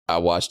I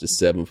watched a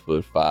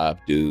 7'5"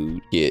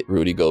 dude get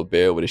Rudy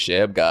Gobert with a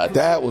sham guard.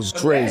 That was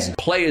crazy.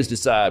 Players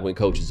decide when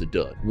coaches are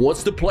done.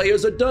 Once the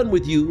players are done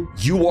with you,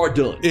 you are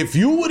done. If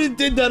you would have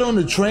did that on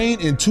the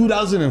train in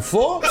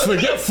 2004,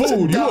 forget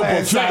food. You would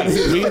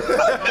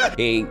have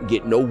Ain't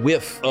get no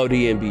whiff of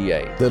the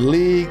NBA. The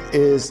league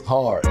is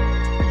hard.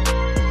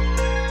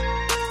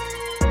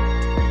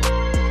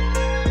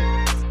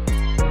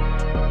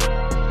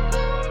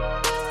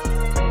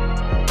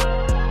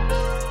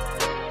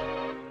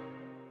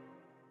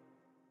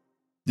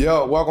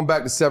 Yo, welcome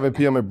back to 7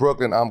 p.m. in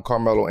Brooklyn. I'm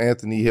Carmelo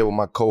Anthony here with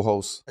my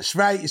co-host. That's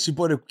right. It's your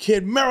boy, the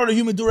kid, Mero, the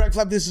Human Direct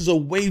Life. This is a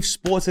Wave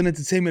Sports and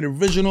Entertainment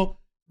original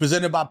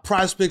presented by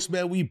Prize Picks,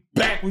 man. We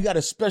back. We got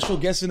a special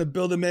guest in the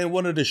building, man.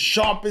 One of the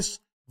sharpest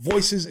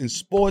voices in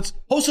sports.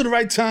 Host of the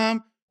right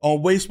time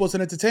on Wave Sports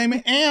and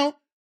Entertainment. And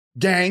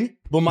gang,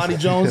 Bomani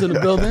Jones in the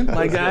building.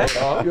 My guy. You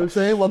know what I'm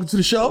saying? Welcome to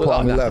the show.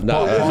 Par on the left.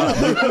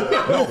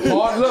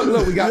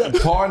 Look, we got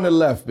par on the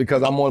left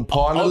because I'm on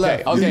par on the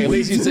left. Okay, at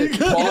least you said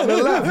par on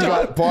the left. You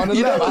got par on the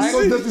left. I ain't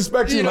gonna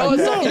disrespect you like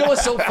that. You know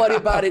what's so funny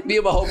about it? Me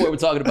and my homeboy were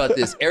talking about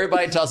this.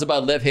 Everybody talks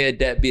about left hand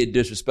dap being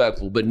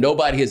disrespectful, but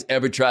nobody has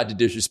ever tried to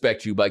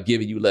disrespect you by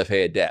giving you left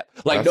hand dap.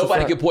 Like, that's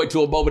nobody can point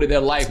to a moment in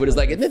their life where it's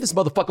like, and then this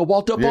motherfucker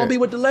walked up on me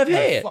with the left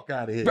hand. Fuck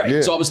out of here. Right.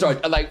 Yeah. So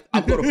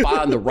I'm going to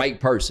find the right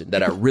person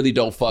that I really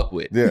don't fuck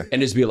with. Yeah.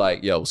 And just be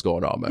like, yo, what's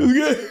going on,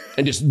 man?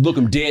 And just look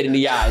him dead in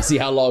the eye and see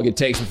how long it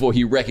takes before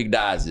he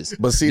recognizes.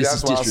 But see,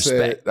 this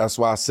that's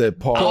why I said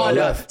par on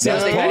the left. See, I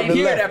was like, I didn't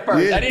hear that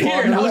first. Yeah, I didn't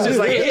hear it. I was just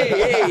like,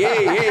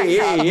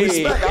 hey.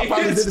 Respect. I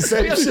probably did the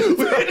same shit.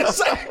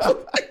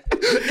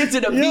 It's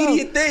an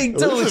immediate thing,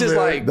 too. It's just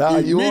like, nah,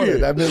 you on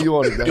it. I mean, you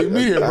on it.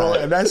 Immediate, bro.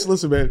 And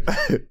listen, man.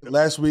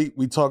 Last week,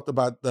 we talked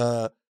about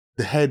the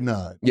head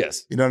nod.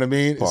 Yes. You know what I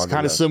mean? It's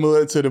kind of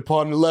similar to the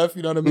part on the left.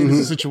 You know what I mean? Mm-hmm.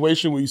 It's a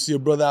situation where you see a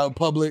brother out in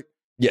public.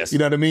 Yes. You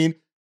know what I mean?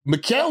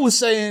 Mikhail was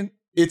saying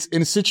it's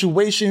in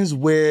situations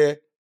where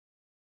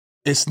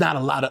it's not a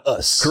lot of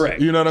us.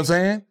 Correct. You know what I'm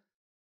saying?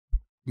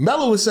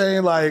 Melo was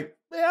saying, like,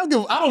 man, I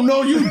don't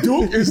know you,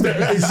 Duke. It's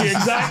the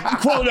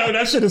exact quote.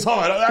 That shit is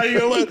hard.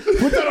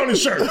 Put that on the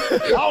shirt.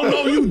 I don't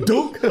know you,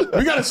 Duke.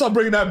 We got to start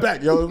bringing that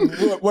back, yo.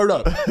 Word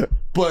up.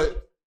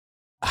 But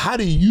how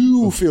do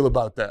you feel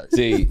about that?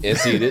 See,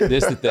 this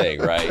is the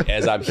thing, right?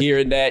 As I'm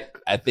hearing that,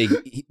 I think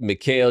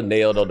Mikhail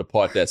nailed on the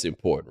part that's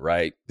important,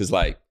 right? Because,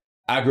 like,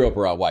 I grew up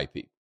around white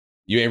people.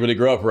 You ain't really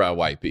grew up around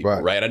white people,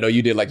 right? I know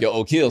you did like your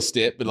Oak Hill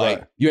stint, but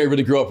like you ain't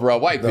really grew up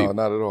around white people.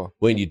 No, not at all.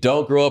 When you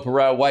don't grow up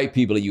around white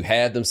people and you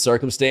have them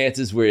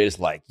circumstances where it's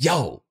like,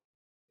 yo,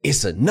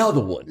 it's another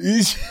one.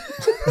 You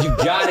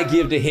gotta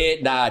give the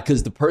head nod,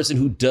 because the person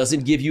who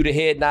doesn't give you the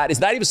head nod,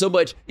 it's not even so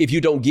much if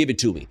you don't give it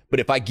to me, but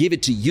if I give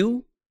it to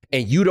you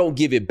and you don't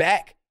give it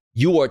back,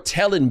 you are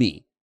telling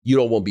me you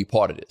don't want to be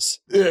part of this,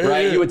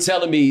 right? Yeah. You were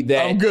telling me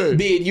that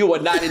me and you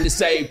are not in the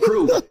same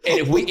crew. And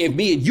if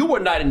me and you are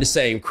not in the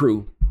same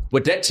crew,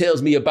 what that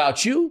tells me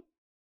about you,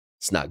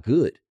 it's not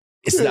good.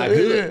 It's not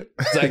good.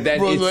 It's like that.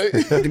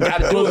 You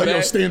gotta do it,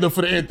 man. Stand up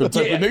for the anthem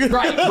type of nigga.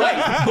 Right.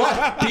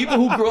 But people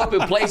who grew up in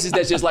places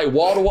that's just like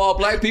wall-to-wall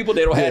black people,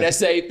 they don't have that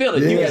same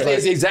feeling. You guys,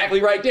 it's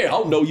exactly right there. I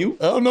don't know you.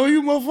 I don't know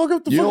you,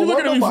 motherfucker. You don't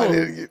want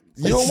nobody.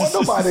 You don't want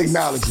nobody to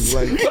acknowledge you.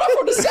 Like, but I'm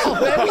from the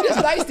South, man. We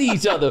just nice to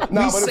each other.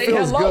 No, but it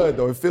feels good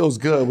though. It feels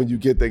good when you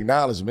get the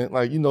acknowledgement.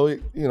 Like, I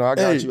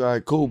got you. All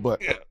right, cool.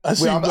 But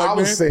I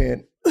was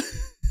saying,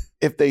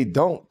 if they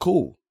don't,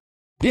 cool.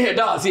 Yeah,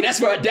 no. See,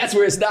 that's where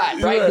it's not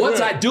right.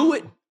 Once I do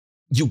it,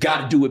 you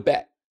got to do it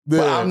back. Yeah.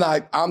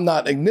 But I'm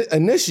not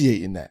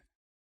initiating that.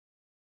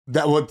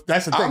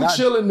 That's the thing. I'm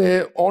chilling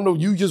there.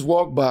 You just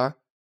walk by.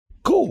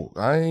 Cool.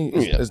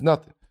 It's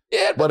nothing.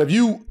 Yeah. But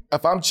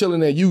if I'm chilling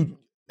there, you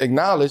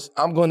acknowledge,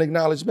 I'm going to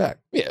acknowledge back.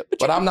 Yeah.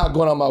 But I'm not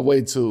going on my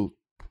way to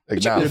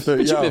acknowledge. But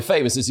you've been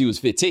famous since you was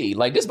 15.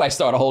 Like, this might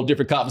start a whole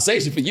different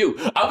conversation for you.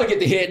 I'm going to get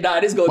the head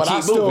nod. It's going to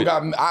keep moving.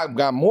 But I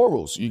got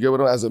morals. You get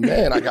what I'm saying? As a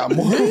man, I got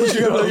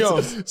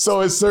morals. So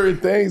it's certain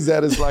things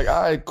that it's like,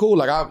 all right, cool.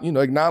 Like,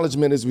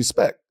 acknowledgement is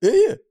respect.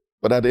 Yeah.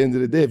 But at the end of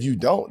the day, if you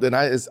don't, then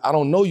I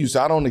don't know you,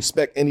 so I don't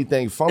expect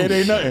anything from you. It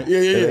ain't nothing.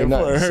 It ain't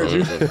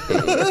nothing.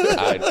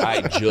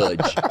 I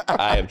judge.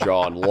 I have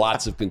drawn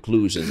lots of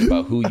conclusions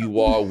about who you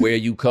are, where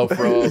you come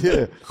from,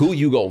 who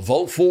you gonna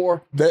vote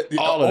for.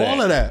 All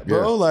of that,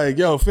 bro. Yeah. Like,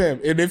 yo,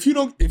 fam. And if you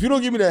don't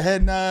give me the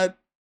head nod,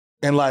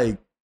 and like,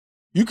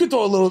 you could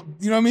throw a little,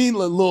 you know what I mean, a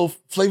little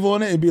flavor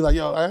on it, and be like,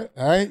 yo, all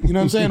right, you know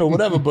what I'm saying, or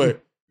whatever.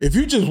 But if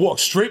you just walk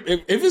straight,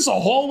 if it's a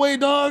hallway,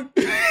 dog,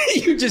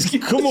 you just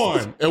come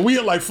on. And we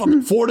at like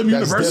fucking Fordham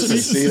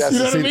University. You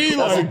know what I mean?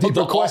 That's a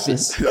deeper question.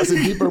 That's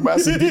a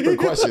deeper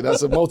question.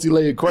 That's a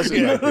multi-layered question.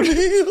 You know what I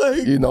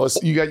mean?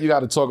 Like, you got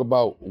to talk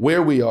about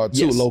where we are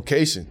too,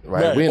 location,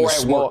 right? We're in a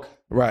small, work.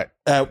 Right.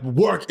 At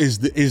work is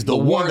the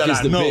one that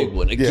I know. Big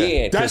one.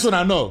 Again, that's what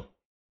I know.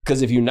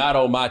 Because if you're not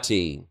on my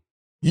team,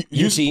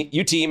 you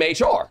team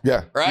HR.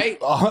 Yeah. Right?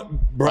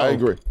 Bro, I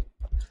agree.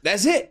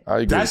 That's it. I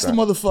agree. That's the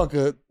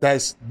motherfucker.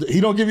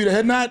 He don't give you the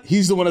head nod.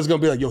 He's the one that's gonna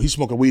be like, yo, he's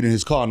smoking weed in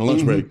his car on the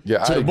lunch break.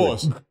 Yeah, to the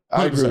boss.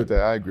 I agree with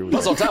that. I agree with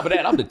Plus, that. on top of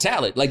that, I'm the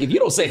talent. Like, if you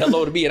don't say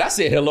hello to me and I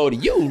say hello to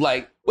you,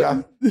 like,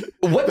 what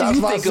do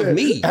you think of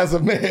me? As a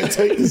man,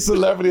 take the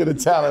celebrity and the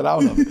talent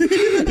out of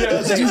it.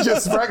 Yeah, you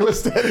just regular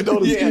standing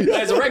on the street.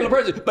 As a regular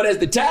person, but as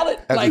the talent,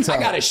 I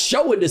got a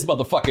show in this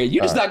motherfucker.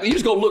 You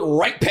just gonna look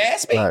right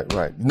past me.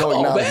 Right.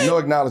 No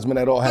acknowledgement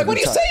at all. Like, what are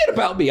you saying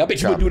about me? I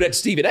bet you would do that to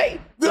Stephen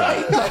A.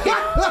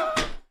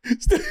 Right?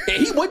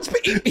 And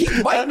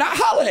he might not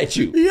holler at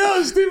you.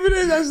 Yo, Stephen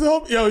A. That's the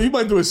whole. Yo, he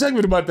might do a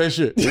segment about that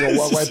shit. You gonna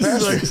walk right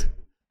past like,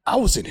 I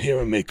was in hair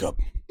and makeup.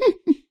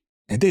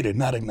 And they did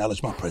not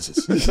acknowledge my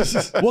presence.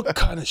 What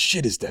kind of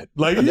shit is that?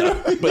 Like, you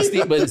know? But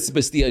Stephen, on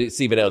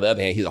the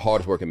other hand, he's the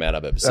hardest working man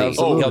I've ever seen.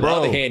 Absolutely, on the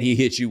other hand, he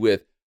hits you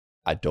with,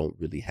 I don't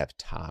really have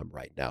time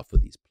right now for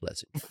these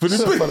pleasantries. for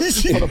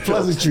the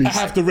pleasantries. I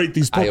have to rate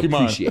these Pokemon.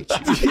 I appreciate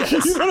you.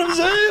 Yes. You know what I'm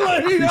saying?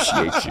 Like, I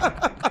appreciate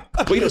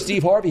you. Well,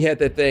 Steve Harvey had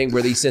that thing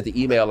where he sent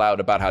the email out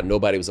about how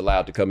nobody was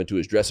allowed to come into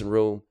his dressing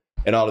room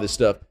and all of this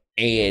stuff.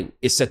 And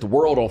it set the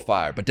world on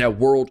fire. But that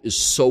world is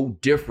so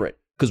different.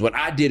 Because when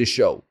I did a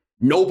show,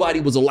 nobody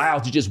was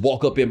allowed to just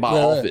walk up in my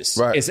office.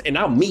 Right. And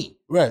I'm me.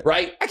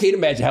 Right. I can't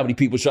imagine how many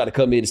people try to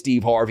come in to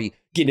Steve Harvey,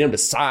 getting him to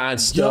sign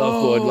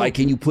stuff or like,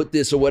 can you put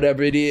this or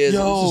whatever it is?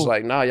 It's just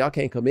like, nah, y'all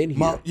can't come in here.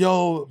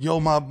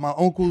 My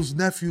uncle's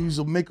nephew's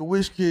a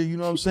Make-A-Wish kid, you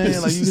know what I'm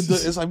saying? Like, you can do,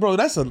 it's like, bro,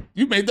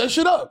 you made that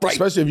shit up. Right.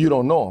 Especially if you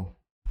don't know him.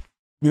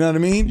 You know what I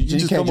mean? You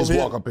just can't just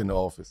walk up in the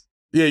office.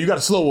 Yeah, you got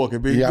to slow walk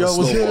it, baby. Yo,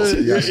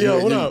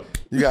 what up?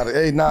 You got to,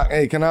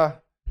 hey, can I?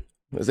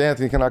 Ms.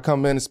 Anthony, can I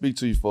come in and speak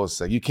to you for a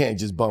sec? You can't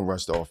just bum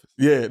rush the office.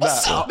 Yeah,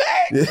 what's up,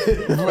 man?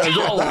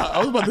 I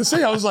was about to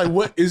say, I was like,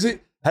 what is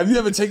it? Have you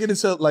ever taken it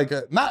to like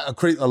not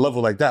a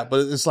level like that,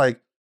 but it's like,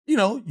 you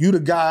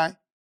the guy,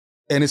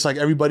 and it's like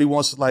everybody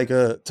wants like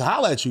to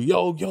holler at you.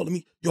 Yo,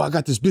 I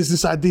got this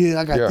business idea.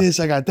 I got this,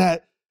 I got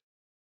that.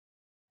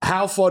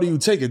 How far do you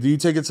take it? Do you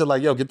take it to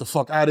like, yo, get the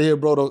fuck out of here,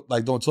 bro?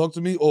 Don't talk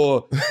to me,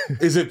 or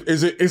is it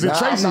Tracy? Is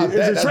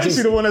it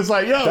Tracy the one that's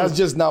like, yo? That's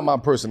just not my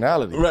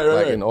personality.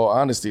 Right. In all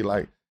honesty,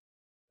 like,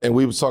 and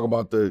we was talking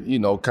about the,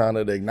 kind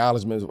of the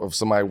acknowledgement of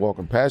somebody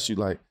walking past you.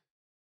 Like,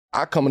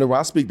 I come in the room,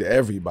 I speak to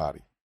everybody.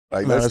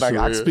 Like,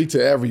 I speak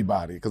to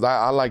everybody because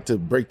I like to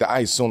break the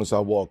ice as soon as I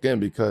walk in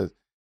because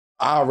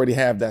I already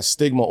have that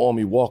stigma on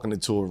me walking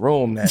into a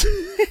room that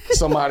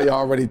somebody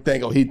already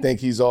think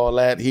he's all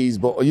that.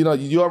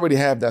 You already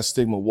have that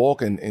stigma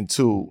walking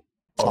into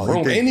a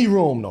room. Any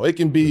room, though. It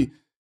can be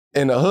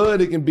in the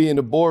hood, it can be in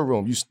the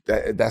boardroom.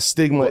 That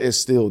stigma is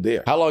still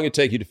there. How long it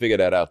take you to figure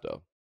that out,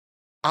 though?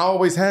 I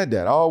always had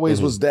that. I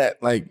always was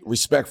that, like,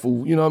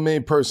 respectful,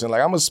 person.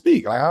 Like, I'm going to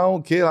speak. Like, I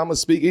don't care. I'm going to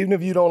speak even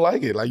if you don't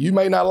like it. Like, you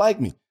may not like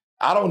me.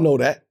 I don't know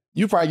that.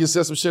 You probably just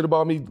said some shit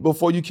about me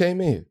before you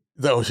came in here.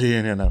 Oh, she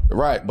in here now.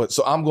 Right, but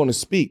so I'm going to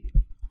speak,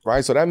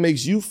 right? So that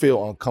makes you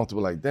feel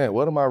uncomfortable. Like, damn,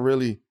 I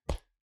really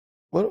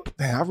don't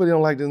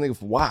like this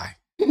nigga. Why?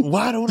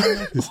 Why don't I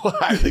like this?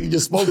 Why? He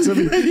just spoke to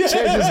me, changed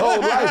his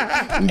whole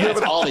life.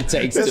 That's all it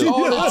takes.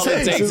 All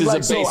it takes is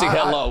like, a basic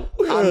hello.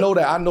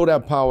 I know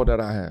that power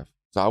that I have.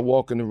 So I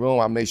walk in the room,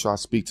 I make sure I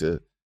speak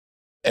to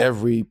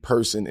every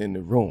person in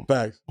the room.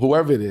 Facts.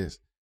 Whoever it is.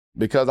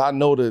 Because I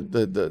know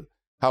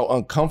how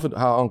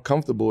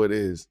uncomfortable it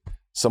is.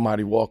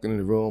 Somebody walking in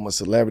the room, a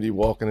celebrity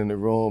walking in the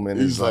room, and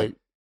it's like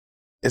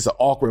it's an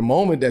awkward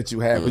moment that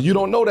you have, but you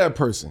don't know that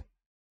person.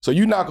 So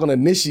you're not going to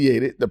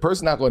initiate it. The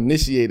person not going to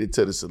initiate it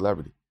to the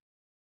celebrity.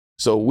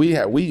 So me,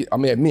 I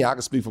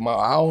can speak for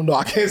I don't know.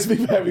 I can't speak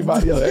for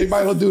everybody else.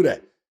 Everybody don't do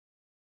that.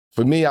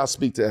 For me, I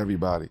speak to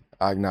everybody.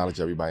 I acknowledge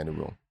everybody in the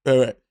room. All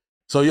right.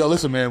 So, yo,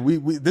 listen, man, we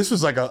this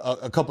was like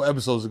a couple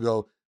episodes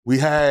ago. We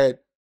had,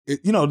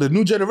 the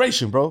new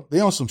generation, bro. They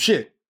on some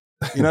shit.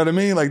 You know what I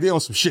mean? Like, they on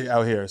some shit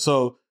out here.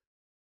 So,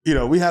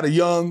 we had a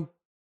young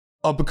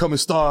up-and-coming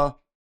star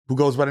who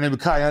goes by the name of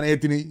Kiyan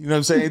Anthony. You know what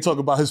I'm saying? He talking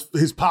about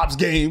his pops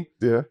game.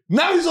 Yeah.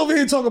 Now he's over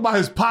here talking about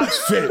his pops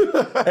fit.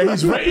 And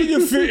he's rating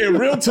your fit in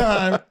real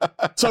time.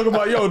 Talking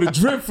about, the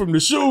drip from the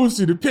shoes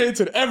to the pin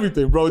to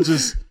everything, bro.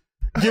 Just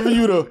giving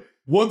you the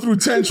 1 through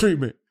 10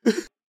 treatment.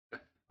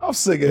 I'm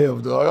sick of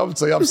him, dog.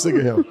 I'm sick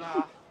of him.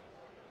 Nah,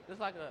 it's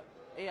like a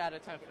 8 out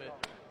of 10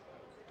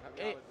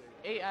 fit.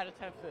 8 out of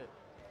 10 fit.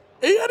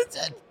 8 out of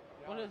 10.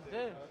 What is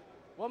this?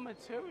 What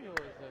material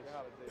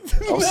is this?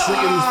 I'm sick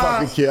of these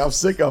fucking kids. I'm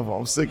sick of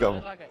them. It's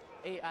like an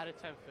 8 out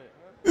of 10 fit.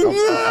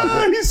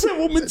 He said,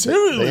 what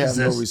material they is this?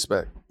 They have no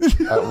respect.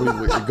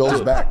 It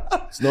goes back.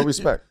 It's no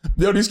respect.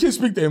 Yo, these kids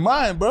speak their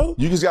mind, bro.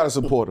 You just got to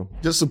support them.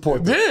 Just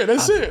support them. Yeah,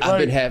 that's it. I've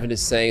been having the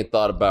same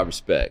thought about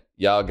respect.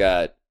 Y'all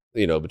got,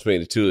 between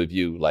the two of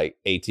you, like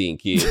 18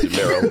 kids in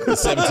Mero,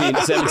 17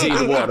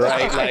 to 1,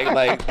 right?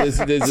 Like this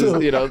is,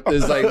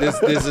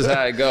 this is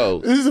how it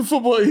goes. This is a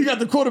football. He got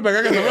the quarterback.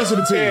 I got the rest of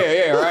the team.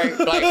 Yeah, right.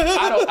 Like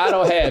I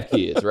don't have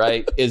kids,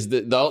 right?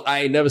 I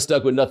ain't never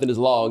stuck with nothing as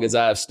long as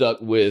I've stuck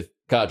with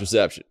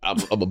contraception. I'm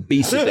a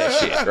beast at that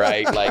shit,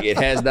 right? Like it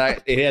has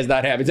not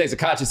happened. It takes a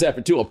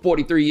contraception too. I'm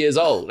 43 years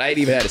old. I ain't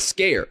even had a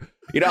scare.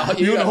 You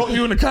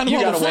in the kind of you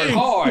gotta work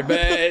hard,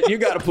 man. You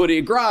gotta put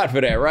in grind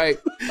for that, right?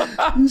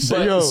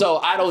 So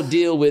I don't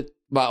deal with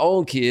my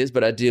own kids,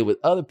 but I deal with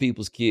other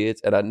people's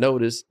kids, and I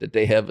notice that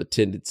they have a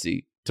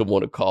tendency to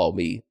want to call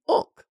me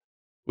Unc,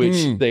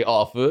 which they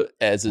offer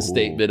as a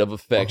statement of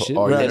affection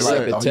and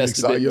like a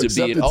testament to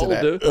being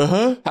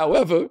older.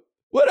 However,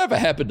 whatever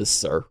happened to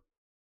sir?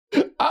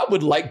 I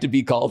would like to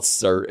be called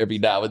sir every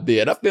now and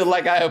then. I feel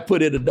like I have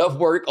put in enough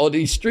work on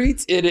these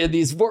streets and in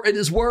this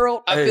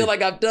world. I feel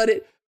like I've done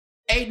it.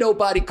 Ain't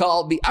nobody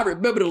called me. I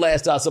remember the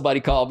last time somebody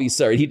called me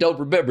sir. And he don't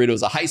remember it. It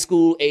was a high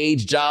school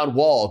age John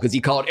Wall because he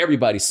called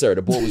everybody sir.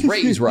 The boy was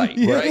raised right,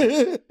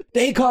 right?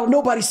 They ain't calling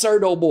nobody sir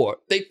no more.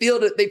 They feel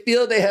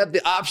they have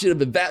the option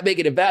of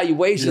making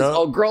evaluations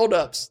on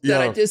grown-ups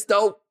that I just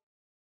don't.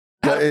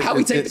 How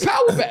we take the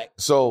power back?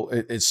 So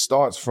it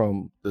starts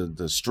from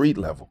the street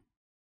level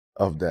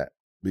of that,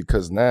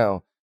 because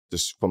now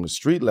just from the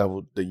street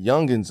level, the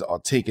youngins are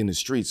taking the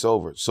streets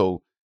over.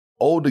 So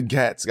older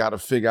cats got to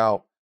figure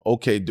out,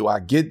 okay, do I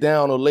get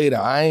down or lay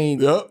down? I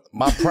ain't,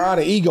 my pride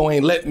and ego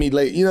ain't let me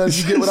lay. You know,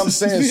 you get what I'm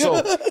saying?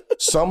 So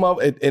some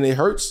of it, and it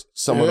hurts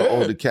some of the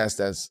older cats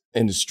that's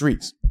in the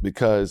streets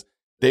because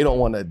they don't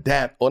want to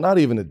adapt, or not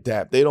even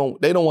adapt. They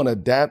don't want to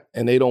adapt,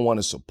 and they don't want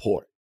to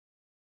support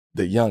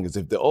the youngins.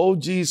 If the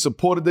OGs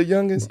supported the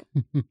youngins,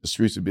 the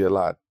streets would be a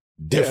lot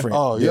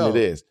different than it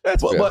is.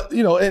 But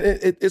you know,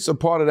 it's a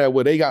part of that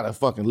where they gotta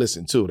fucking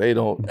listen too. They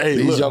don't.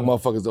 These young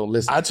motherfuckers don't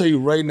listen. I tell you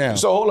right now.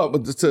 So hold up,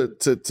 but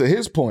to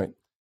his point,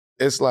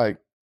 it's like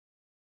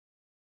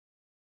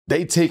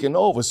they taking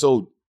over.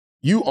 So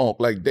you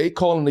like they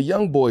calling the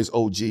young boys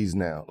OGs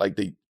now. Like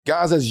the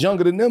guys that's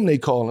younger than them, they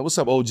calling. What's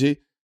up, OG?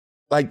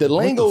 Like the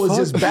lingo is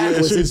just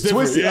backwards. It's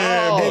twisted.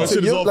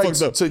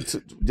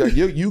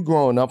 You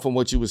growing up from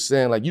what you were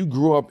saying, like you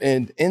grew up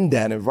in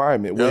that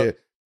environment where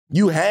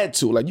you had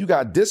to, like you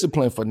got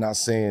disciplined for not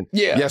saying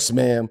yes,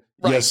 ma'am,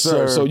 yes,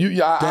 sir. So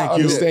I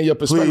understand your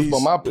perspective, but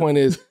my point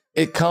is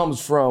it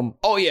comes from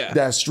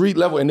that street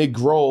level, and it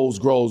grows.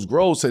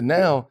 So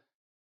now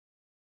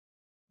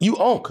you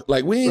Unc.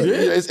 Like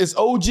it's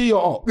OG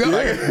or Unc.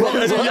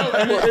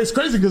 It's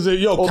crazy because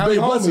count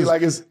your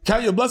blessings.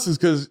 Count your blessings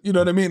because you know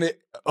what I mean.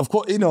 Of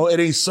course, you know it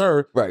ain't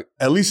sir. Right.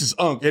 At least it's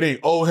Unc. It ain't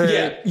old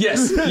head.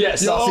 Yes.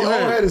 Old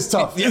head is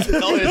tough.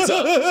 Old head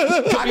tough.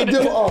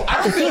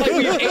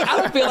 I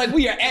don't feel like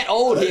we are at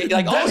old head.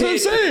 Like that's old what I'm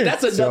saying.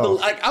 That's another.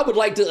 Like I would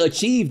like to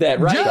achieve that.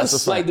 Right. Yes.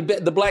 That's like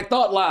the Black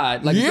Thought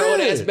line. Like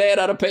grown ass man,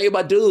 I done paid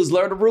my dues.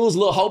 Learn the rules,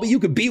 little homie. You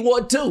could be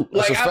one too.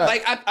 Like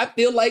I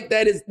feel like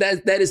that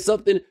is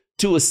something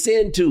to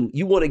ascend to.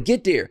 You want to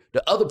get there.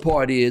 The other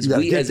part is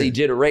we as a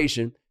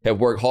generation have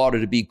worked harder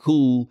to be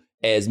cool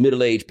as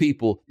middle-aged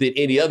people than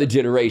any other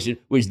generation,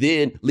 which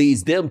then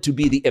leads them to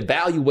be the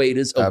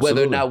evaluators of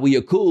whether or not we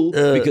are cool,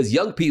 because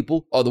young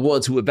people are the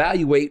ones who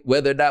evaluate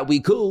whether or not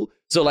we cool.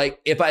 So like,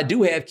 if I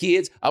do have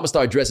kids, I'm gonna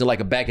start dressing like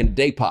a back in the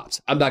day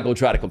pops. I'm not gonna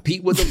try to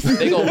compete with them.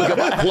 They're gonna look at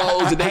my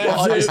clothes and they're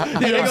gonna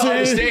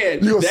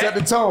understand. You gonna set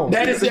the tone.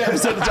 That is set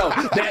the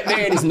tone. That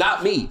man is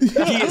not me.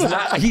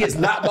 He is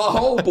not my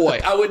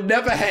homeboy. I would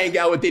never hang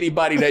out with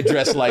anybody that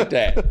dressed like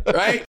that,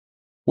 right?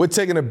 We're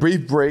taking a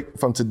brief break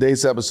from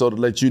today's episode to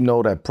let you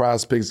know that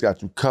Prize Picks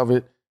got you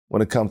covered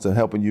when it comes to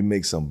helping you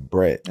make some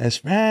bread.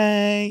 That's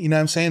right. You know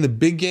what I'm saying? The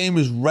big game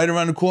is right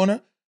around the corner.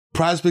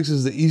 Prize Picks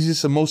is the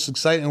easiest and most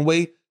exciting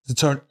way to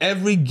turn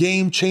every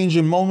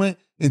game-changing moment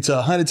into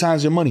 100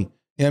 times your money. You know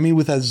what I mean?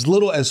 With as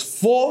little as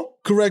 4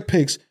 correct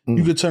picks,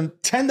 you could turn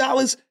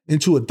 $10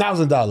 into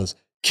 $1,000.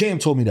 Cam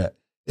told me that.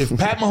 If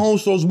Pat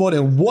Mahomes throws more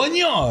than 1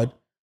 yard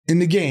in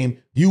the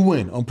game, you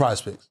win on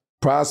Prize Picks.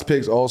 Prize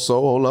Picks also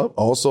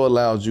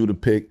allows you to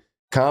pick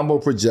combo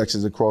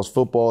projections across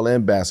football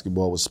and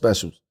basketball with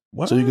specials.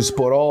 What? So you can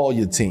support all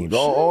your teams,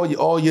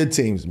 all your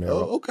teams,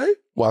 Mero. Okay.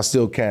 While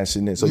still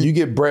cashing in. So you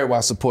get bread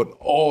while supporting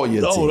all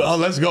your teams. Oh,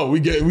 let's go. We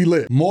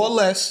lit. More or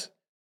less,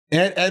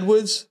 Ant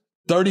Edwards,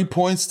 30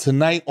 points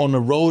tonight on the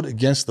road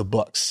against the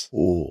Bucks.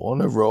 Ooh, on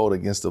the road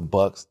against the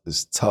Bucks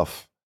is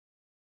tough.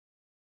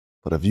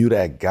 But if you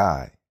that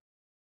guy,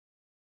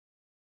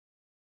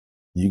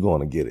 you're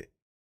going to get it.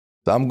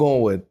 So I'm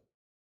going with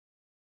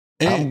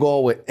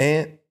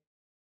Ant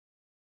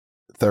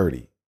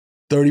 30.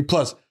 30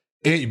 plus.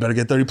 Ant, you better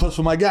get 30 plus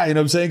for my guy, you know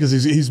what I'm saying? Because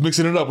he's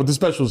mixing it up with the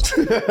specials.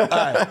 All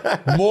right.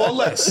 More or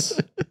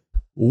less,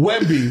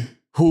 Wemby,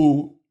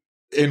 who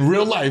in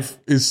real life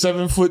is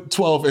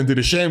 7'12" and did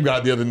a shame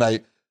god the other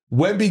night,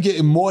 Wemby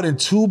getting more than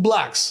 2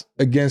 blocks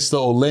against the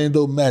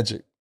Orlando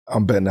Magic.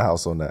 I'm betting the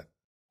house on that.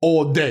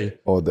 All day.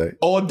 I'm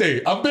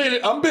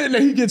betting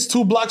that he gets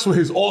 2 blocks with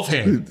his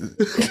offhand.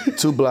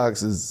 2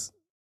 blocks is...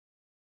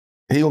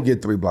 He gonna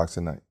get 3 blocks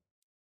tonight.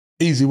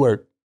 Easy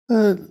work. He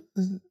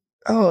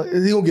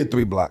gonna get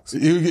 3 blocks.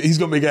 He's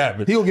gonna make it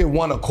happen. He gonna get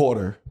 1 a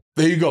quarter.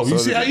 There you go. You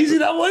see how easy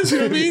that was? You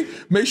know what I mean?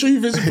 Make sure you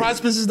visit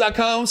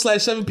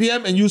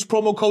prizepicks.com/7pm and use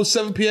promo code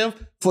 7pm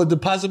for a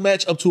deposit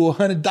match up to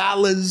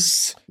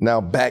 $100. Now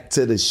back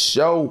to the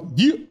show.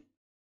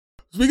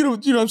 Speaking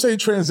of, you know what I'm saying,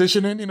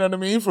 transitioning, you know what I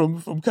mean,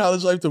 from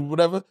college life to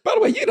whatever. By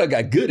the way, you done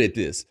got good at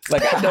this.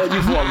 Like, I've known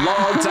you for a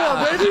long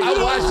time. I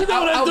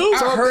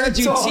heard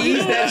you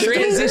tease that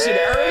transition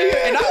earlier,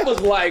 and I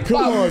was like,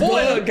 my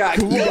boy got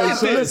good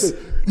at this.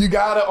 You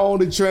gotta own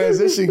the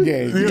transition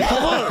game.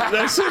 Come on,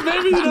 that's it,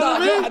 baby. You know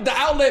what I mean? The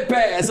outlet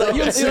pass. Like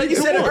you said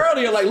it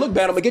earlier. Like, look,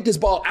 man, I'm gonna get this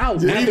ball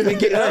out. After we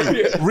get out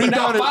here.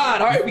 Now,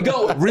 fine. All right, we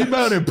go.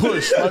 Rebound and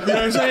push. Like, you know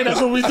what I'm saying?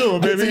 That's what we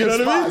doing, baby. You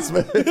know what I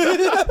mean?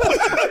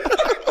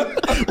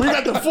 We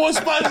got the 4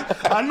 spots.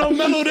 I know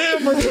Melo there,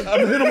 bro.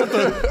 I'm hit him with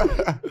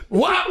the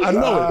wow. I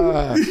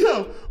know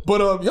it.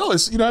 But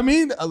it's, you know what I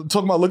mean? I'm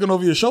talking about looking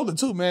over your shoulder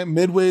too, man.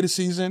 Midway of the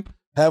season,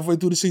 halfway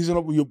through the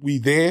season, we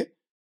there,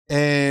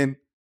 and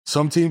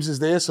some teams is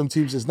there, some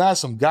teams is not.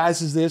 Some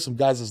guys is there, some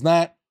guys is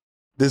not.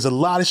 There's a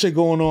lot of shit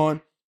going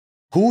on.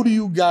 Who do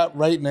you got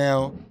right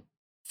now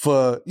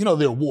for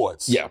the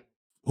awards? Yeah.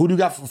 Who do you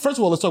got? First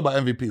of all, let's talk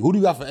about MVP. Who do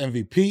you got for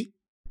MVP?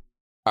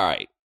 All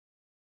right.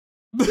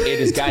 It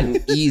has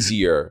gotten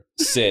easier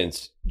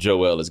since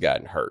Joel has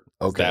gotten hurt.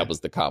 Okay. That was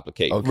the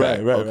complication.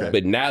 Okay. Right.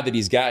 But now that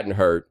he's gotten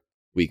hurt,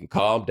 we can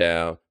calm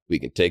down, we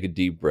can take a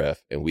deep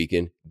breath, and we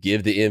can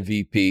give the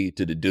MVP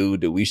to the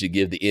dude that we should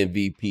give the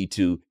MVP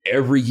to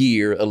every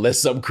year unless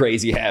something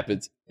crazy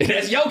happens. And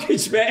that's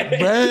Jokic, man.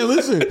 Man,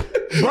 listen,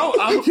 bro,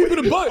 I'm keeping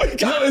it a buck.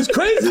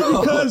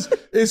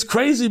 It's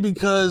crazy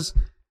because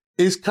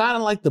it's kind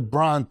of like the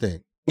Bron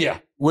thing. Yeah.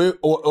 Where it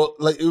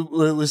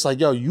was like,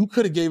 yo, you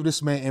could have gave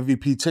this man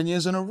MVP 10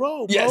 years in a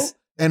row, bro. Yes.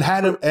 And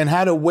had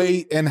a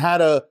way and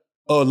had a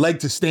leg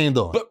to stand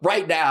on. But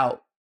right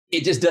now,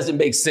 it just doesn't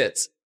make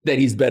sense that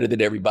he's better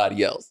than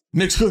everybody else.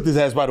 Knicks cooked his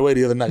ass, by the way,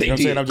 the other night. They You know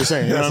what I'm saying? did. I'm just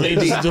saying. You know what I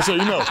mean? Just so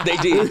you know. They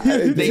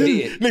did. They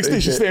did. Knicks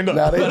should stand up.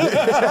 Nah, they did.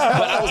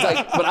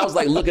 But I was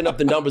like looking up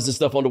the numbers and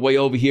stuff on the way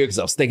over here because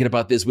I was thinking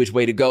about this, which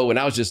way to go. And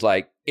I was just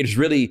like,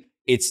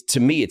 to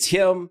me, it's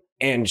him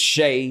and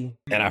Shea,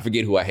 and I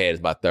forget who I had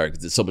as my third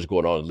because there's so much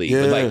going on in the league.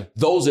 Yeah. But like,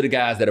 those are the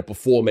guys that are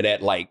performing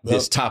at like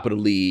this top of the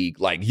league.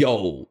 Like,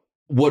 yo,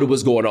 what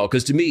was going on?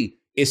 Because to me,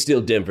 it's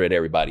still Denver and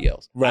everybody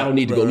else. Right, I don't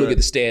need to go right. look at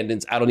the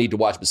standings. I don't need to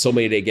watch so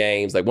many of their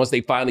games. Like once they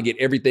finally get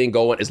everything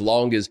going, as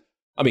long as,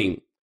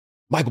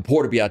 Michael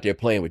Porter be out there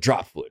playing with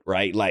drop foot,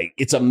 right? Like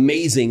it's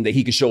amazing that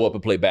he can show up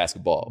and play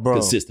basketball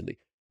consistently.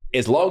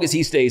 As long as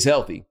he stays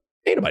healthy,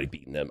 ain't nobody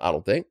beating them, I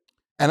don't think.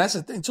 And that's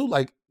the thing too.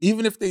 Like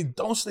even if they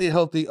don't stay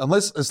healthy,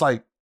 unless it's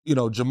like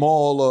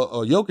Jamal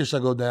or Jokic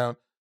that go down,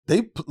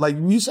 they like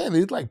you saying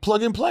they like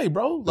plug and play,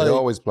 bro. Like They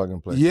always plug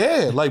and play.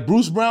 yeah, like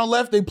Bruce Brown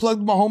left, they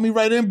plugged my homie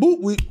right in.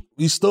 Boop,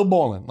 he's still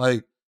balling.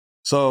 Like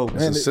so, It's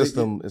man, a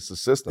system. It's a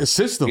system. It's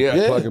system. Yeah.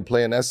 Yeah, Plug and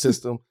play in that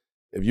system.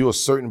 If you're a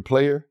certain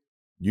player,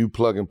 you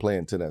plug and play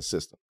into that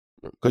system.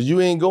 Because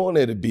you ain't going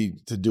there to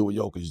do what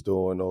Jokic's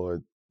doing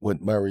or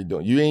what Murray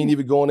doing. You ain't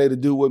even going there to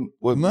do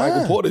what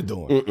Michael Porter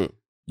doing. Mm-mm.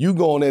 You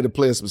going there to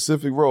play a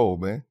specific role,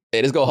 man.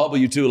 And it's gonna humble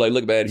you too. Like,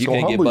 look, man, if you It's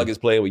can't gonna get humble buckets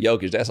playing with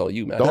Jokic, that's on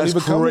you, man. Don't That's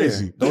even come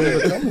crazy. in. Don't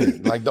even come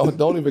in. Like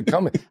don't even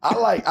come in.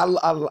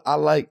 I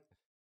like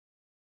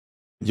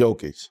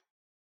Jokic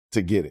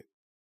to get it.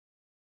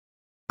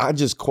 I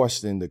just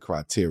question the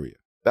criteria.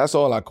 That's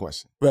all I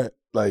question. Right.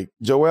 Like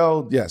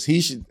Joel, yes,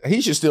 he should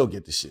still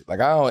get the shit. Like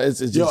I don't. It's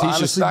just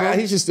honestly, bro,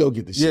 he should still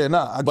get the shit. Yeah,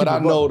 nah. But I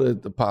know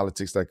the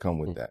politics that come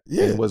with that.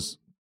 Yeah. It was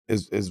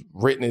is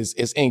written,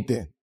 it's inked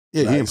in.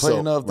 Yeah, Right, he ain't playing so-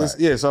 enough. This,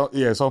 right.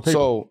 yeah, it's on paper.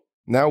 So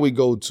now we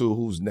go to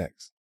who's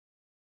next.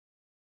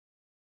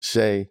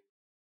 Shea,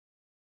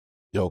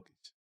 Jokic.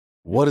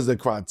 What is the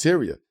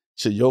criteria?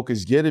 Should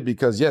Jokic get it?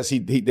 Because yes,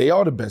 they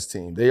are the best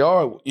team. They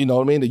are, you know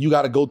what I mean? You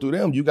got to go through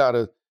them. You got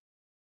to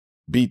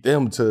beat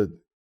them to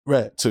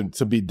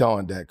be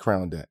donned that,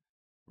 crowned that,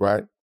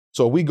 right?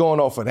 So if we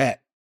going off of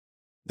that,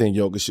 then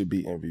Jokic should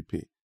be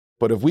MVP.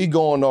 But if we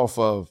going off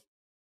of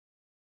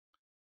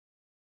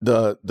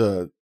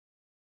the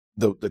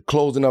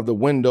closing of the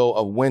window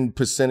of win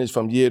percentage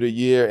from year to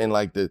year and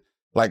like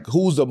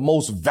who's the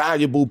most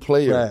valuable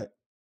player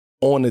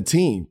on the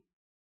team?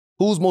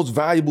 Who's most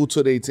valuable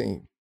to their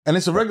team? And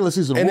it's a regular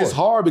season And award. it's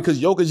hard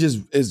because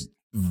Jokic is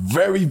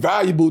very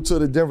valuable to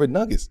the Denver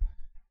Nuggets.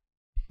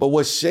 But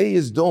what Shea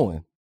is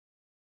doing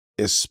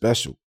is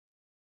special,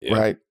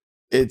 right?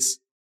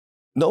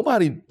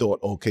 Nobody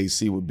thought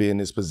OKC would be in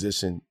this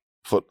position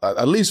for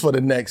at least for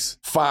the next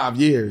 5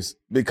 years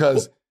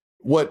because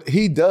what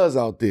he does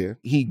out there,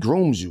 he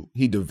grooms you,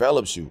 he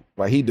develops you,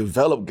 right? He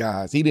developed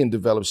guys. He didn't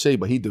develop Shea,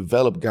 but he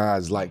developed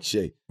guys like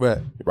Shea,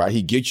 right?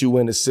 He gets you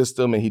in the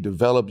system and he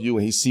develop you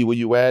and he see where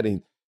you at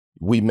and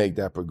we make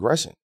that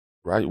progression,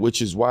 right?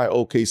 Which is why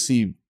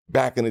OKC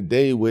back in the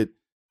day with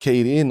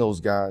KD and those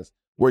guys,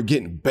 we're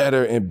getting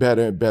better and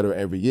better and better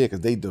every year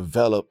because they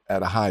develop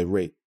at a high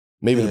rate.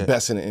 Maybe the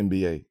best in the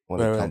NBA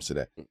when it comes to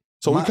that.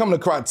 So we come to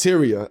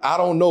criteria. I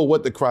don't know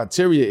what the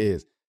criteria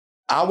is.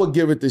 I would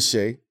give it to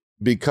Shea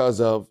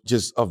because of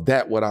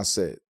that what I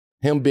said.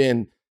 Him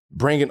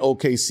bringing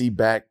OKC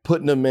back,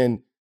 putting them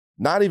in,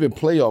 not even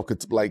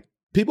playoff, like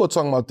people are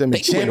talking about them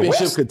in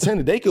championship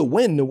contender. They could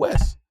win the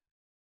West.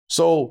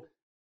 So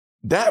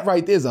that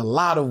right there is a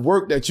lot of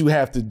work that you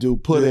have to do,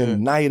 put in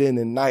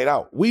and night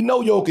out. We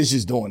know Jokic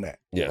is doing that.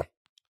 Yeah.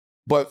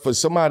 But for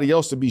somebody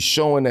else to be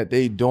showing that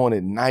they doing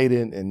it night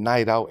in and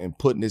night out and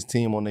putting this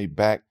team on their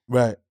back,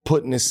 right,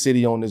 putting this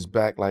city on his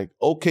back, like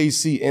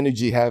OKC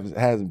energy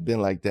hasn't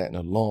been like that in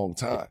a long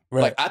time.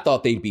 right. Like I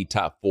thought they'd be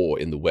top 4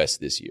 in the West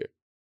this year.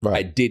 Right.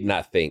 I did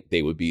not think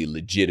they would be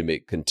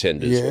legitimate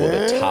contenders for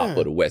the top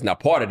of the West. Now,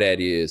 part of that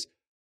is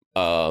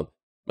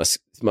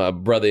my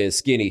brother and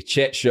Skinny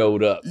Chet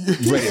showed up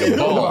ready to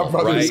ball,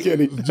 right?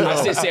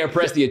 I sent Sam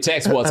Presti a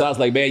text once. I was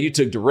like, man, you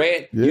took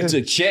Durant, you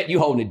took Chet, you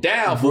holding it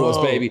down for us,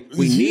 baby.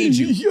 We need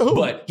you.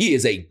 But he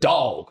is a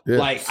dog. Yeah,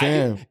 like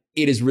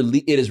it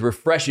is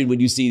refreshing when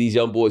you see these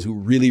young boys who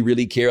really,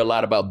 really care a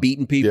lot about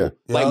beating people. Yeah.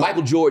 Like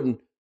Michael Jordan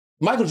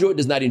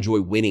does not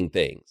enjoy winning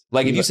things.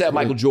 Like if you sat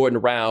Michael Jordan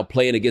around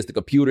playing against the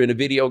computer in a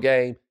video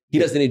game, he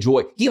doesn't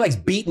enjoy. He likes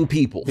beating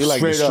people. He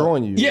likes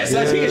destroying you. Yes,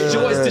 he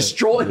enjoys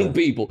destroying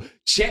people.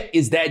 Chet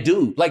is that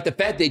dude. Like the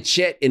fact that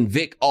Chet and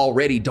Vic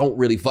already don't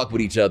really fuck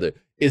with each other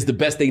is the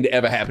best thing to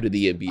ever happen to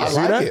the NBA. I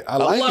like it. I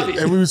love it.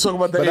 And we were talking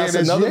about that. But that's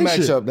another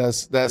shit.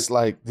 matchup that's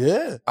like,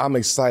 I'm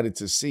excited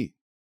to see,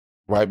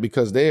 right?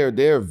 Because they're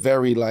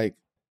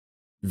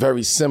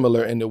very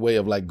similar in the way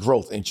of like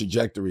growth and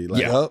trajectory.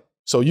 Like,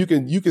 so you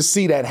can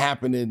see that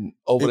happening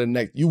over the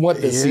next. You want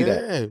to see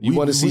that. You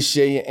want to see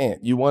Shea and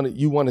Ant. You want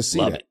to see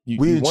that.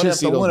 We in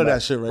chapter 1 of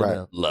that shit right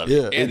now. Love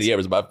it. Anthony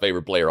Edwards is my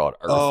favorite player on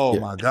earth. Oh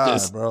my God,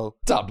 bro.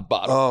 Top to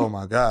bottom. Oh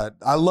my God.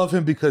 I love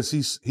him because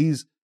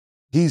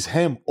he's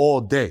him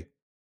all day.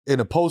 In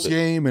the post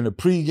game, in the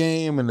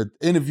pre-game, in the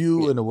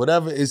interview, in the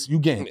whatever, you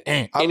getting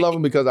Ant. I love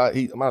him because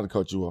I'm not to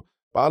cut you off,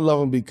 but I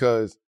love him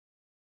because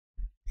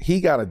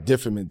he got a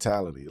different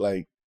mentality.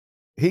 Like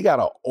he got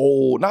I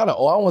don't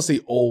want to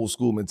say old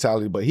school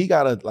mentality, but he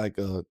got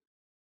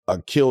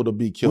a kill to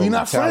be killed. We not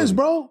mentality. friends,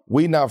 bro.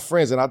 We not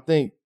friends. And I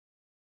think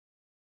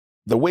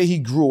the way he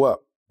grew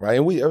up, right?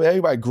 And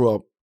everybody grew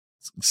up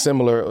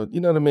similar, you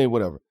know what I mean?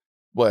 Whatever.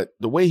 But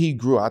the way he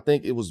grew up, I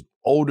think it was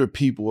older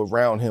people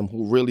around him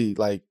who really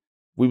like,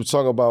 we were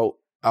talking about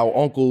our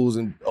uncles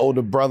and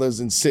older brothers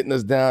and sitting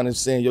us down and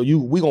saying, yo,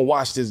 we gonna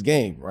watch this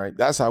game, right?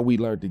 That's how we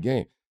learned the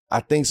game.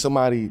 I think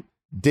somebody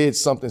did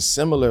something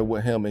similar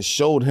with him and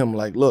showed him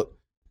like, look,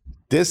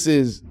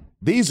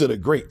 these are the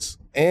greats.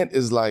 Ant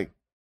is like,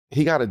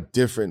 he got a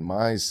different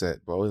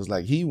mindset, bro. It's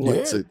like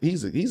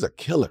he's a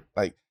killer.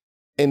 Like,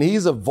 and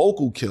he's a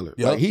vocal killer.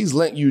 Yep. Like he's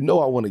letting you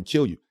know I want to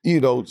kill you. You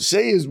know,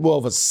 Shea is more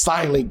of a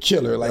silent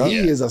killer. Like he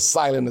is a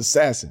silent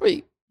assassin.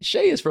 Wait,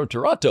 Shea is from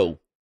Toronto.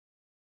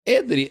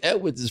 Anthony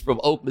Edwards is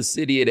from Oakland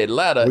City in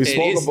Atlanta. We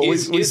spoke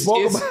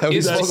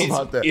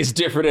about that. It's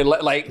different.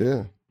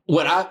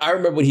 When I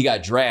remember when he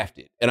got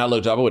drafted, and I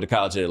went to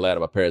college in Atlanta.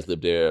 My parents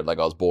lived there. Like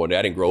I was born there.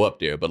 I didn't grow up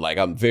there, but like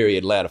I'm very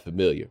Atlanta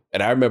familiar.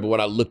 And I remember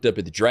when I looked up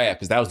at the draft,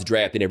 because that was the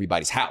draft in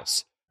everybody's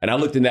house. And I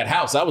looked in that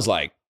house, I was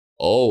like,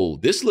 oh,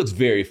 this looks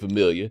very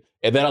familiar.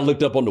 And then I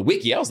looked up on the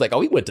wiki. I was like,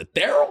 oh, he went to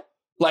Thurl?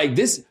 Like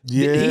this,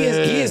 he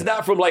is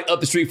not from like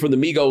up the street from the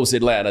Migos,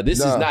 Atlanta. This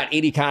is not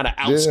any kind of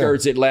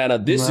outskirts Atlanta.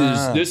 This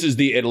is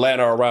the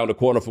Atlanta around the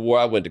corner from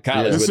where I went to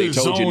college, where they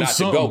told you not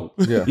to go.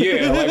 Like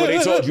when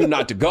they told you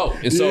not to go.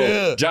 And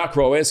so John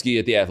Kroenke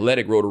at The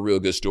Athletic wrote a real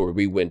good story.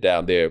 We went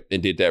down there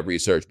and did that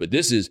research. But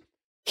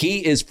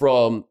he is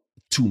from,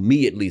 to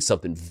me at least,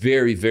 something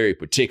very, very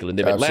particular. And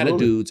the Atlanta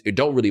dudes, it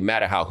don't really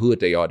matter how hood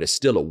they are. There's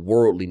still a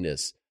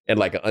worldliness and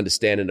like an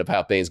understanding of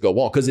how things go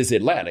on. Because it's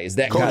Atlanta. It's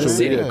that kind of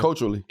city.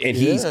 Culturally. And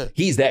he's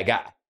that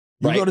guy.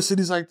 You go to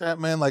cities like that,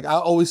 man. Like I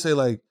always say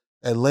like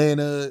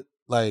Atlanta,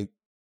 like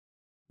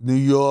New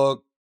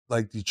York,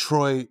 like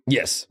Detroit,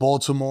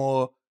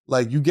 Baltimore.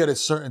 Like you get a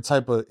certain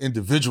type of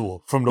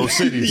individual from those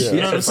cities.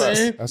 You know what I'm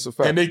saying? That's a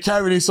fact. And they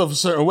carry themselves a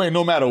certain way,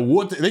 no matter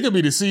what. They could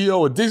be the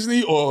CEO of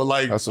Disney or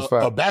like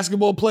a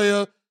basketball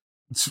player.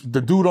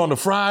 The dude on the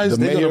fries,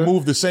 they're going to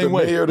move the same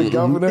way. The mayor, the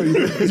governor. You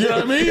know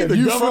what I mean? If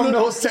you from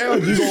those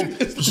towns,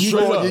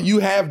 you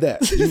have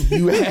that.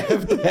 You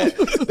have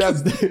that.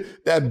 That's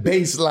that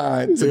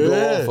baseline to go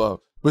off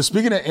of. But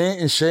speaking of Ant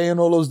and Shea and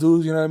all those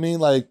dudes, you know what I mean?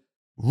 Like,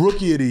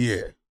 rookie of the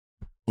year.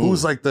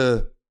 Who's like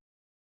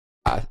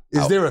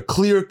is there a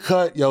clear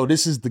cut, yo,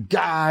 this is the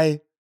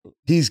guy,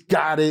 he's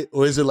got it?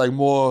 Or is it like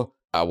more?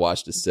 I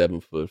watched a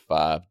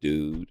 7'5"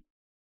 dude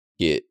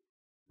get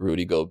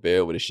Rudy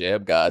Gobert with a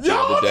sham god the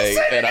other day,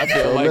 and I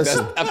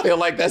feel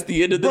like that's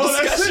the end of the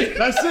discussion.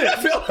 That's it. I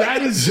feel like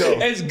that is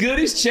as good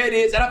as Chet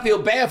is, and I feel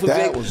bad for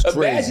Vic.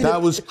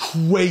 That was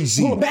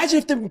crazy. Bro, imagine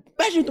if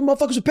the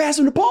motherfuckers were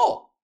passing the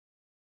ball.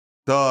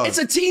 Dog. It's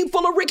a team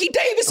full of Ricky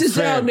Davises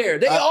down there.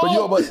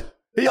 But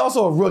he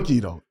also a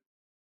rookie though.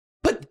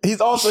 But he's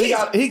also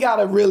he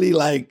gotta really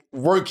like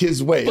work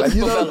his way. Like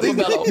you got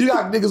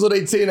niggas on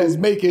their team that's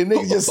making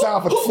niggas just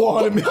sign for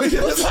 $400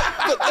 million.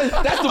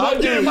 That's the one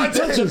dude. My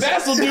touch of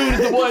Vassal dude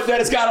is the one that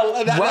has got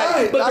a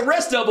right. But the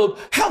rest of them,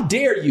 how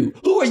dare you?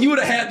 Who are you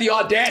to have the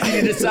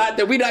audacity to decide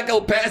that we not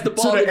gonna pass the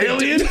ball to the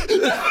alien? Pass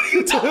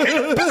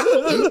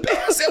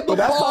him the but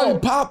that's ball. how he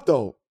popped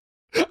though.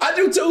 I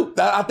do too.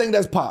 I think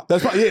that's Pop.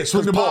 That's Pop. Yeah,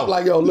 swing the ball. Pop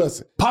like, yo,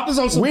 listen. Pop is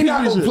on some We're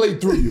not PG going to shit. play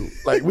through you.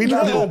 Like, we're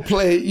not going to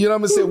play, you know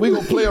what I'm saying? We're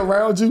going to play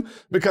around you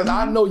because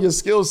I know your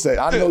skill set.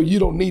 I know you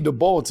don't need the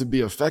ball to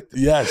be effective.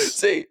 Yes.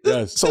 See,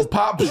 Yes. So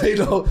Pop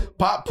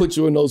put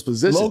you in those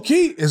positions. Low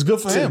key, it's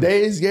good for him.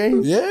 Today's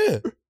game, Yeah.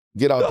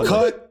 get out the way.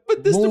 Cut.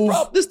 but this move.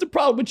 the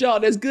problem with y'all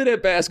that's good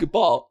at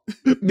basketball.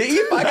 Me,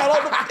 if I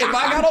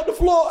got on the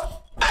floor,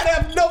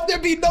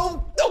 there'd be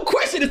no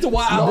question as to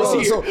why I was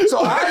here. So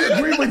I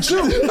agree with you.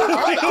 I'm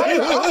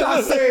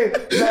not saying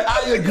that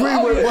I agree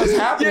with what's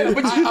happening. Yeah,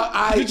 but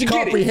I you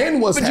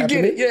comprehend what's happening. But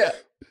you get it,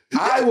 yeah.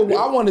 I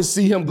want to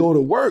see him go to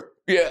work.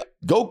 Yeah.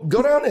 Go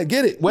down there,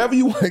 get it. Wherever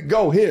you want to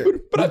go, here.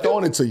 I'm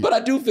throwing it to you. But I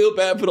do feel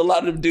bad for a lot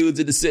of them dudes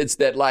in the sense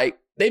that, like,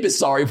 they've been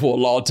sorry for a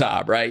long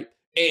time, right?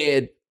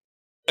 And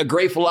a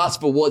great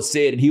philosopher once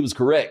said, and he was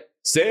correct,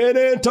 San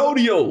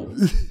Antonio,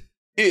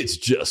 it's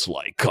just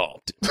like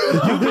Compton.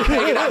 You've been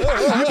hanging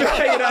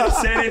out in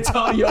San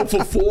Antonio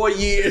for 4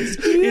 years.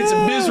 It's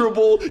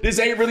miserable. This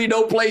ain't really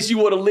no place you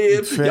want to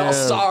live. Fam. Y'all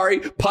sorry.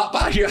 Pop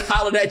out here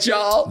hollering at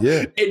y'all.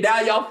 Yeah. And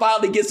now y'all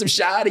finally get some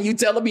shine and you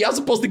telling me I'm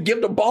supposed to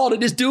give the ball to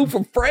this dude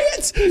from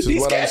France? These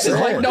what cats I'm is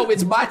like, saying. no,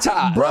 it's my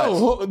time.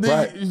 Bro,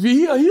 Right.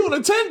 he on a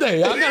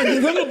 10-day. I got to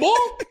give him the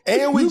ball.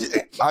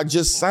 And I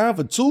just signed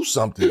for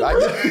 2-something. I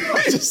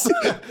just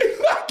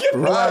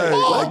right.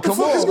 Like, come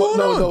fuck is on. going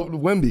No,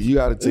 Wemby, you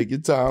got to take your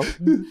time.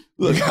 You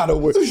got to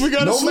work.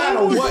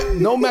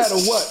 No matter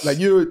what. Like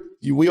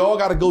we all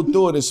got to go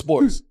through it in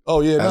sports.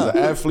 Oh, yeah. As an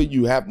athlete,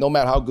 you have, no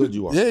matter how good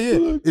you are.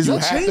 Yeah. Is You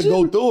that have changing? to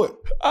go through it.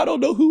 I don't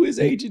know who his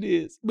agent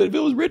is, but if it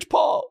was Rich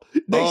Paul,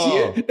 next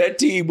year, that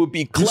team would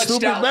be clutched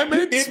Stupid out. man.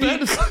 It'd be- That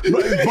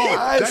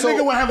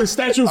nigga would have a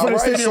statue in front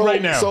of the stadium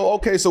right now.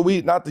 So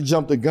we, not to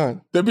jump the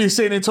gun, There'd be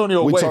San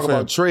Antonio we away, talk fam.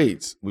 about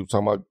trades. We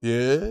talking about,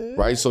 Yeah.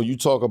 right? So you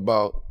talk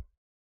about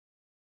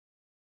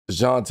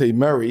DeJounte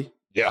Murray,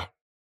 Yeah.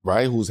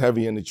 right? Who's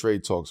heavy in the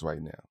trade talks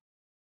right now.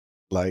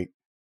 Like,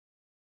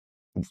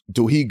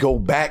 do he go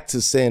back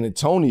to San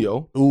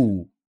Antonio?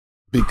 Ooh.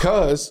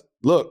 Because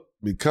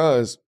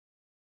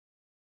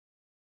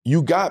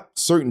you got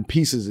certain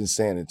pieces in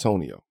San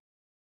Antonio.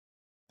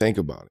 Think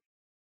about it.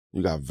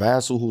 You got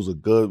Vassell, who's a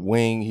good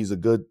wing. He's a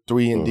good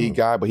 3-and-D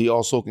guy, but he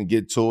also can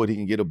get to it. He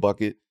can get a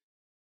bucket,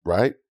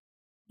 right?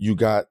 You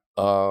got,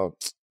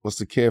 what's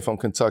the kid from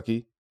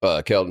Kentucky?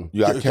 Kelton.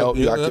 You got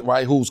Kelton,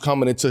 right, who's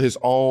coming into his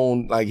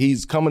own. Like,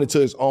 he's coming into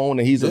his own,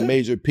 and he's a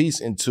major piece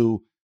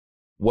into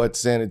what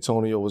San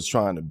Antonio was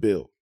trying to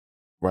build,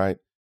 right?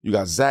 You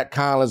got Zach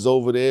Collins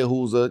over there,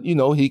 who's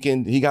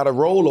he got a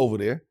role over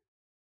there,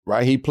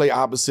 right? He play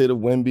opposite of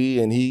Wemby,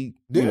 and he,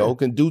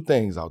 can do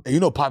things out there.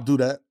 And Pop do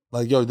that.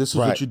 Like, yo, this is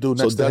what you do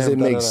next so to him. does it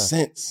make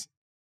sense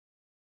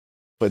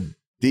for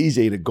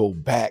DJ to go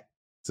back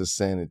to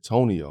San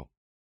Antonio?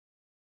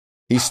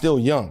 He's still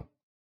young,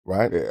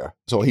 right? Yeah.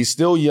 So he's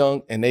still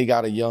young, and they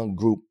got a young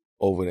group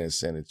over there in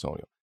San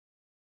Antonio.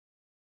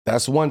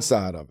 That's one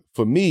side of it.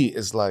 For me,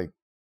 it's like,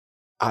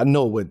 I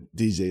know what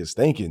DJ is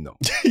thinking, though.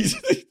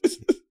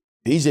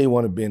 DJ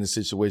want to be in a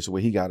situation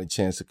where he got a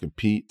chance to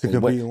compete.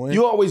 And win.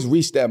 You always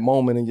reach that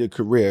moment in your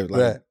career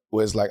Right.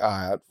 where it's like, all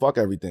right, fuck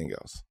everything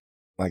else.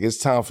 Like, it's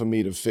time for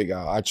me to figure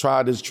out. I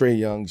tried this Trae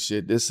Young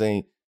shit.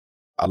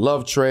 I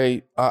love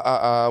Trae.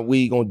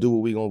 We gonna do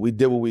what we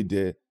did what we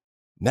did.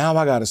 Now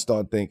I got to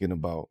start thinking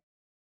about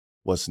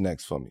what's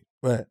next for me.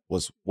 Right.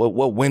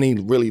 What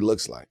winning really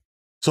looks like.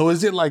 So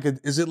is it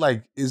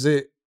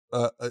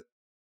a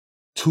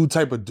two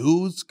type of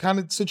dudes kind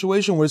of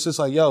situation where it's just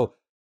like, yo,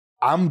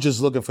 I'm just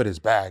looking for this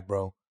bag,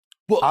 bro.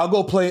 Well, I'll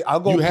go play.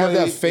 You have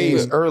that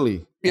phase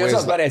early. Yeah, where I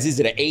was about to ask, is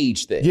it an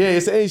age thing? Yeah,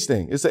 it's an age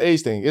thing.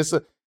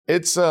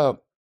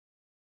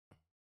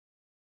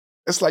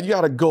 It's like you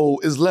gotta go,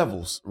 it's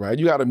levels, right?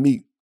 You gotta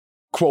meet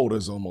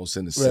quotas almost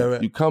in the sense.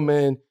 Right. You come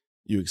in,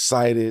 you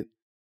excited,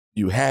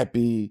 you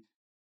happy,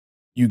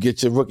 you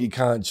get your rookie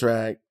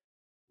contract.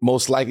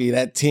 Most likely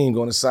that team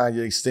gonna sign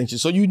your extension.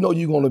 So you know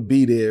you're gonna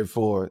be there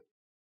for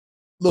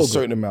a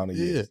certain amount of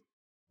years.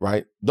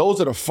 Right?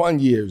 Those are the fun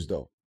years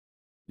though.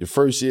 Your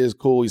first year is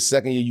cool, your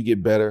second year you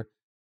get better.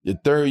 Your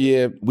third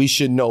year, we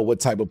should know what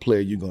type of player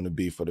you're gonna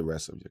be for the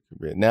rest of your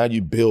career. Now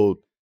you build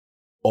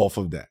off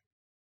of that.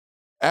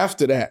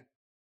 After that,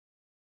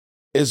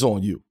 it's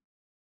on you,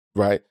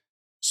 right?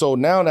 So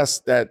now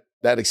that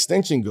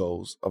extension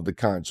goes of the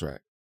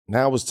contract.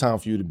 Now it's time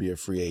for you to be a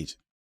free agent.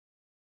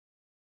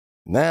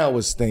 Now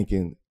it's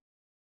thinking,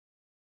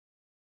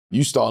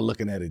 you start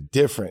looking at it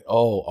different.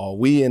 Oh, are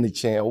we in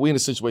a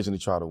situation to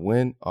try to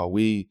win?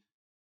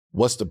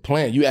 What's the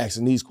plan? You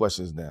asking these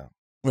questions now.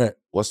 Right.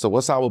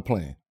 What's our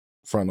plan?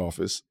 Front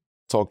office,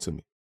 talk to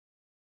me.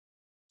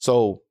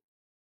 So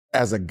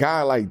as a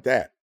guy like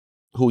that,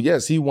 who,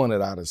 yes, he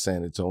wanted out of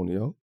San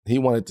Antonio. He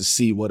wanted to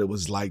see what it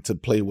was like to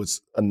play with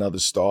another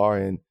star.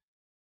 And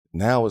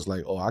now it's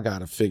like, I got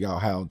to figure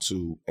out how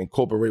to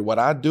incorporate what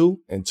I do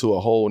into a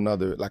whole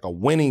nother, like a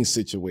winning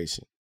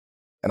situation.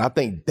 And I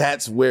think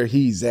that's where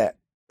he's at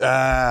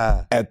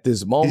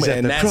this moment. He's at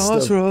and the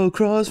that's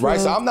crossroad. Right,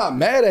 so I'm not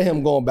mad at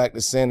him going back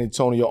to San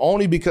Antonio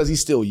only because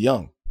he's still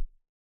young.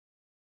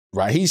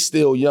 right? He's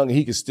still young and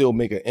he can still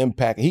make an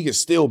impact. And he can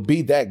still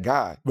be that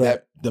guy,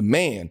 the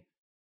man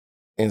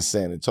in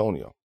San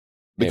Antonio.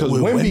 Because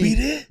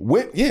Wemby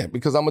did?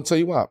 Because I'm going to tell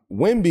you why.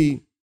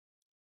 Wemby,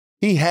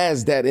 he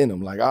has that in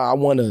him. Like, I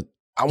want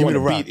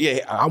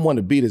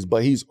to be this,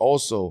 but he's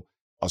also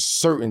a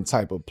certain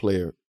type of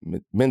player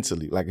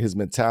mentally, like his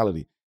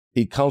mentality.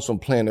 He comes from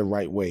playing the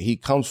right way. He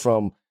comes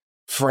from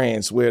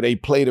France where they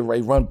play the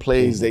right, run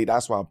plays.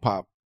 That's why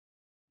Pop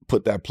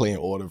put that play in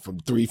order from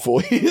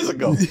 3-4 years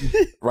ago,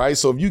 right?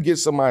 So if you get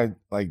somebody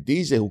like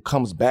DJ who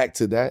comes back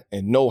to that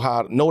and know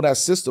that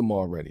system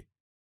already,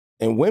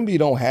 and Wemby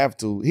don't have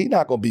to, he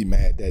not gonna be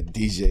mad that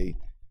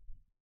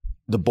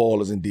the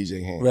ball is in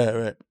DJ hands.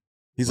 Right.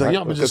 He's like,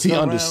 yo, because he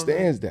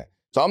understands that.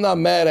 So I'm not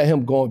mad at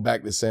him going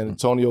back to San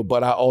Antonio,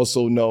 but I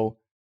also know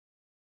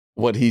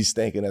what he's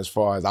thinking as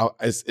far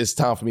as it's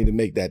time for me to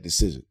make that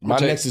decision. My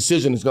next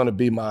decision is going to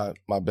be my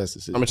best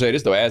decision. I'm going to tell you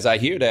this, though. As I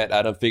hear that,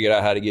 I done figured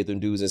out how to get them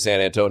dudes in San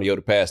Antonio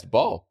to pass the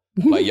ball.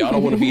 Like, y'all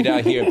don't want to be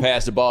down here and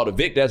pass the ball to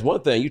Vic. That's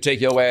one thing. You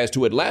take your ass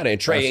to Atlanta, and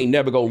Trey ain't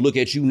never going to look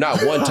at you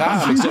not one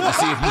time except to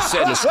see if you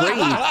set the screen,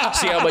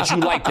 see how much you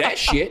like that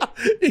shit.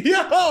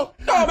 Yo.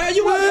 No, man,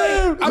 you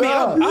want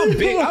to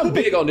play. I'm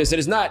big on this, and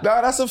it's not.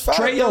 Nah, that's a fact.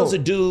 Trey Young's a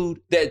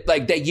dude that,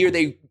 like, that year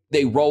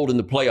they rolled in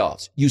the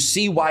playoffs. You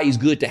see why he's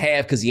good to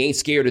have because he ain't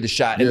scared of the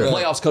shot. And the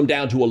playoffs come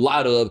down to a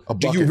lot of,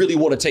 do you really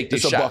want to take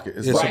this shot?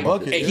 It's a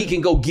bucket. And he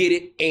can go get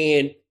it.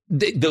 And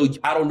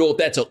I don't know if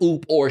that's a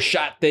oop or a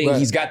shot thing. Right.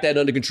 He's got that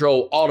under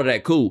control. All of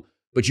that cool.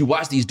 But you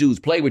watch these dudes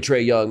play with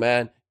Trey Young,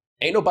 man.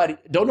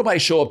 Don't nobody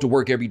show up to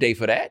work every day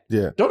for that.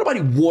 Yeah. Don't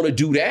nobody want to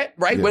do that,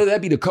 right? Yeah. Whether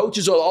that be the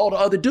coaches or all the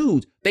other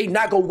dudes. They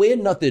not going to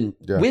win nothing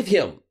with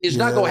him. It's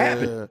not going to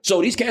happen.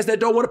 So these cats that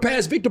don't want to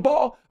pass Vic the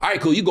ball, all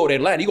right, cool, you go to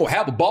Atlanta, you going to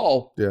have a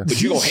ball,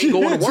 but you going to hate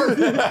going to work.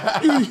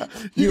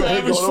 you going to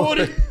average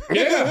 40?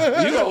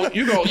 Yeah.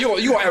 You going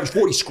to average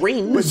 40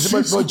 screens.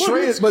 But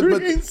Trey is, but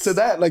to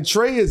that, like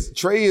Trey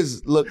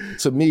is, look,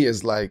 to me,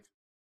 is like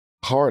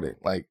Harden.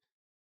 Like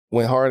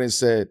when Harden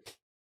said,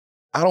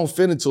 I don't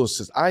fit into a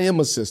system. I am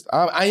a system.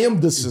 I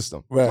am the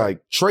system. Right.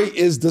 Like Trey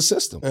is the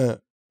system.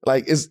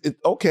 Like it's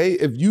okay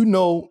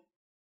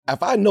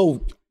if I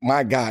know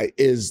my guy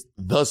is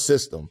the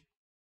system,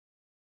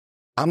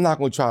 I'm not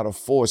going to try to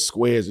force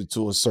squares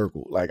into a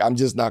circle. Like I'm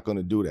just not going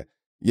to do that.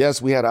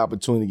 Yes, we had an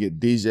opportunity to get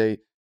DJ.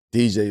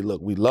 DJ,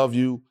 look, we love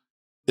you.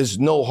 It's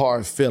no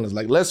hard feelings.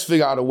 Like let's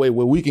figure out a way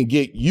where we can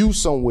get you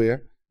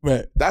somewhere.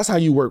 Right. That's how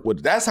you work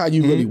with. That's how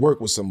you really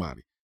work with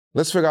somebody.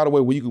 Let's figure out a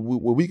way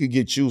where we could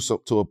get you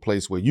to a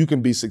place where you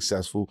can be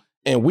successful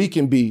and we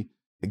can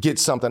get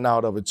something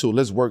out of it too.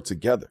 Let's work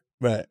together.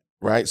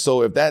 Right.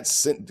 So if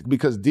that's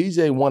because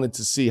DJ wanted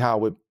to see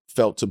how it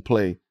felt to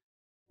play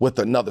with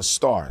another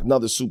star,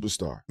 another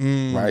superstar.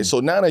 Right. So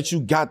now that you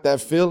got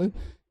that feeling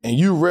and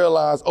you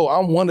realize, oh,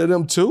 I'm one of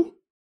them too.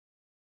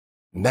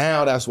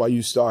 Now that's why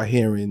you start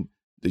hearing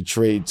the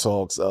trade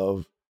talks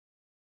of,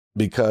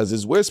 because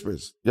it's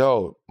whispers.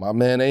 Yo, my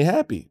man ain't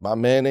happy. My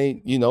man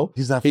ain't,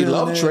 he's not he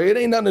loved Trey. It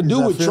ain't nothing to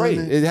do with Trey.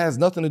 It has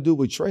nothing to do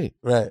with Trey.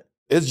 Right.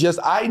 It's just,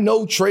 I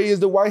know Trey is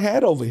the white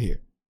hat over here.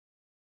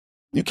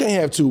 You can't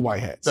have two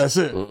white hats. That's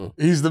it.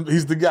 He's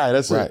the guy.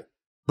 That's right. It.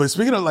 But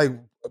speaking of like,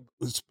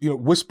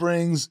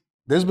 whisperings,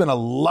 there's been a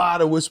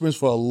lot of whisperings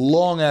for a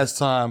long ass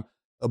time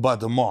about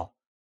DeMar.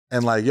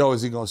 And like, yo,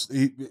 is he going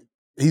to,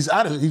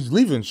 he's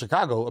leaving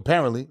Chicago,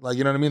 apparently. Like,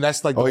 you know what I mean?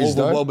 That's like the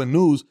overwhelming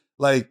news.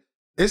 Like,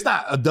 it's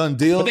not a done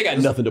deal. But they got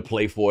nothing to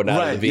play for now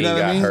that Levine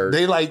got hurt.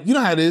 They like, you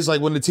know how it is,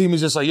 like when the team is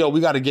just like, yo, we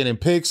got to get in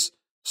picks,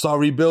 start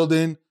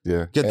rebuilding,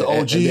 get the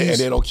OGs. And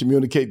they don't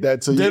communicate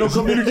that to you. They don't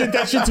communicate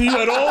that shit to you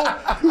at all.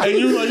 And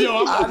you're like,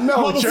 yo,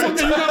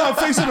 motherfucker, you got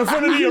my face in the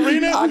front of the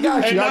arena? I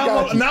got you.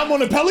 Now I'm on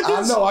the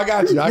Pelicans? I know, I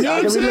got you. I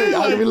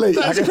can relate.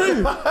 That's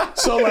crazy.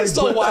 So like, it's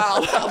so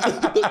wild.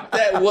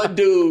 That one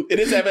dude, and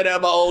it's happened at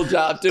my old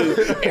job too.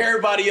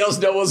 Everybody else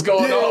know what's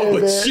going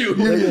on but you.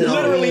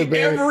 Literally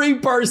every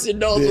person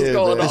knows what's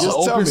going on. It's an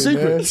open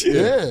secret.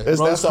 Yeah.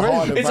 That's a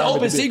hard environment. It's an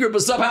open secret,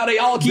 but somehow they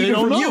all keep it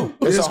from you.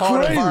 It's a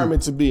hard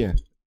environment to be in.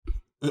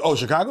 Oh,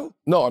 Chicago?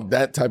 No,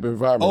 that type of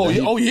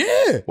environment. Oh,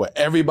 yeah. Where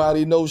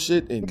everybody knows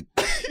shit and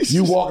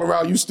you walk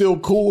around, you still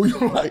cool.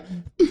 You're like,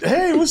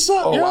 hey, what's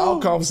up, yo? Our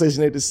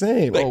conversation ain't the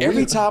same. Like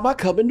every time I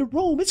come in the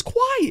room, it's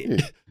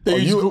quiet.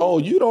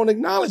 You don't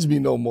acknowledge me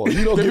no more.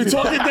 You don't give me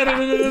talking.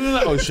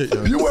 Oh shit!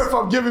 Yo. You went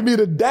from giving me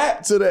the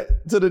dap to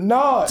the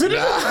nod. They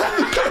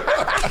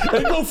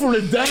go from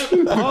the dap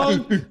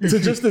to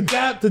just the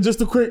dap to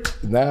just a quick.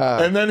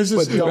 And then it's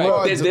just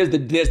there's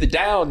the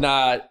down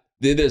nod.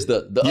 Then there's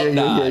the up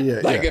nod.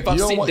 Yeah. Like if I'm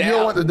sitting down, you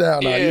don't want the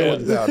down nod. You don't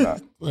want the down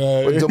nod.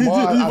 But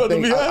DeMar,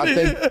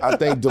 I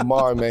think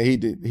DeMar, man,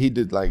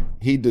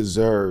 he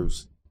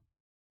deserves.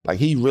 Like,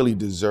 he really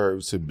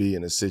deserves to be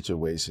in a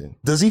situation.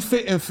 Does he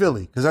fit in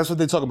Philly? Because that's what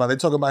they talk about. They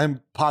talk about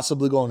him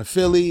possibly going to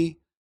Philly.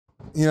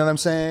 You know what I'm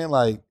saying?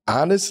 Like,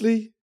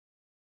 honestly,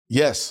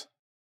 yes.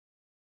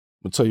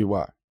 I'll tell you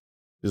why.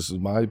 This is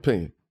my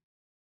opinion.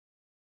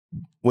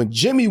 When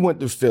Jimmy went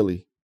to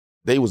Philly,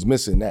 they was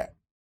missing that,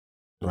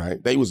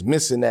 right? They was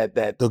missing that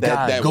guy,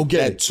 go get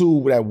that it.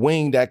 tool, that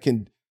wing that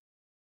can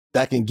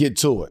that can get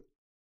to it,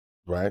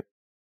 right?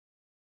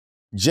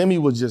 Jimmy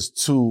was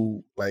just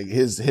too, like,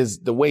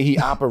 the way he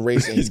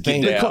operates and his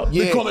game. They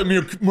call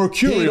it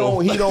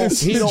mercurial. He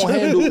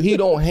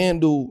don't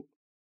handle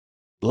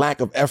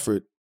lack of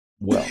effort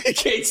well. He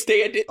can't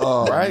stand it.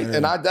 Right?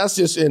 Man. And that's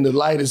just in the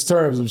lightest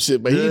terms of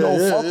shit, but he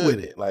don't fuck with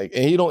it. Like,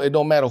 and it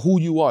don't matter who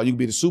you are. You can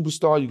be the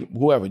superstar,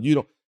 whoever, you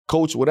don't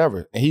coach,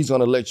 whatever. And he's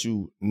gonna let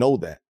you know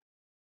that.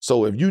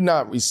 So if you're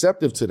not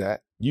receptive to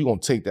that, you're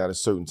gonna take that a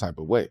certain type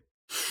of way.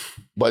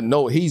 But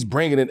no, he's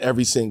bringing it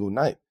every single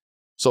night.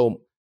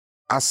 So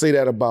I say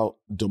that about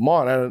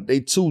DeMar.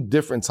 They two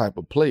different type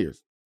of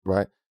players,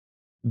 right?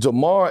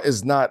 DeMar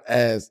is not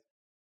as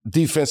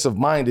defensive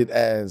minded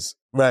as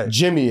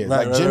Jimmy is.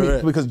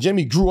 Because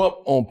Jimmy grew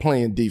up on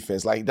playing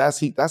defense. Like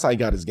that's how he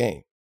got his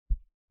game.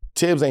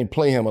 Tibbs ain't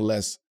play him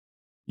unless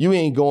you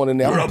ain't going in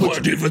there. You're not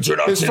playing defense, you're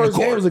not his first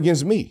game was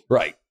against me.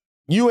 Right.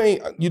 You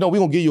ain't, we're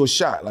gonna give you a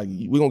shot. Like,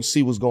 we're gonna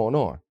see what's going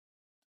on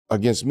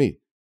against me.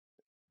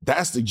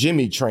 That's the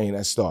Jimmy train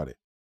that started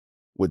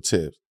with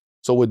Tibbs.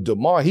 So with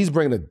DeMar, he's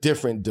bringing a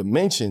different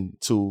dimension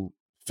to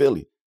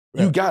Philly.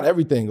 Right. You got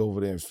everything over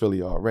there in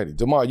Philly already.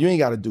 DeMar, you ain't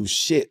got to do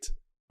shit.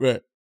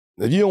 Right.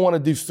 If you don't want to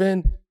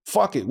defend,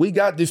 fuck it. We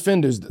got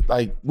defenders.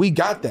 Like, we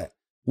got that.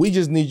 We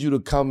just need you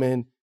to come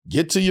in,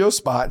 get to your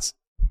spots,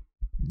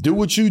 do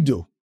what you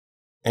do,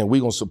 and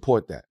we're going to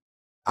support that.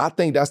 I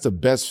think that's the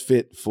best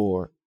fit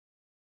for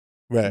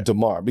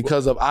DeMar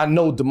because I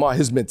know DeMar,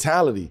 his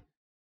mentality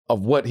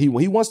of what he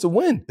wants to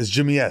win. It's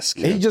Jimmy-esque.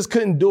 He just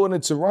couldn't do it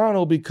in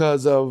Toronto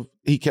because of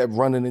he kept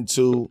running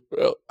into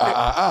And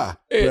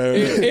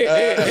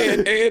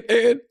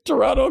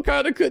Toronto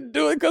kind of couldn't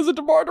do it because of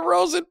DeMar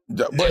DeRozan.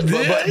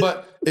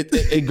 But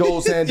it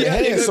goes hand in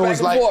hand. So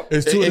it's like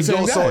it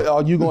goes. So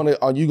are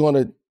you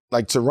gonna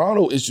like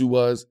Toronto issue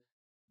was,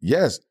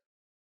 yes,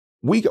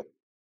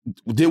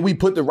 did we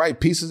put the right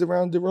pieces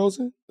around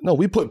DeRozan? No,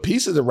 we put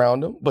pieces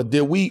around him, but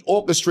did we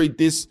orchestrate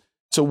this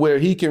to where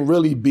he can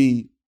really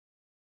be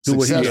do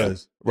what he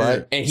does,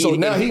 right? And so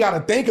now he got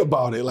to think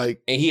about it,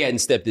 like. And he hadn't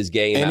stepped his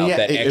game out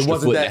that extra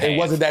foot and a half. It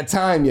wasn't that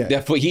time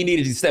yet. He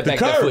needed to step back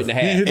that foot and a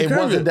half. It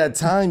wasn't that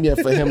time yet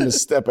for him to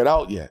step it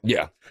out yet.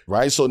 Yeah,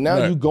 right. So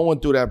now you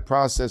going through that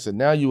process, and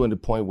now you in the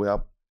point where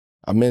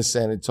I'm in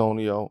San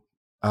Antonio.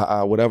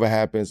 Whatever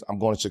happens, I'm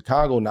going to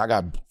Chicago now. I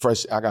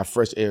got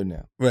fresh air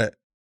now. Right.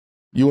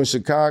 You in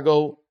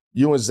Chicago.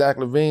 You and Zach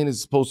LaVine is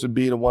supposed to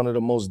be one of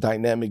the most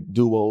dynamic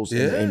duos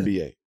in the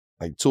NBA.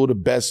 Like two of the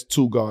best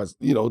two guards,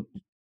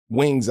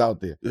 wings out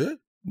there. Yeah.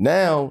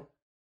 Now,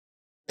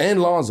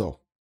 and Lonzo.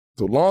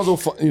 So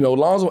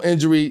Lonzo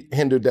injury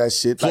hindered that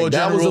shit. Like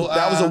that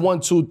was a 1,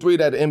 2, 3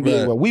 that the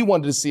NBA we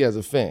wanted to see as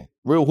a fan.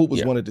 Real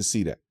hoopers wanted to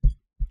see that.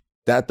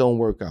 That don't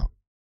work out.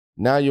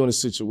 Now you're in a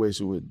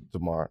situation with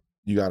DeMar.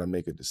 You got to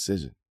make a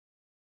decision.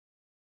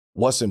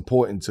 What's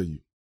important to you?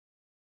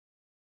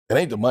 It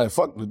ain't the money.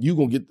 Fuck, you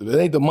gonna get it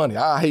ain't the money.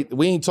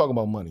 We ain't talking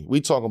about money.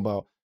 We talking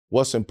about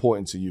what's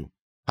important to you.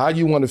 How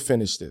you want to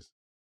finish this?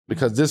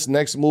 Because this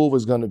next move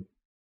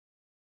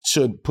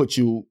should put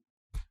you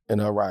in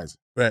the horizon.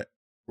 Right.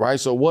 Right?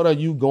 So what are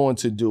you going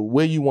to do?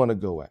 Where you want to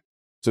go at?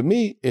 To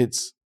me,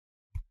 it's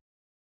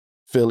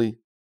Philly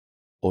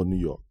or New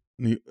York.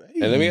 And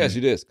let me ask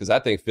you this, because I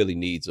think Philly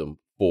needs him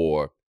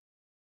for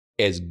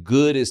as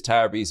good as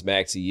Tyrese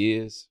Maxey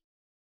is,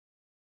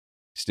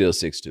 still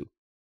 6'2".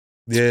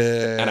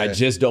 Yeah. And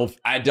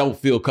I don't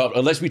feel comfortable,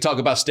 unless we talk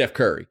about Steph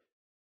Curry.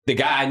 The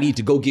guy I need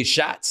to go get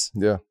shots.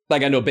 Yeah.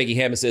 Like I know Becky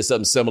Hammond said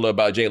something similar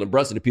about Jalen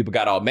Brunson and people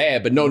got all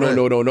mad, but no,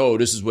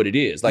 this is what it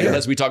is. Like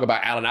unless we talk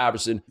about Allen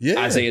Iverson,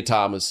 Isaiah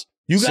Thomas,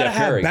 you got to Steph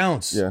have Curry.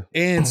 bounce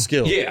and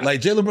skill. Yeah. Like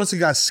Jalen Brunson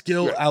got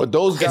skill out. But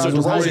those guys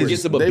was hybrids.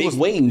 Gets him a big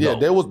wing, though.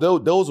 Yeah,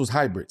 those was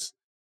hybrids.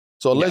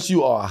 So unless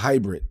you are a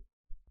hybrid,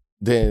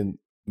 then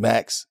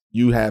Max,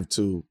 you have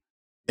to,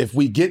 if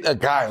we get a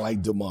guy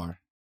like DeMar,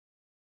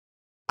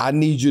 I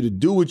need you to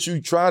do what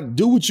you try to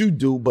do what you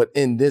do, but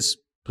in this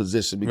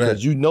position,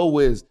 because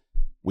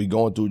we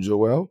going through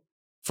Joel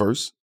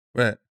first.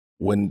 Right.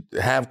 When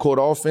half-court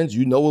offense,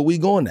 you know where we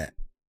going at.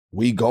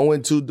 We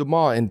going to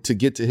DeMar and to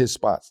get to his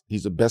spots.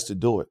 He's the best to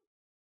do it.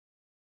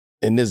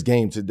 In this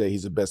game today,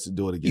 he's the best to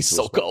do it. He's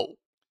so cold.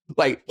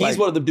 Like he's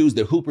one of the dudes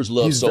that Hoopers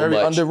love so much. He's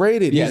very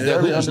underrated. Yeah,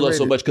 that Hoopers love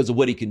so much because of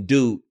what he can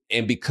do.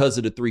 And because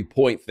of the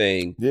 3-point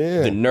thing,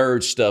 the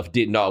nerd stuff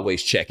didn't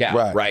always check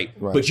out, right?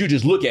 But you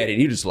just look at it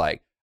and you're just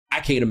like, I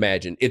can't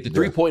imagine. If the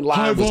 3-point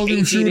line was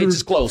 18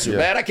 inches closer,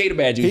 man, I can't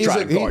imagine you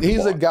trying to guard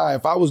He's a guy,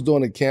 if I was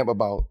doing a camp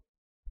about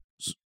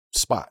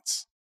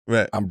spots,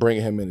 I'm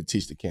bringing him in to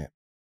teach the camp.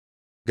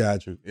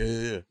 Got you.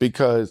 Yeah.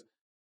 Because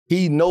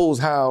he knows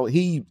how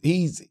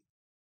he's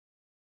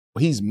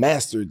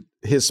mastered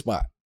his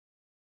spot.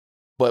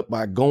 But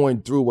by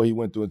going through what he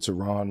went through in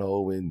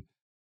Toronto and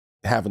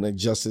having to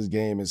adjust his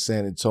game in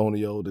San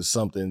Antonio to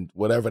something,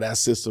 whatever that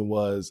system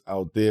was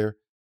out there,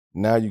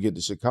 now you get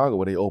to Chicago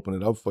where they open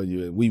it up for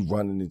you and we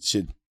running the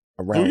shit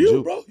around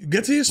you. Bro. You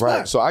get to your spot.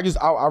 Right. So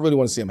I really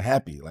want to see him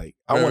happy. Like,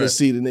 I want to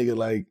see the nigga,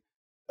 like,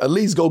 at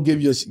least go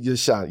give your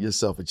shot,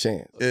 yourself a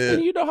chance. Yeah.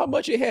 And you know how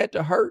much it had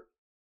to hurt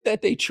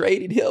that they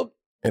traded him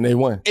And they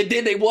won. And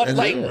then they won. And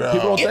Like, then,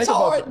 people don't it's think about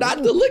hard that. not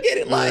to look at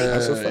it like.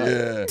 That's a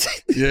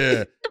fact.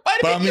 Yeah.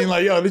 But I mean,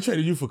 like, yo, they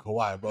traded you for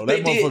Kawhi, bro. That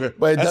They did. motherfucker.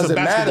 But it that's a doesn't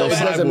matter. basketball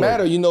It doesn't cyborg.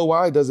 matter. You know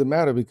why? It doesn't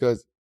matter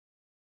because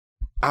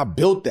I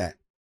built that.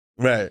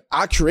 Right.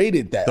 I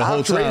created that. The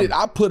whole time.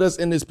 I put us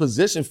in this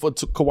position for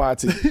Kawhi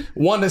to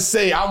want to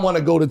say, I want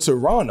to go to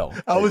Toronto.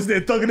 I was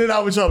there thugging it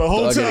out with y'all the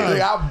whole Thugging time.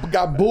 Like, I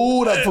got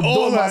booed up for All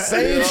doing my that,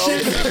 same you know?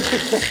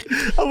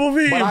 shit. I'm over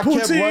here But eating I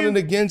kept poutine. running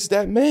against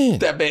that man.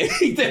 That man,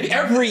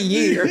 every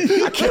year.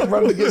 I kept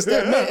running against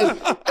that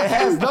man. It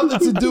has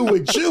nothing to do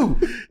with you.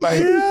 Like,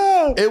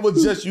 Yeah. it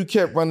was just you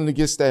kept running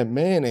against that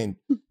man, and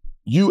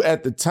you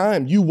at the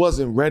time you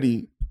wasn't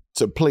ready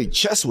to play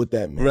chess with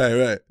that man.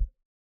 Right.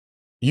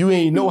 You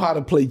ain't know how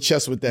to play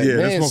chess with that Yeah,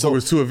 man. this motherfucker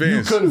was too you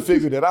advanced. couldn't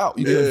figure that out.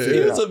 You couldn't Yeah. figure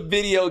He it was out. a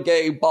video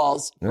game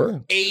boss for Yeah.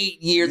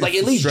 8 years. Like,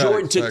 at least Facts,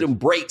 Jordan took facts. them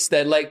breaks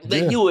that, like, they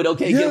Yeah. knew it.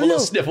 Okay, Yeah, give him a little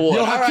yo. sniff of water.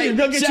 Yo, All Hakeem, right,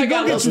 go get Shaq you- got a go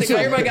little get you sniff. some.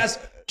 Everybody got.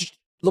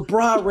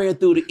 LeBron ran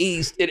through the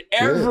East, and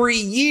every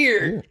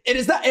year, and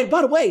it's not. And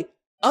by the way,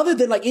 other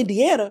than like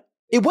Indiana,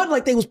 it wasn't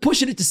like they was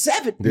pushing it to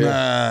 7.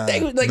 Nah, They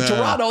was like nah.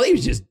 Toronto. They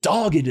was just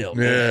dogging them.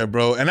 Yeah,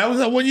 bro. And that was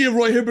that one year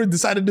Roy Hibbert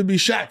decided to be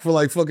Shaq for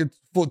like fucking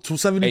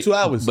 72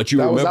 hours. But you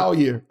That was remember, our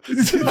year.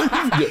 That's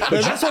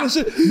what I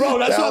said. Bro,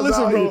 that's That why, was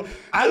listen, our bro. year.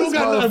 I don't This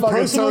got nothing motherfucker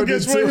personal turned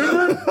against Roy into-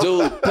 Hibbert.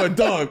 dude. But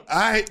dog,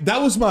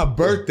 that was my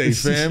birthday,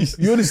 fam.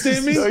 You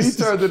understand me? No, he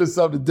turned into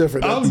something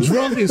different. I'm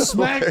drunk and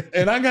smacked,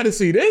 and I got to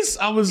see this.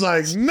 I was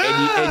like, nah,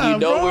 And you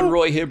know bro. when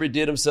Roy Hibbert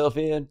did himself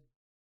in?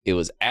 It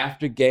was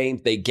after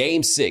game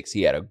 6.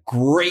 He had a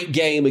great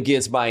game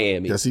against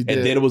Miami. Yes, he And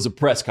did. then it was a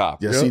press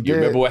conference. Yes, he You did.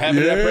 remember what happened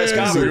at that press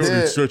Yeah, conference? he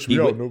did. Search He me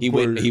out, went, no he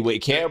went, query. he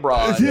went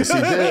Cameron Yes, he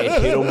did.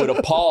 and hit him with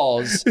a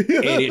pause, and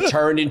it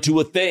turned into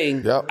a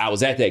thing. Yep. I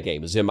was at that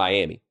game. It was in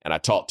Miami, and I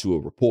talked to a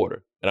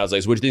reporter, and I was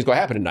like, "So what do you think's going to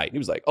happen tonight?" And he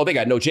was like, "Oh, they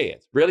got no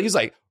chance." Really? He's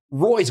like,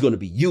 "Roy's going to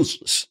be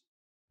useless,"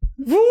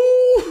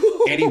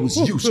 and he was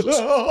useless.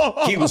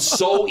 He was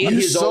so in You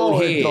his saw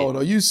own it head. though.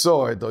 You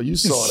saw it though. You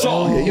saw that.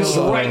 Saw Yeah, it. It you was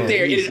saw right that.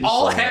 there. You It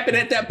all saw that. happened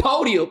at that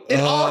podium. It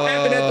all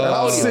happened at the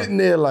I was podium. sitting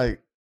there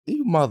like,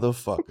 you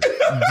motherfucker.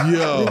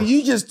 Yo. Nigga,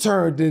 you just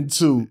turned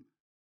into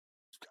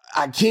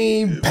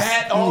Akeem,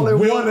 Pat, all in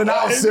Will one in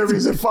our Wright.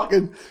 series and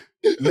fucking.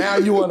 Now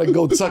you want to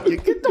go tuck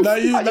it. Get the Now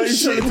you fuck turned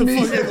shitting into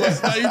me?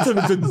 fucking now you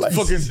turned into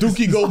fucking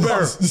Dookie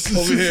Gobert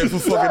over here for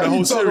fucking Now the you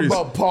whole talking series.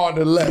 about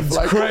partner left. It's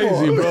Like, come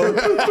crazy, on. bro.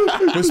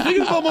 But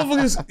speaking about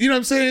motherfuckers, you know what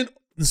I'm saying?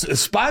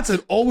 Spots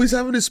and always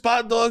having his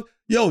spot, dog.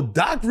 Yo,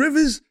 Doc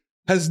Rivers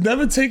has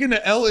never taken an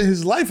L in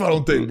his life, I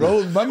don't think,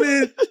 bro. My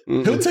man,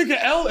 he'll take an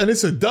L and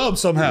it's a dub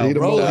somehow, He, the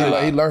bro.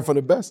 most- he learned from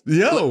the best.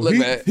 Yo, Look,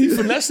 man. he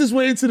finessed his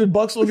way into the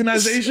Bucks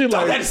organization.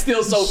 Dog, Like, that's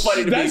still so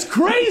funny to me. That's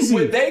crazy.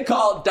 When they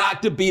called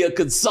Doc to be a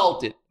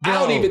consultant, I Bro.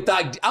 don't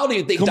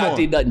even think Come Doc on.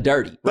 did nothing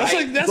dirty. That's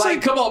Right? like-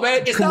 that's come on,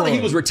 man. It's come not like he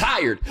on. was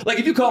retired. Like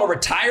if you call a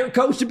retired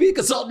coach to be a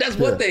consultant, that's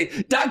one thing.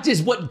 Doc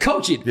just wasn't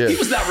coaching. Yeah. He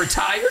was not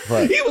retired.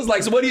 Right. He was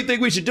like, so what do you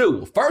think we should do?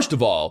 Well, first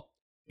of all,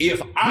 if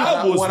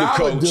I was What the I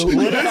would coach, do-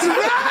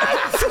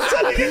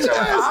 If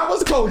I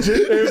was coaching.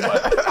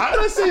 I'm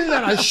not saying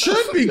that I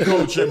should be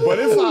coaching, but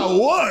if I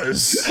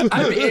was,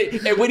 I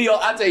mean, and when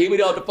I tell you, when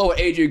he on the phone with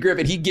Adrian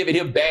Griffin, he giving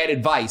him bad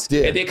advice,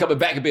 Yeah. and then coming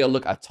back and being,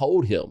 look, I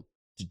told him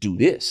to do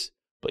this,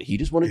 but he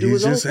just want to do he's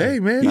his own just, thing. hey,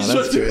 man. He He's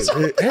just just, do his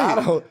own hey, I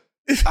don't.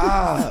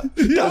 Ah,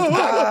 yo,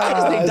 I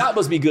just think Doc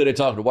must be good at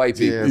talking to white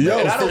people. Yeah,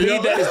 and man. I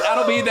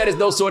don't mean that as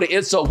no sort of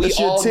insult. We It's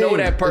your all know team.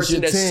 that It's person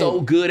your that's team.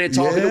 so good at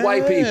talking to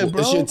white Yeah, people.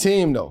 bro. it's your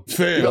team though.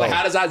 fair. You're like,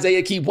 how does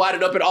Isaiah keep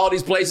winding up in all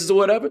these places or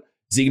whatever?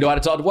 Zeke know how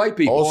to talk to white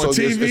people. Also, On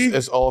TV?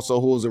 it's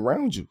also who's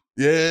around you.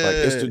 yeah, Like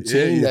it's the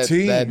team your that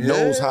team, that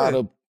knows yeah. how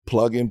to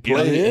plug and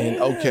play. Yeah.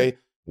 And okay,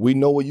 we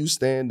know where you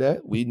stand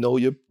at. We know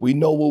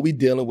what we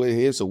dealing with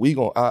here. So we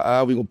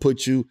gonna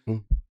put you.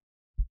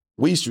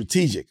 We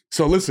strategic.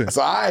 So listen,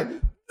 So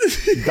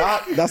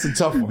Doc, that's a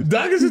tough one.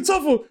 Doc is a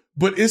tough one,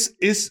 but it's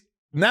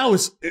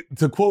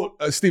to quote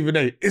Stephen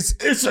A.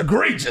 It's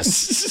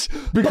egregious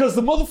because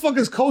the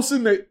motherfucker's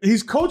coaching.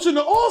 He's coaching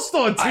the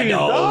All-Star team. I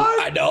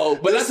dog. know.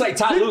 But that's like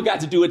Ty Lue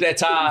got to do at that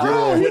time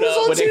Yeah. He was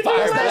on when they TV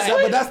fired last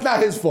Black. But that's not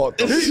his fault.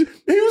 Though. He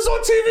was on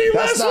TV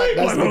That's last not- week.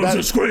 that's Like, not- oh, it's a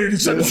that's- screen. He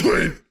said the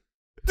screen.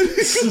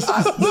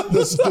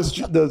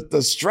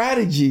 the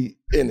strategy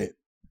in it,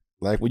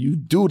 like when you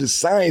do the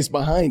science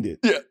behind it.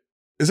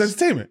 It's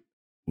entertainment.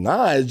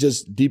 Nah, it's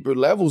just deeper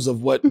levels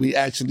of what we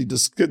actually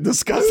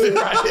discussing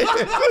right here.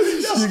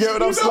 You get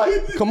what I'm saying?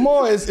 Like, come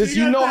on, it's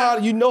you know how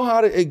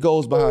it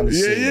goes behind the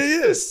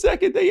scenes. The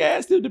second they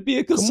asked him to be a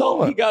on.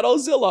 consultant, he got on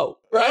Zillow.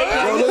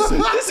 Right? Yo, listen.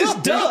 This is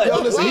done.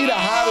 Yo, listen,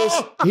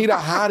 he the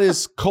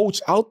hottest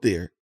coach out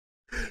there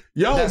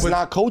Yo, that's but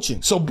not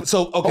coaching. so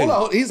okay. Hold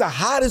on, he's the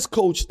hottest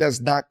coach that's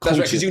not That's coaching.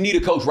 right, because you need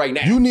a coach right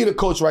now. You need a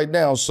coach right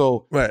now.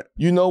 So Right.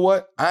 you know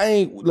what?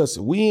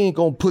 We ain't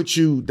gonna put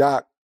you,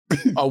 Doc,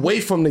 away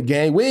from the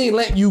game. We ain't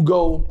letting you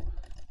go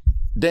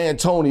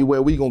D'Antoni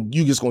where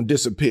you just gonna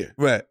disappear.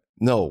 Right.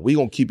 No, we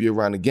gonna keep you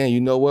around the game.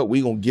 You know what?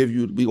 We gonna get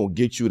you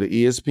the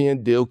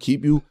ESPN deal,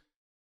 keep you,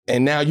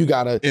 and now you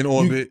gotta In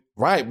orbit.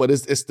 right, but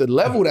it's the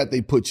level that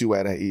they put you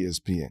at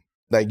ESPN.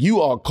 Like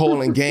you are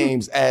calling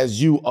games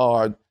as you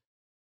are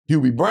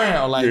Hubie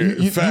Brown. Like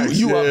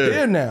you up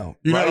there now.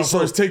 You're right? not on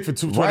first take for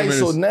 20 minutes.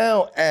 So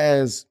now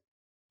as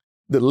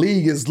the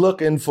league is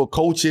looking for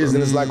coaches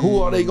and it's like,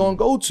 who are they going to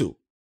go to?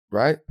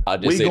 Right? I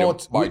just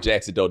say Mark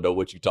Jackson don't know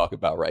what you're talking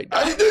about right now.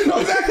 I didn't know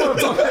exactly what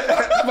I'm talking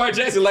about. Mark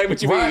Jackson like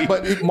what you mean.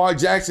 But Mark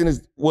Jackson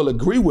will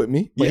agree with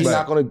me, but he's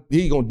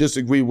gonna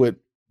disagree with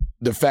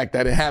the fact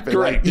that it happened.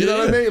 Correct. Like, you know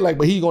what I mean? Like,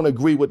 but he's gonna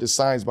agree with the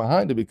science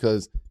behind it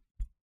because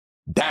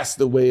that's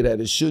the way that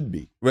it should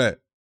be. Right.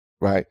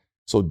 Right.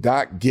 So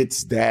Doc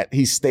gets that.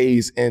 He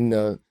stays in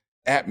the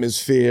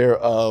atmosphere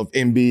of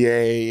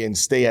NBA and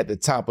stay at the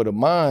top of the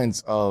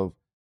minds of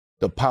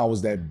the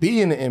powers that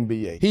be in the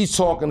NBA. He's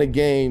talking the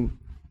game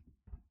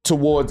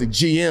towards the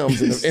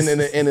GMs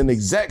and an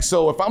exec.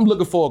 So if I'm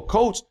looking for a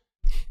coach,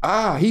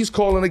 he's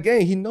calling the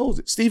game. He knows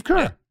it. Steve Kerr.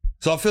 Yeah.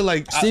 So I feel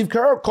like Steve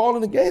Kerr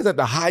calling the games at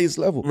the highest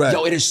level. Right.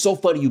 Yo, it is so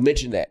funny you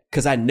mentioned that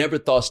because I never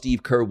thought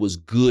Steve Kerr was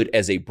good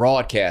as a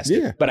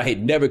broadcaster, but I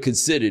had never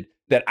considered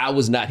that I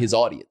was not his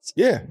audience.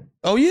 Yeah.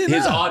 Oh, yeah.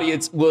 His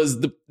audience was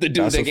the dude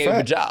that gave him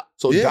a job.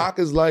 So Doc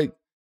is like,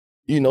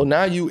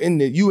 now you in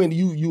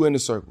the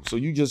circle. So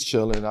you just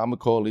chilling. I'm going to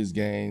call these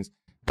games.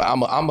 But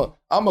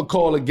I'm a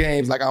call the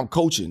games like I'm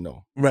coaching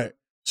though. Right.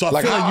 So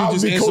I feel like you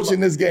just be coaching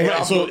this game.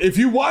 Right. So if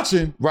you're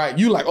watching, right,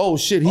 you like, oh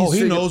shit,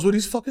 he knows what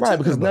he's fucking right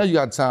talking because about. now you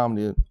got time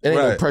to. It ain't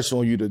no pressure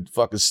on you to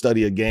fucking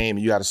study a game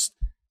and you got to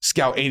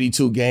scout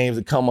 82 games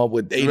and come up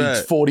with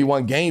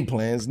 41 game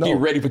plans. No, you're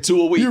ready for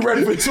 2 a week. You're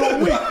ready for 2 a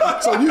week.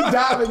 So you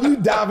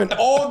diving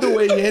all the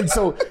way in.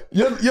 So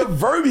your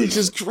verbiage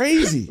is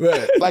crazy.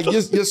 Right. Like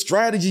your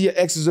strategy, your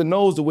X's and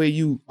O's, the way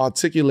you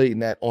articulating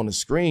that on the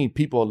screen,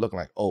 people are looking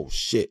like, oh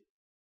shit.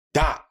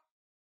 Doc.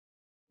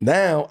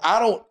 Now,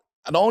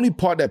 the only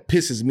part that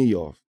pisses me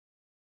off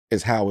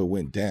is how it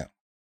went down.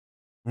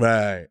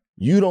 Right.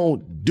 You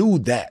don't do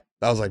that.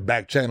 That was like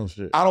back channel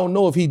shit. I don't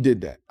know if he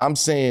did that. I'm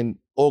saying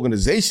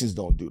organizations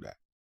don't do that.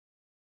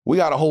 We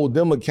got to hold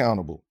them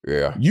accountable.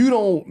 Yeah. You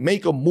don't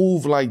make a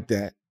move like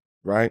that,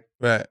 right?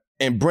 Right.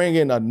 And bring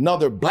in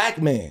another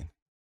black man.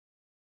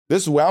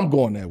 This is where I'm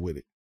going at with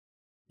it.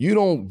 You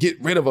don't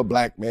get rid of a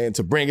black man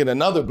to bring in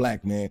another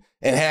black man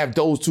and have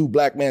those two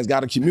black men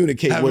got to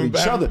communicate with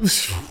each other.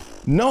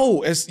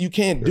 No, you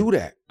can't do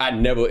that.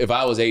 If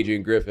I was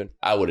Adrian Griffin,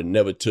 I would have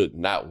never took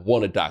not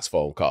one of Doc's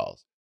phone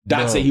calls.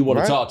 Doc said he want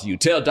to talk to you.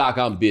 Tell Doc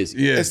I'm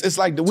busy. Yeah. It's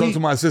like talk to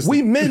my assistant.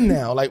 We men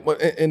now, like,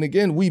 and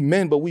again, we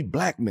men, but we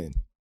black men,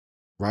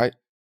 right?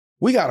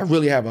 We got to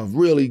really have a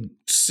really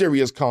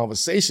serious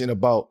conversation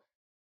about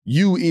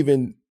you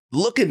even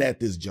looking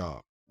at this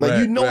job. Like,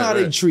 how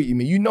they treating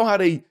me. You know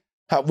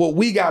what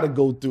we got to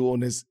go through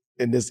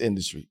in this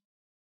industry,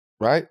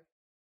 right?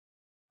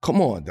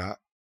 Come on, Doc.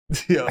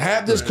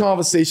 Have this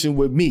conversation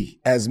with me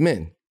as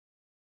men,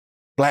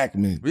 black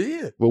men.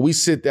 Yeah. Where we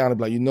sit down and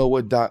be like, you know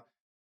what, Doc?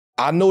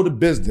 I know the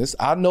business.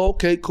 I know,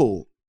 okay,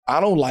 cool. I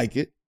don't like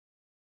it.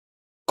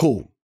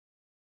 Cool.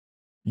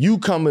 You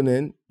coming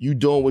in, you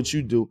doing what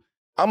you do.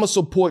 I'm going to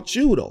support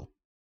you, though.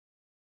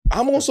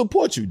 I'm going to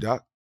support you,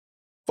 Doc.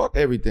 Fuck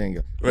everything.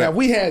 Right. Now, if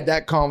we had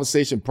that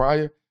conversation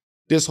prior,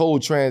 this whole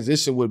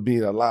transition would be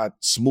a lot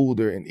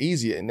smoother and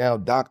easier. And now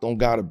Doc don't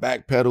got to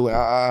backpedal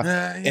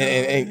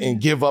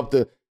and give up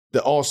the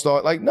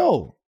all-star. Like,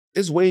 no,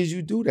 there's ways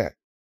you do that.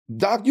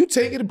 Doc, you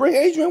take it and bring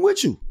Adrian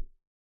with you.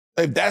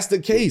 If that's the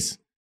case,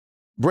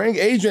 bring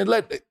Adrian.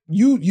 Let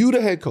you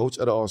the head coach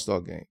of the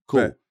all-star game.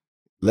 Cool. Right.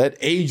 Let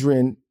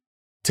Adrian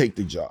take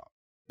the job.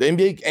 The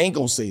NBA ain't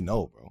gonna say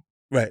no, bro.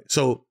 Right.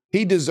 So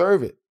he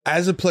deserve it.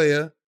 As a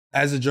player,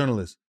 as a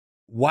journalist,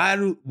 why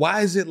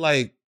is it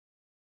like,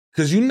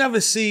 because you never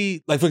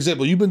see, like, for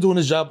example, you've been doing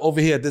this job over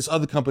here at this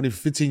other company for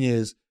 15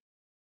 years.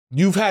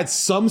 You've had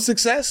some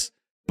success,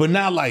 but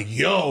not like,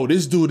 yo,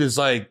 this dude is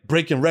like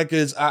breaking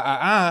records,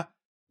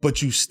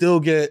 but you still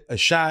get a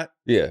shot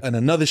and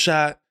another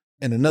shot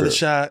and another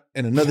shot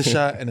and another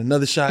shot and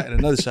another shot and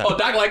another shot. Oh,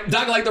 Doc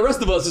like the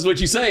rest of us is what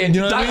you're saying.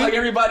 You know Doc like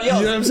everybody else.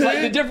 You know what I'm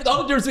saying? Like the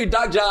only difference between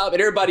Doc's job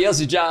and everybody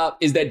else's job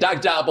is that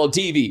Doc's job on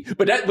TV.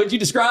 But that what you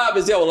describe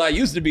is, I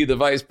used to be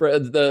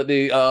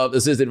the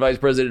assistant vice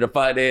president of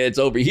finance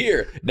over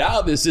here. Now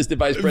I'm the assistant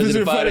vice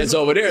president of finance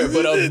over there.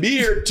 But a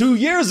mere 2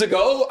 years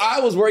ago, I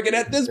was working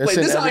at this place.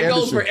 This is how it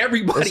goes for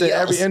everybody else. In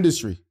every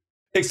industry.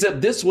 Except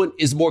this one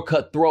is more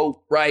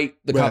cutthroat, right?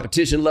 The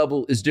competition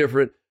level is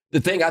different. The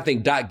thing I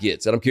think Doc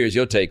gets, and I'm curious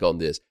your take on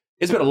this,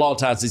 it's been a long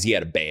time since he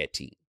had a bad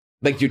team.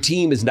 Like, your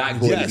team is not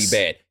going to be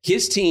bad.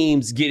 His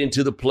teams get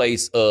into the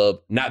place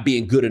of not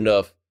being good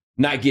enough,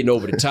 not getting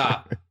over the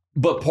top.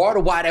 But part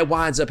of why that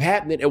winds up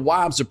happening and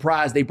why I'm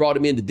surprised they brought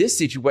him into this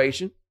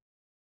situation,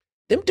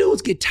 them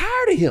dudes get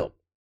tired of him.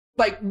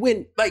 Like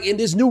in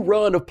this new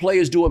run of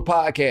players doing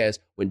podcasts,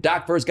 when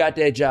Doc first got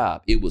that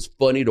job, it was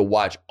funny to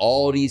watch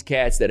all these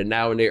cats that are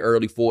now in their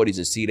early 40s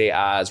and see their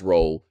eyes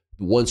roll,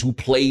 the ones who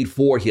played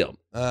for him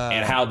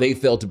and how they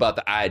felt about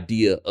the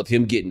idea of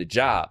him getting the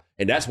job.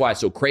 And that's why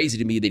it's so crazy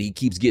to me that he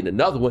keeps getting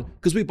another one,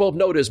 because we both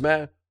know this,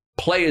 man.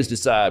 Players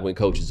decide when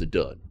coaches are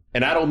done.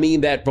 And I don't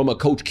mean that from a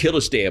coach killer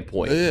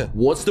standpoint. Yeah.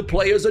 Once the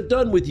players are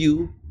done with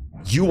you,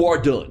 you are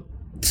done.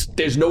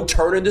 There's no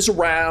turning this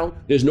around.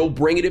 There's no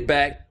bringing it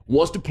back.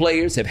 Once the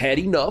players have had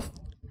enough,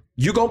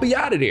 you're going to be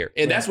out of there.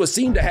 And that's what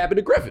seemed to happen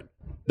to Griffin.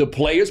 The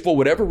players, for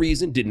whatever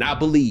reason, did not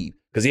believe.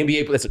 Because the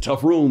NBA, that's a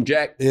tough room,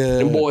 Jack. Yeah.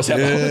 Them boys have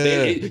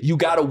you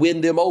got to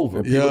win them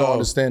over. People don't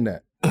understand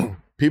that.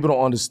 People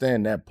don't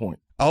understand that point.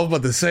 I was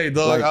about to say,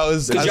 dog.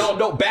 Because y'all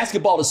know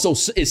basketball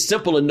is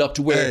simple enough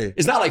to where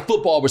it's not like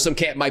football where some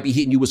cat might be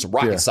hitting you with some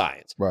rocket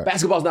science. Right.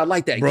 Basketball's not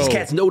like that. These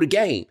cats know the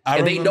game.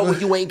 They know when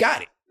you ain't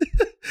got it.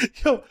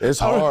 Yo, it's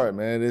hard,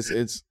 man.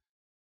 It's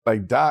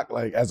like Doc,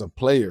 like as a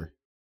player,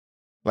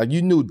 like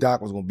you knew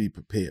Doc was gonna be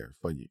prepared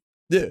for you.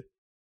 Yeah.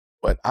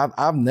 But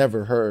I've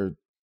never heard,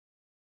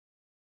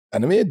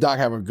 and me and Doc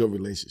have a good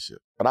relationship,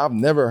 but I've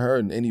never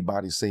heard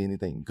anybody say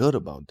anything good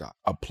about Doc,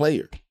 a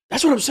player.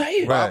 That's what I'm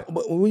saying. Right.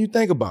 But when you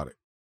think about it,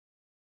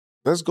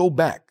 let's go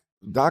back.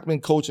 Doc been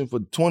coaching for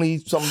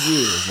 20-something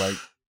years. Like,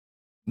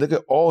 look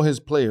at all his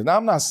players. Now,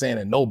 I'm not saying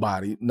that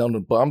nobody,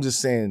 but I'm just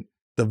saying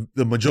the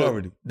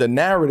majority. The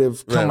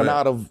narrative coming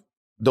out of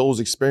those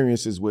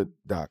experiences with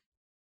Doc,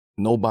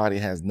 nobody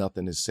has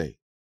nothing to say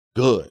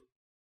good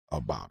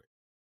about it.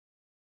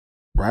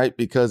 Right?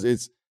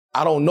 Because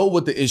I don't know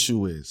what the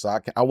issue is. So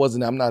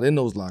I'm not in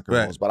those locker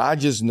rooms, but I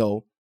just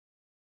know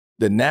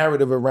the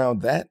narrative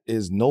around that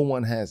is no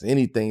one has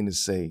anything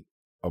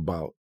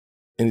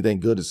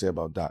good to say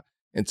about Doc.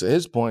 And to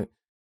his point,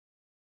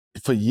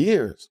 for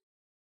years,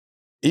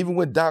 even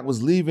when Doc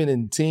was leaving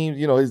and teams,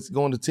 he's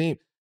going to team,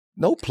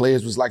 no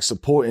players was like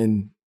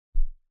supporting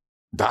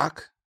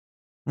Doc.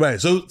 Right.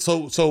 So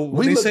when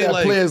we they look say at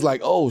like players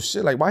like, oh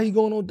shit, like why he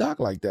going on Doc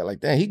like that? Like,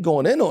 damn, he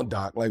going in on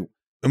Doc. Like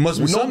it must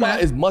be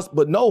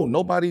but no,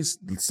 nobody's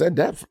said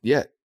that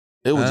yet.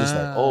 It was just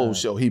like, oh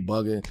shit, he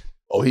bugging,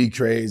 oh he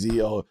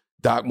crazy, oh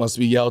Doc must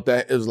be yelled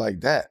at. It was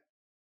like that.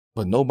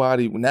 But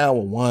nobody now a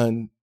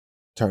 1,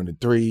 turn to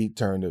 3,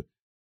 turn to,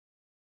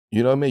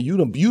 you know what I mean?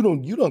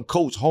 You done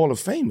coach Hall of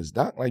Famers,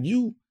 Doc. Like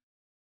you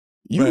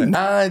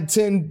 9,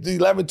 10,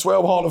 11,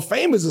 12 Hall of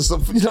Famers or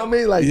something. You know what I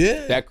mean? Like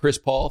that Chris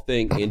Paul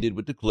thing ended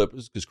with the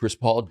Clippers because Chris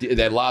Paul did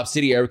that Lob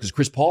City era because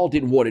Chris Paul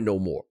didn't want it no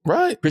more.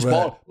 Right.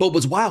 Paul, but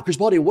what's wild, Chris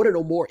Paul didn't want it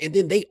no more, and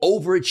then they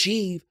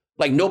overachieve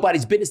like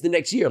nobody's business the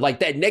next year. Like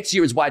that next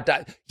year is why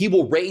he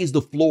will raise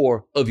the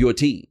floor of your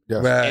team.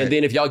 Yes. Right. And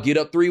then if y'all get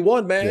up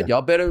 3-1, man,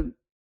 y'all better.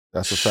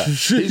 That's a fact.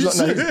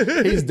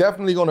 He's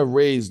definitely going to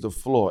raise the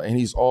floor, and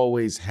he's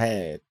always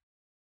had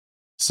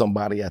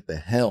somebody at the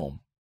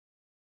helm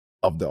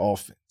of the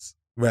offense.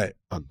 Right.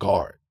 A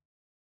guard.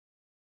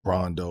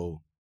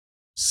 Rondo,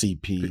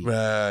 CP.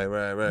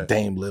 Right.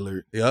 Dame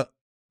Lillard. Yep.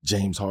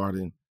 James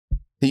Harden.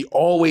 He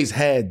always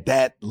had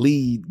that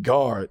lead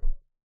guard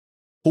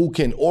who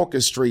can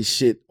orchestrate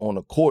shit on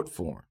the court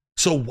for him.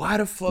 So why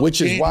the fuck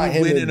which is why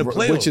win in the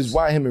playoffs? Which is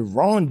why him and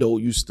Rondo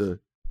used to,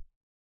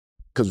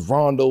 because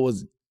Rondo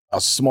was a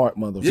smart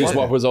motherfucker. His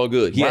smart was all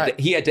good.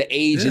 He had to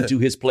age into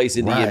his place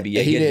in the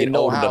NBA. He didn't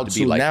know how to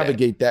to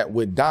navigate that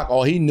with Doc.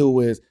 All he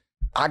knew is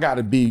I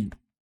gotta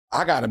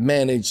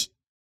manage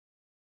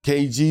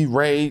KG,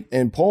 Ray,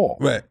 and Paul.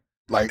 Right.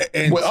 Like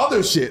and with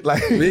other shit.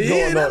 Like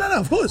no,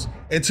 of course.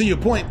 And to your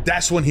point,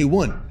 that's when he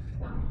won.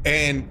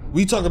 And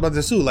we talked about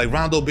this too, like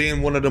Rondo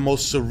being one of the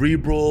most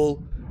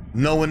cerebral,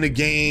 knowing the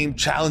game,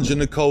 challenging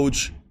the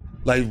coach,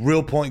 like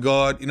real point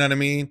guard, you know what I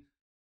mean?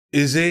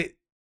 Is it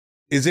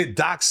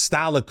Doc's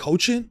style of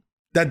coaching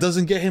that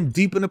doesn't get him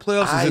deep in the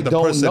playoffs? Is it the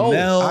personnel?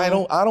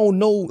 Know. I don't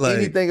know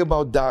anything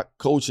about Doc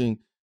coaching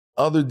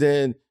other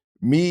than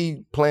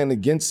me playing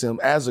against him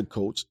as a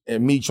coach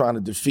and me trying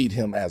to defeat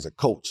him as a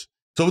coach.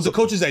 So with the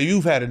coaches that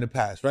you've had in the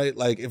past, right?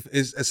 Like if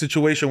it's a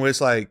situation where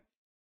it's like,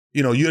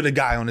 you're the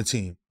guy on the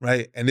team,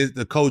 right? And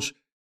the coach,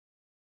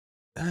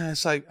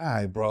 it's like, all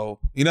right, bro.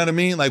 You know what I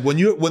mean? Like when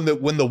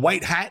the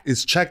white hat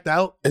is checked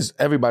out,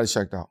 everybody's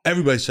checked out.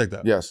 Everybody's checked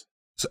out. Yes.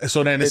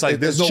 So then it's like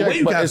there's no way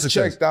you can have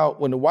success. Checked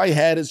out. When the white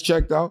hat is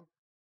checked out,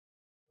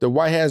 the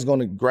white hat is going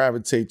to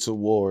gravitate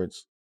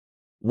towards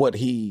what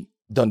he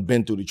done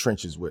been through the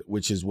trenches with,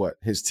 which is what?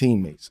 His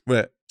teammates.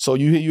 Right. So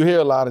you hear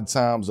a lot of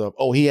times of,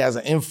 he has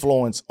an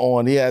influence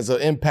he has an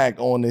impact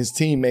on his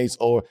teammates,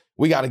 or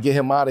we got to get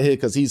him out of here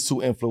because he's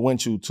too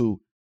influential to,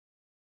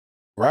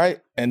 right?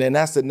 And then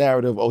that's the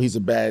narrative, he's a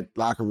bad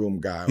locker room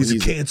guy. He's a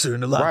cancer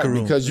in the locker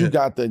room. Because you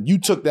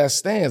took that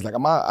stance. Like,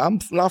 I'm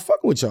not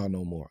fucking with y'all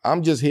no more.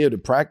 I'm just here to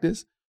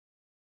practice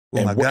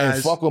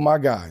and fuck with my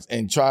guys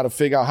and try to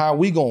figure out how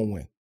we going to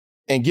win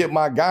and get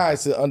my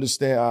guys to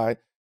understand, all right,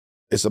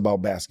 it's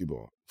about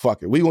basketball.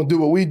 Fuck it. We going to do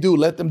what we do.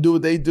 Let them do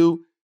what they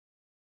do.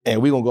 And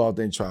we going to go out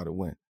there and try to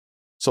win.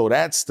 So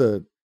that's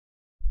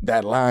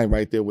that line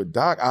right there with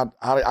Doc. I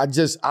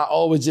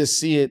always just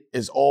see it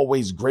as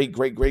always great.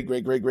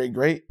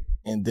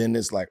 And then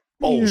it's like,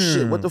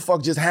 shit, what the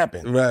fuck just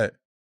happened? Right.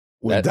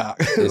 With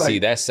Doc. See,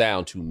 that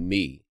sound to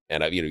me,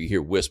 and you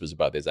hear whispers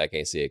about this, I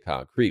can't say it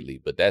concretely,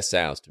 but that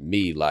sounds to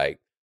me like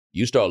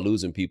you start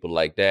losing people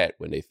like that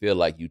when they feel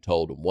like you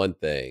told them one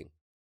thing,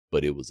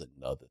 but it was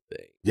another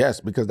thing. Yes,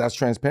 because that's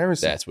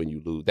transparency. That's when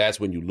you lose. That's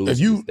when you lose.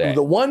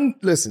 If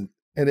listen,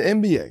 in the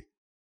NBA,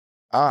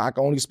 I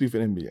can only speak for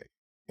the NBA.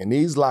 in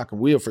these locker,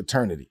 we're a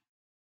fraternity,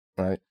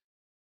 right?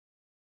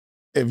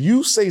 If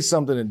you say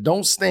something and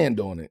don't stand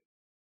on it,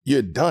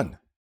 you're done.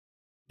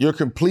 You're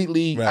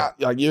completely,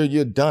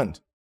 you're done.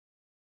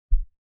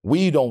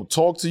 We don't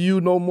talk to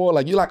you no more.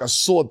 Like, you're like a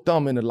sore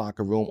thumb in the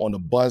locker room, on the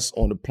bus,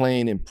 on the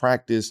plane, in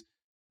practice.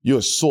 You're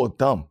a sore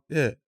thumb.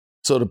 Yeah.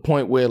 To the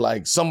point where,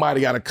 like,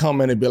 somebody got to come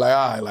in and be like,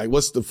 all right, like,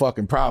 what's the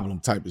fucking problem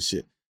type of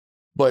shit.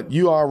 But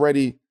you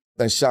already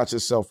done shot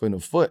yourself in the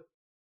foot.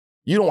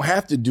 You don't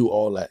have to do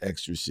all that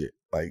extra shit.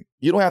 Like,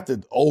 you don't have to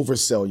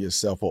oversell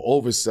yourself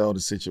or oversell the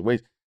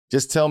situation.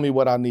 Just tell me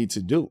what I need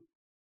to do,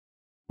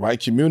 right?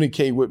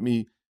 Communicate with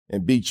me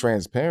and be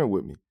transparent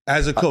with me.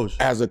 As a coach?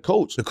 As a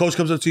coach. The coach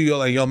comes up to you, you're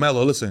like, yo,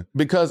 Melo, listen.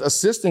 Because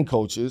assistant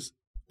coaches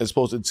are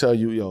supposed to tell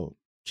you, yo,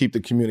 keep the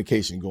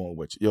communication going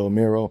with you. Yo,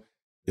 Mero,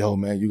 yo,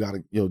 man, you got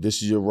to, yo,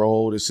 this is your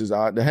role. This is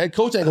the head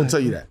coach ain't going to tell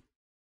you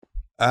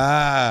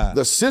that.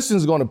 The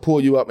assistant's going to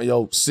pull you up and,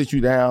 yo, sit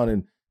you down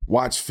and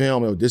watch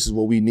film. Yo, this is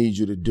what we need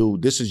you to do.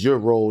 This is your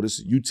role.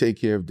 You take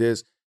care of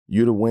this.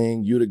 You the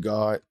wing, you the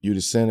guard, you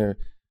the center.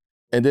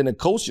 And then the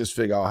coach just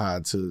figure out how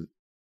to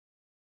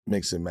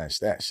mix and match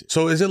that shit.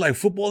 So is it like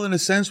football in a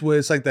sense where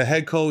it's like the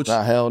head coach?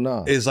 Nah, hell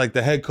no. Is like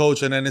the head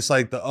coach and then it's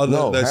like the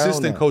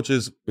assistant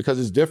coaches? Because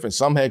it's different.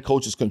 Some head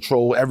coaches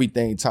control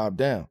everything top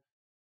down.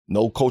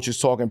 No coaches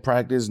talk in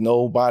practice.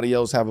 Nobody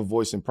else have a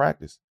voice in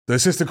practice. The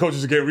assistant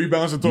coaches get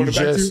rebounds and throw it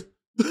back to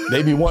you?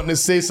 They be wanting to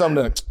say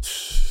something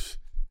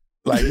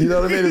like, you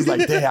know what I mean? It's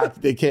like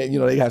they can't,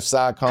 they have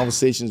side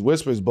conversations,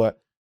 whispers.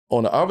 But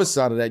on the other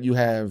side of that, you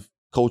have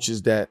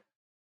coaches that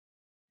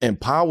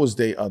empowers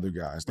their other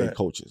guys, their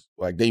coaches.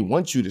 Like, they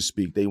want you to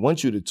speak. They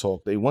want you to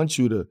talk. They want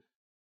you to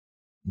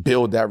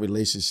build that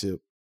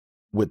relationship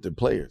with the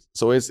players.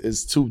 So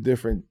it's two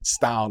different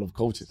style of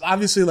coaches.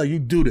 Obviously, like, you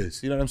do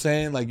this. You know what I'm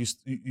saying? Like,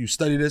 you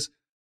study this.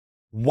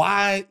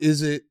 Why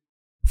is it,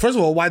 first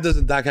of all, why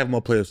doesn't Doc have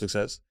more player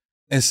success?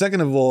 And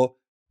second of all,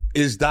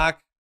 is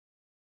Doc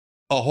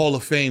a Hall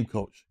of Fame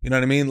coach? You know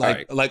what I mean?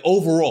 Like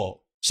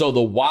overall. So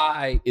the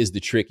why is the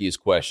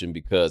trickiest question,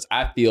 because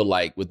I feel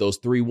like with those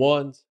 3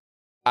 ones,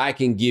 I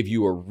can give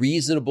you a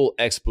reasonable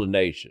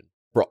explanation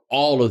for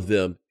all of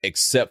them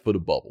except for the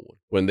bubble one,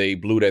 when they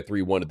blew that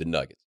 3-1 at the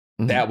Nuggets.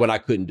 Mm-hmm. That one I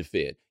couldn't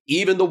defend.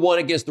 Even the one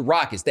against the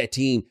Rockets, that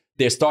team,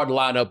 their starting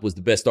lineup was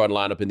the best starting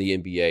lineup in the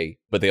NBA,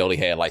 but they only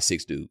had like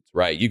 6 dudes,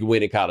 right? You can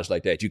win in college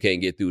like that. You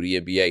can't get through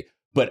the NBA.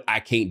 But I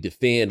can't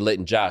defend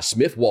letting Josh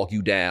Smith walk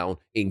you down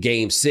in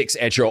game 6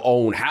 at your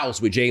own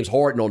house with James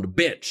Harden on the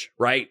bench,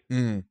 right?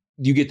 Mm.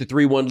 You get the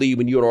 3-1 lead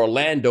when you're in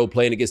Orlando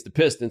playing against the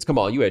Pistons. Come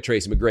on, you had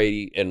Tracy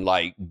McGrady and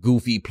like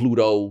Goofy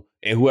Pluto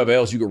and whoever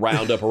else you could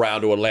round up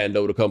around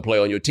Orlando to come play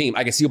on your team.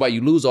 I can see why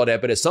you lose all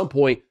that, but at some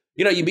point,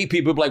 you meet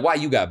people like, why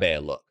you got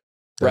bad luck,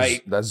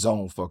 right? That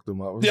zone fucked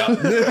them up. Yeah.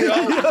 But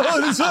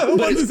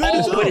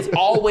it's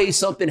always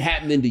something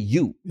happening to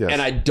you. Yes.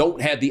 And I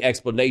don't have the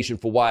explanation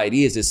for why it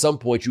is. At some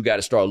point, you got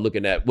to start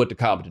looking at what the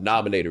common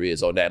denominator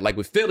is on that. Like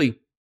with Philly,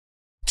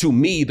 to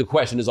me, the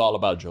question is all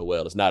about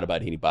Joel. It's not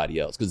about anybody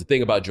else. Because the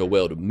thing about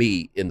Joel to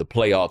me in the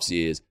playoffs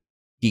is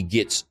he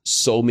gets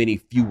so many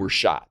fewer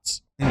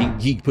shots.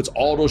 He puts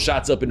all those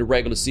shots up in the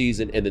regular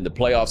season, and then the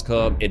playoffs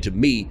come. And to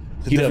me,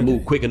 he doesn't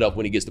move quick enough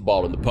when he gets the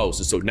ball in the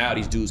post. And so now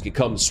these dudes can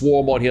come and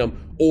swarm on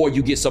him, or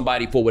you get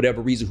somebody for whatever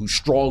reason who's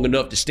strong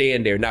enough to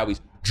stand there. Now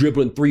he's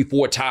dribbling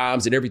 3-4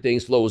 times and everything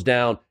slows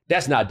down.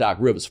 That's not Doc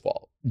Rivers'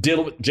 fault.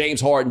 Dealing with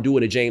James Harden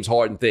doing a James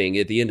Harden thing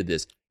at the end of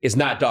this, it's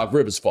not Doc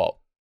Rivers' fault.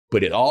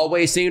 But it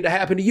always seemed to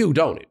happen to you,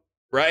 don't it?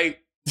 Right?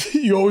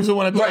 You always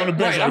want to be on the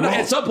bench. Right.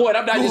 At some point,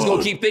 I'm not just going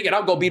to keep thinking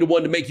I'm going to be the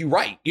one to make you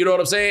right. You know what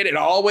I'm saying? It'll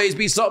always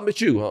be something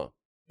at you, huh?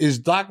 Is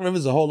Doc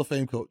Rivers a Hall of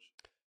Fame coach?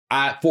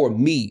 For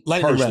me,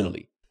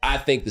 personally, I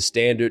think the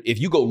standard, if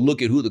you go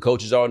look at who the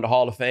coaches are in the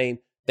Hall of Fame,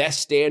 that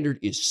standard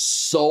is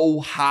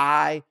so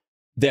high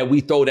that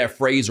we throw that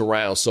phrase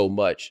around so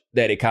much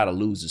that it kind of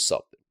loses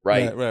something,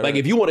 right? Like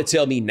if you want to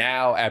tell me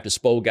now, after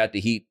Spo got the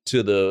Heat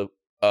to the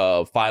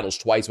finals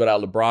twice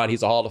without LeBron,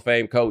 he's a Hall of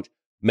Fame coach,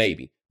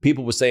 maybe.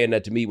 People were saying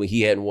that to me when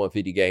he hadn't won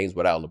 50 games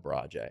without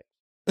LeBron James.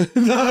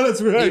 No, that's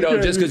right.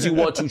 Just because you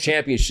won 2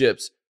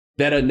 championships,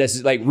 that doesn't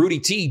necessarily, like Rudy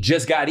T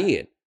just got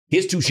in.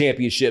 His 2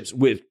 championships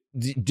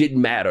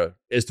didn't matter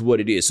as to what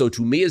it is. So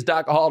to me, is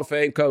Doc a Hall of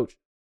Fame coach?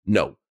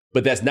 No.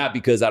 But that's not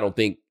because I don't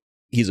think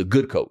he's a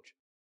good coach.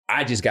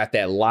 I just got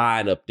that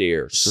line up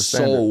there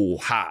so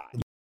high.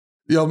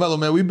 Yo, Melo,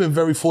 man, we've been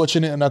very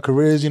fortunate in our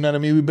careers, you know what I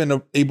mean? We've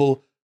been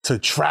able to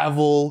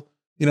travel,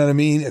 you know what I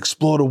mean?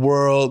 Explore the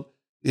world.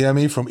 You know what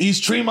I mean? From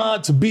East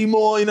Tremont to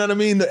Bmore, you know what I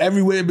mean?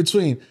 Everywhere in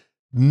between.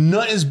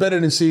 Nothing's better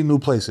than seeing new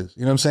places.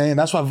 You know what I'm saying?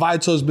 That's why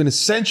Viator has been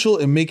essential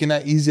in making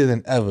that easier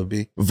than ever,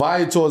 B.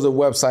 Viator is a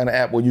website and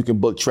app where you can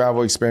book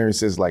travel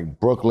experiences like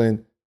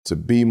Brooklyn to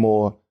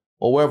Bmore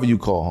or wherever you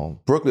call home.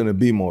 Brooklyn to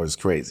Bmore is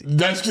crazy.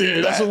 That's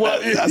clear. That's a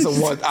one.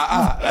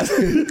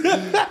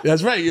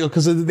 That's right,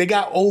 because they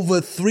got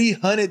over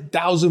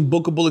 300,000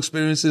 bookable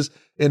experiences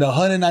in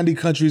 190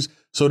 countries.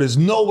 So there's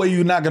no way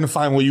you're not going to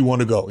find where you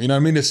want to go. You know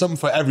what I mean? There's something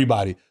for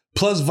everybody.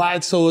 Plus,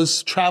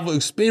 Viator's travel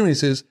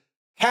experiences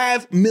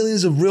have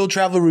millions of real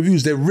traveler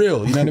reviews. They're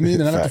real, you know what I mean?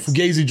 They're not the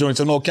Fugazi joints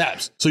in all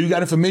caps. So you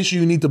got information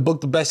you need to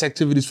book the best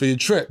activities for your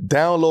trip.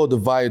 Download the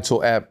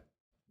Viator app,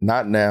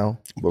 not now,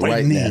 but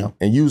right now,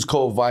 and use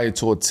code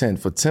Viator10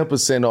 for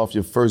 10% off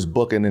your first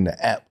booking in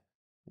the app.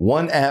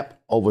 One app,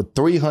 over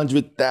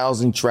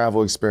 300,000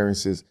 travel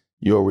experiences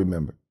you'll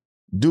remember.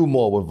 Do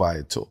more with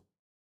Viator.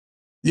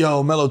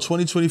 Yo, Melo,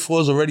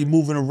 2024 is already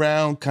moving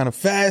around kind of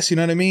fast, you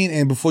know what I mean?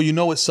 And before you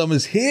know it,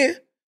 summer's here.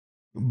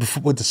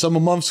 With the summer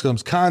months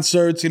comes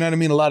concerts, you know what I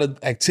mean? A lot of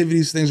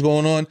activities, things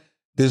going on.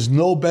 There's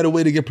no better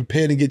way to get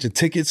prepared and get your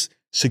tickets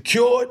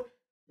secured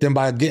than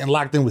by getting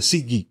locked in with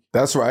SeatGeek.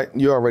 That's right.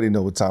 You already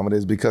know what time it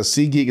is because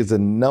SeatGeek is the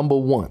number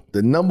one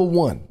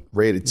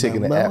rated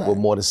ticketing app with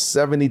more than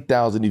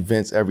 70,000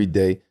 events every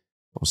day,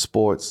 from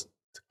sports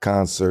to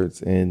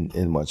concerts and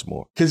much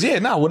more. Because,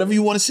 whatever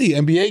you want to see.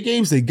 NBA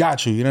games, they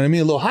got you. You know what I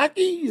mean? A little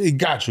hockey, they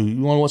got you.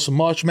 You want to watch some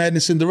March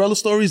Madness Cinderella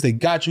stories, they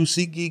got you.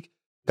 SeatGeek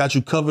got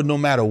you covered no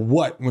matter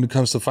what when it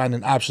comes to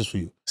finding options for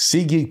you.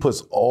 SeatGeek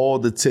puts all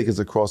the tickets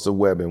across the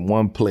web in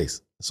one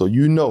place, so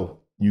you know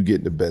you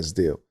get the best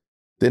deal.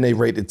 Then they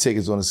rate the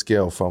tickets on a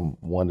scale from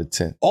 1 to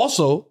 10.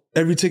 Also,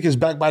 every ticket is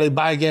backed by the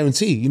buy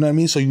guarantee. You know what I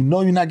mean? So you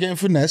know you're not getting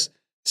finesse.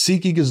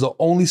 SeatGeek is the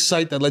only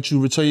site that lets you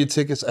return your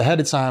tickets ahead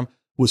of time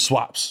with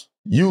swaps.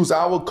 Use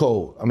our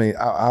code. We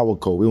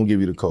don't give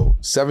you the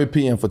code. 7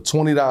 p.m. for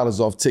 $20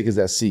 off tickets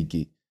at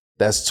SeatGeek.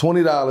 That's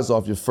 $20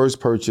 off your first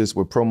purchase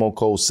with promo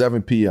code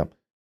 7 p.m.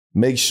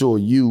 Make sure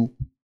you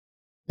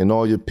and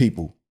all your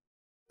people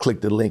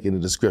click the link in the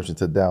description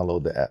to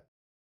download the app.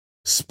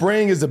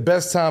 Spring is the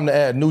best time to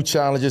add new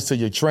challenges to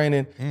your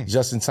training,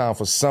 just in time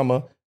for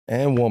summer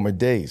and warmer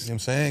days. You know what I'm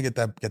saying? Get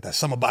that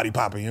summer body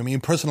popping, you know what I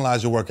mean?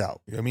 Personalize your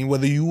workout. You know what I mean?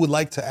 Whether you would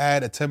like to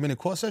add a 10-minute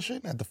core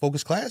session at the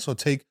focus class or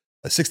take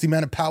a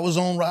 60-minute power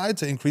zone ride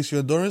to increase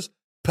your endurance,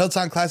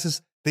 Peloton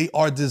classes, they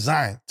are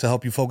designed to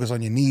help you focus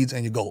on your needs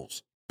and your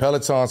goals.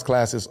 Peloton's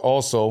classes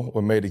also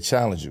were made to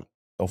challenge you.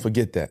 Don't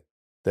forget that.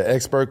 The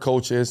expert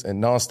coaches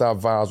and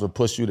nonstop vibes will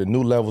push you to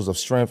new levels of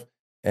strength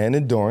and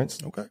endurance,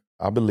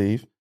 I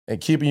believe,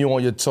 and keeping you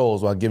on your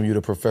toes while giving you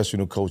the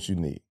professional coach you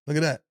need. Look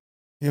at that.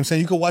 You know what I'm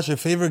saying? You can watch your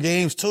favorite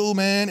games too,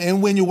 man,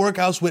 and win your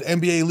workouts with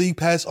NBA League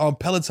Pass on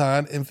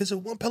Peloton, and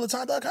visit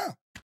onepeloton.com.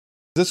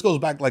 This goes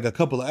back like a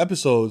couple of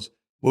episodes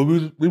where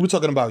we were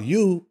talking about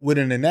you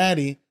winning a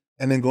natty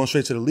and then going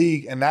straight to the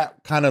league, and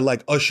that kind of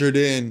like ushered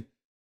in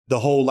the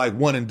whole like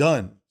one and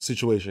done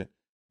situation.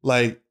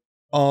 Like,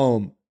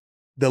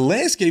 the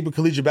landscape of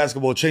collegiate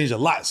basketball changed a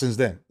lot since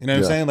then. You know what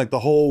I'm saying? Like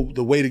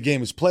the way the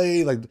game is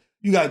played. Like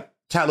you got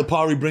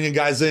Calipari bringing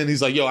guys in.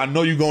 He's like, yo, I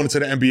know you're going into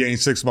the NBA in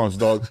 6 months,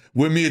 dog.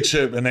 Win me a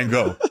chip and then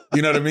go.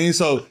 You know what I mean?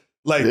 So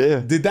like,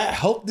 did that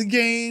help the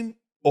game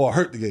or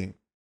hurt the game?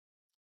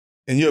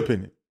 In your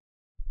opinion?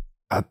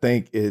 I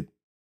think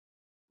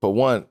for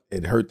one,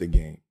 it hurt the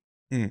game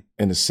in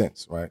a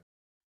sense, right?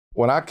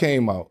 When I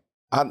came out,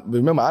 I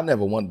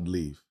never wanted to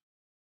leave.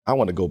 I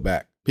want to go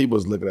back. People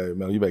was looking at me,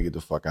 man, you better get the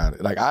fuck out of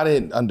it. Like, I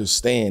didn't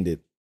understand it.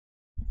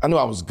 I knew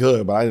I was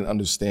good, but I didn't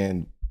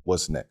understand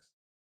what's next.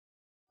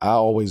 I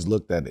always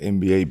looked at the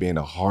NBA being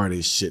the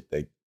hardest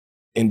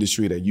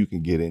industry that you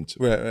can get into.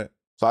 Right.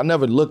 So I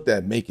never looked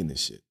at making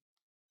this shit.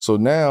 So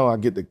now I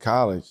get to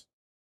college,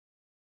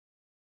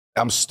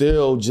 I'm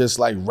still just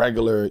like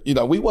regular,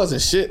 we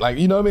wasn't shit. Like,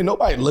 you know what I mean?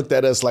 Nobody looked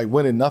at us like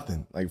winning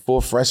nothing. Like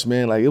 4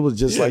 freshmen, like it was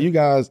just like you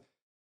guys,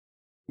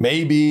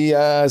 maybe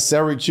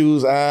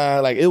Syracuse,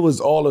 like it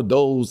was all of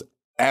those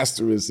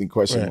asterisks and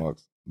question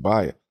marks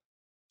by it.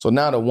 So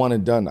now the one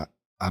and done,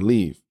 I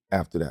leave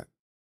after that.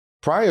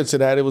 Prior to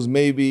that, it was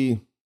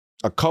maybe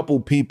a couple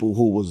people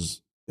who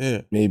was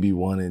maybe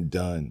one and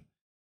done.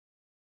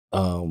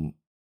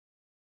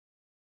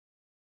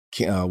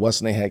 What's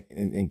the name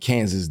in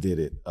Kansas did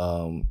it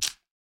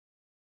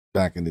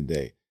back in the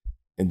day.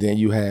 And then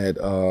you had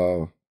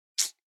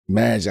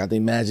Magic. I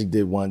think Magic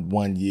did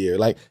one year.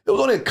 Like it was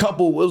only a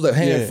couple. It was a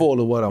handful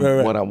of what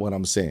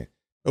I'm saying.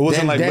 It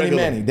wasn't like Danny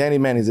regular. Manning. Danny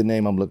Manning's the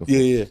name I'm looking for.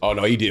 Yeah. Oh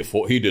no, he did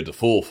the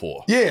full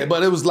 4. Yeah,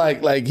 but it was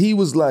like he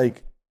was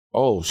like,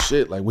 oh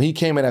shit. Like when he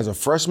came in as a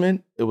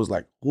freshman, it was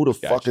like, who the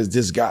fuck is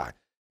this guy?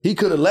 He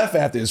could have left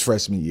after his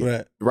freshman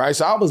year. Right.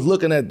 So I was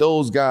looking at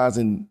those guys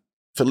and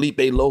Felipe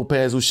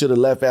Lopez, who should have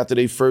left after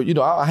they first.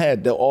 I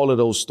had all of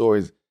those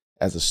stories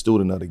as a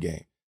student of the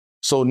game.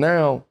 So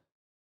now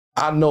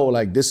I know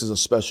like this is a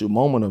special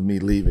moment of me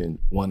leaving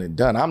one and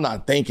done. I'm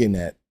not thinking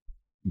that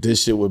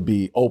this shit would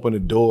be open the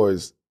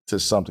doors to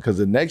something, because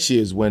the next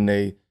year is when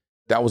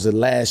that was the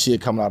last year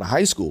coming out of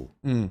high school,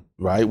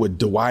 right? With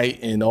Dwight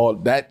and all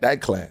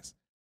that class.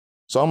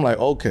 So I'm like,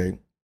 okay,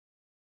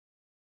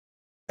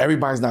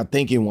 everybody's not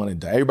thinking one and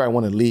done. Everybody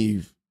want to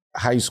leave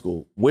high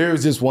school. Where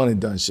is this one and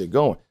done shit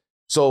going?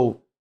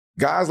 So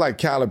guys like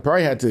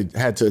Calipari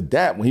had to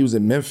adapt when he was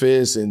in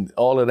Memphis and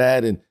all of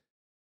that, and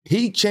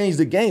he changed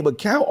the game. But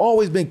Cal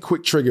always been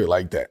quick triggered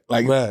like that.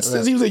 Like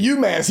since he was at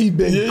UMass, he's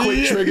been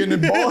quick triggered in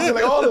Boston,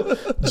 like all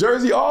the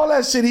Jersey, all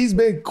that shit. He's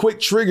been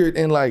quick triggered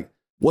and like,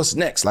 what's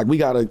next? Like we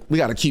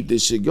gotta keep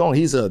this shit going.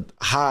 He's a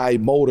high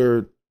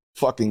motor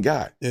fucking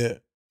guy. Yeah.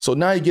 So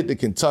now you get to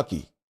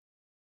Kentucky,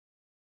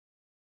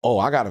 oh,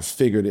 I got to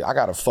figure it. I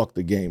got to fuck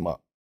the game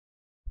up.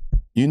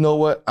 You know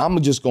what?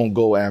 I'm just going to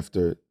go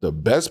after the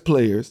best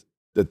players,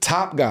 the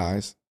top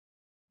guys,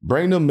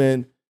 bring them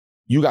in.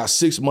 You got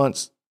 6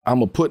 months. I'm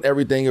going to put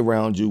everything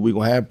around you. We're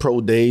going to have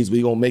pro days.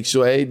 We're going to make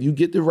sure, hey, you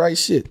get the right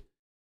shit.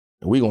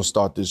 And we're going to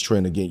start this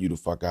trend of getting you the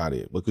fuck out of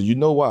here. Because you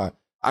know why?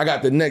 I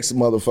got the next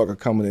motherfucker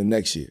coming in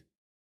next year.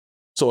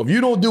 So if you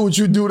don't do what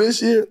you do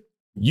this year,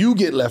 you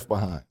get left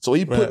behind. So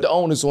he put the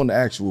onus on the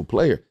actual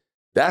player.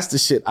 That's the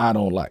shit I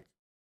don't like.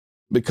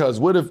 Because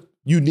what if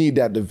you need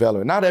that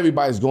development? Not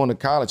everybody's going to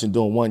college and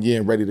doing 1 year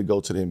and ready to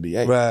go to the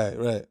NBA.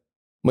 Right.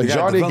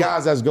 Majority of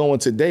guys that's going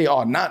today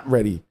are not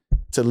ready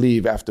to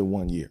leave after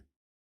 1 year.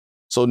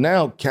 So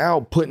now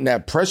Cal putting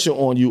that pressure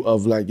on you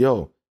of like,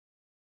 yo,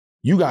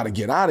 you got to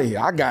get out of here.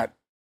 I got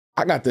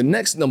the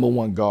next number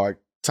one guard,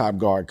 top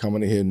guard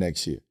coming in here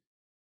next year.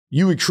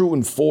 You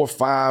recruiting 4 or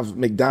 5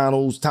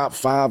 McDonald's, top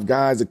 5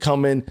 guys that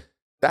come in.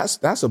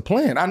 That's a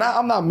plan.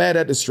 I'm not mad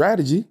at the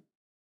strategy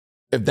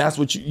if that's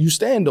what you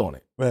stand on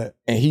it. Right.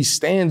 And he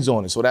stands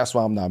on it. So that's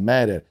why I'm not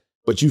mad at it.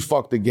 But you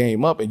fucked the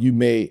game up and you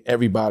made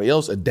everybody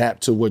else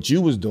adapt to what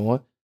you was doing,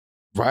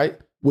 right?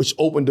 Which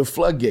opened the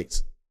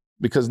floodgates.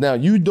 Because now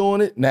you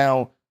doing it,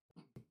 now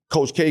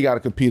Coach K got to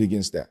compete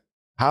against that.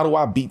 How do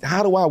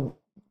I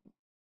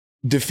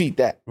defeat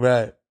that?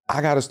 Right.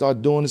 I got to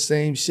start doing the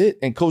same shit.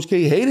 And Coach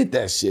K hated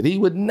that shit. He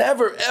would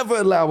never, ever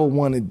allow a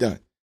one and done.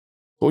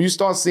 So you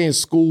start seeing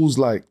schools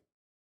like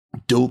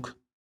Duke,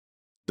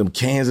 them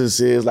Kansas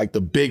is, like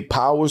the big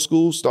power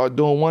schools start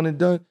doing one and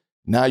done.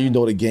 Now you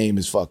know the game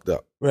is fucked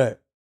up. Right.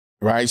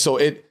 So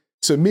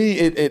to me,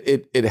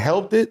 it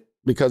helped it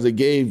because it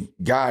gave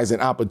guys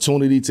an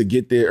opportunity to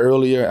get there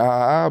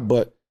earlier.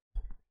 But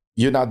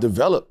you're not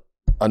developed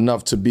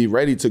enough to be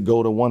ready to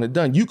go to one and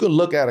done. You can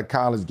look at a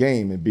college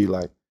game and be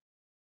like,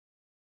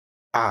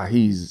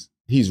 he's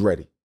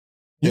ready.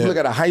 You can look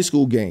at a high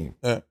school game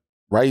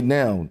right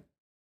now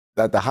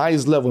at the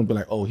highest level and be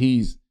like, oh,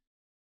 he's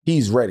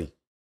ready.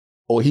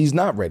 Or he's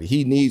not ready.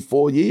 He needs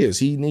 4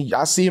 years.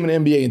 I see him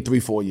in the NBA in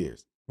 3-4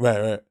 years.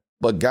 Right.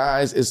 But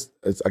guys, it's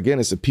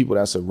the people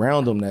that's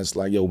around them that's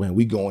like, yo, man,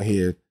 we going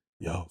here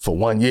for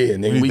 1 year.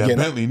 And then we get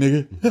Bentley,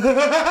 nigga.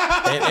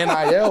 And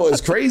NIL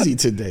is crazy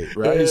today,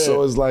 right? Yeah.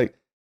 So it's like,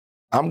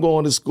 I'm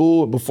going to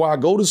school. Before I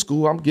go to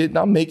school, I'm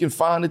making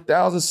 $500,000,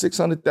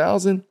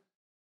 $600,000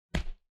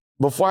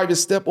 before I even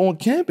step on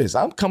campus.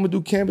 I'm coming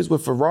through campus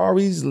with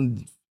Ferraris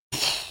and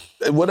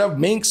whatever,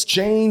 minks,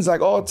 chains,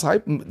 like all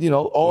type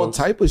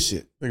of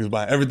shit. Niggas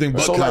buying everything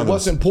but so condoms. Like,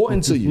 what's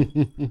important to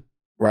you,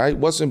 right?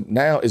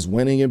 Now is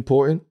winning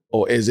important,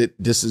 or is it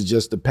this is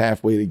just the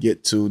pathway to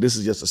get to? This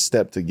is just a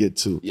step to get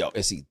to. Yo,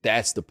 and see,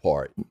 that's the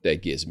part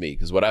that gets me,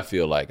 because what I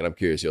feel like, and I'm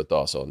curious your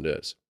thoughts on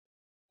this.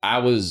 I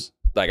was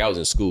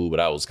in school, but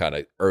I was kind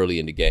of early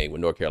in the game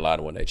when North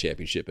Carolina won that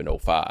championship in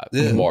 2005.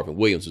 Yeah. Marvin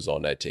Williams was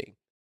on that team.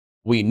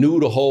 We knew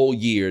the whole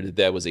year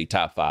that was a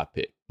top 5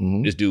 pick.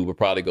 Mm-hmm. This dude would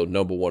probably go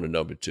number 1 or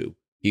number 2.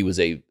 He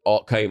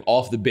came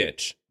off the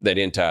bench that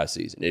entire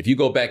season. And if you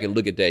go back and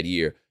look at that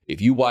year,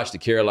 if you watch the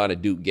Carolina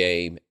Duke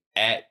game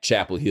at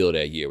Chapel Hill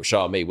that year, where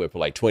Sean May went for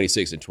like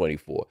 26 and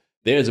 24,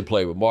 there's a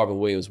play where Marvin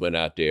Williams went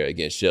out there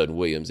against Sheldon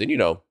Williams. And,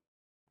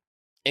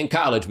 in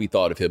college, we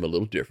thought of him a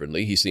little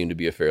differently. He seemed to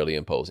be a fairly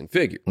imposing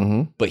figure.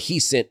 Mm-hmm. But he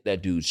sent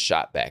that dude's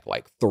shot back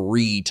like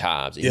 3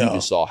 times. And you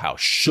just saw how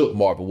shook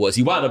Marvin was.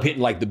 He wound up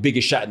hitting like the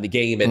biggest shot in the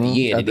game at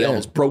the end. And he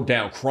almost broke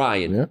down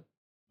crying. Yeah.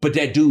 But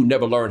that dude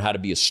never learned how to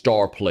be a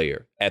star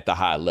player at the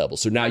high level.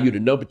 So now you're the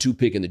number 2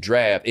 pick in the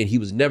draft, and he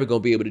was never going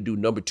to be able to do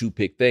number 2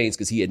 pick things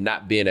because he had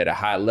not been at a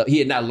high level. He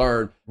had not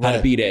learned how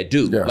to be that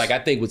dude. Yes. Like, I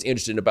think what's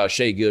interesting about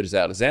Shai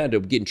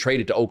Gilgeous-Alexander getting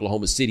traded to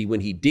Oklahoma City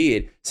when he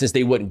did, since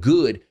they wasn't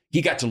good,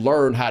 he got to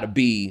learn how to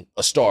be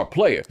a star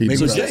player.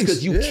 So just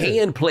because you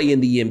can play in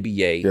the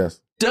NBA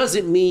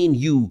doesn't mean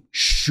you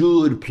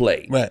should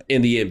play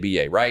in the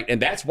NBA, right?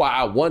 And that's why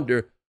I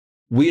wonder,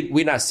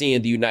 we're not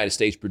seeing the United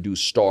States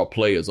produce star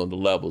players on the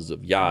levels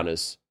of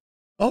Giannis.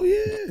 Oh,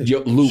 yeah.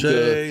 Luka,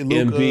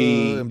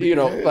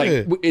 Embiid.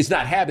 Like, it's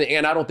not happening.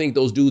 And I don't think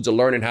those dudes are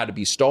learning how to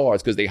be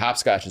stars because they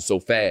hopscotching so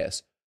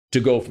fast to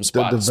go from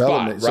spot to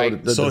spot,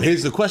 right? So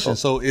here's the question.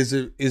 So is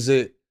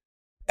it,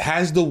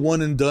 has the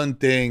one and done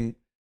thing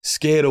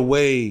scared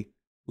away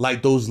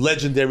like those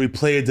legendary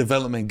player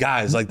development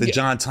guys, like the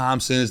John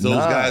Thompsons, those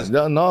guys?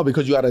 No,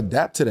 because you got to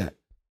adapt to that.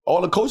 All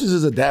the coaches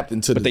is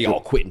adapting to but they all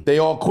quitting. They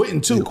all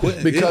quitting too.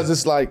 Because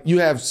it's like you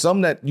have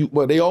some that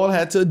they all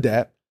had to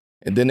adapt,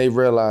 and then they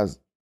realized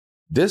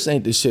this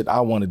ain't the shit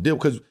I want to do.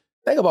 Because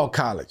think about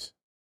college.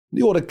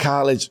 You go to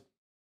college,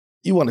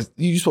 you're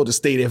supposed to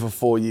stay there for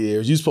 4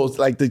 years. You're supposed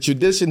to, like, the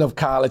tradition of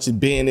college and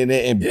being in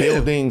it and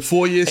building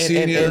 4 years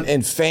senior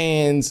and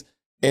fans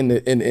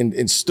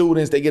and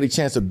students, they get a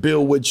chance to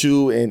build with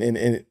you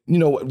and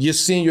your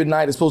senior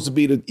night is supposed to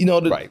be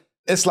right.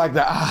 It's like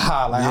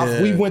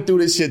we went through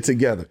this shit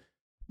together.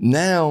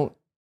 Now,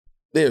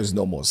 there's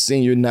no more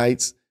senior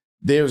nights.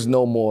 There's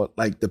no more,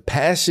 like, the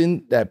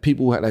passion that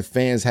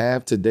fans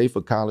have today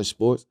for college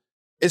sports.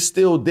 It's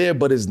still there,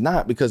 but it's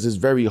not, because it's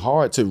very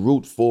hard to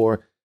root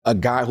for a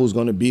guy who's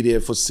going to be there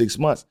for 6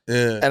 months.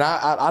 Yeah. And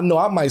I know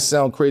I might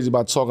sound crazy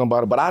about talking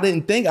about it, but I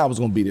didn't think I was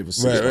going to be there for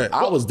 6 months. Right.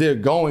 I was there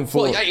going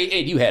for. Well,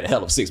 and you had a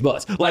hell of 6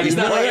 months. Like it's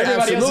not like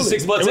everybody else's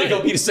 6 months ain't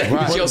gonna be the same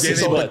as your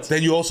 6 months.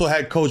 Then you also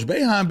had Coach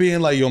Boeheim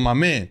being like, "Yo, my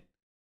man,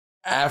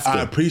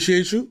 I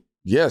appreciate you."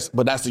 Yes,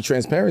 but that's the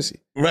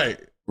transparency.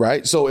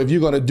 Right. So if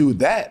you're going to do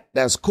that,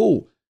 that's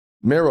cool.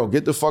 Mero,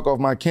 get the fuck off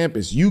my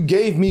campus. You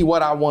gave me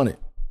what I wanted.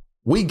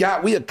 We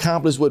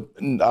accomplished what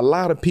a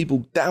lot of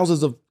people,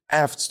 thousands of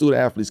student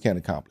athletes can't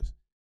accomplish.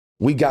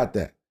 We got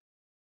that.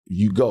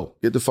 You go,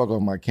 get the fuck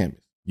off my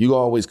campus. You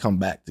always come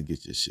back to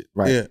get your shit,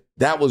 right? Yeah.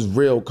 That was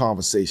real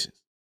conversations.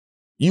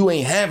 You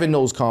ain't having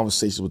those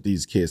conversations with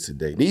these kids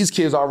today. These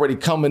kids already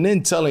coming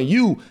in telling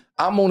you,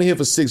 I'm only here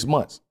for 6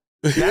 months.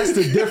 That's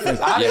the difference.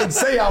 I didn't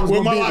say I was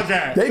going to be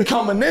there. They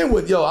coming in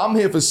with, yo, I'm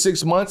here for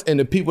 6 months, and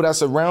the people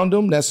that's around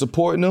them, that's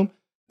supporting them,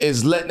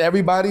 is letting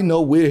everybody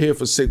know we're here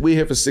for 6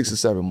 or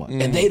 7 months.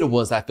 And they the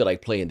ones I feel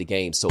like playing the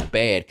game so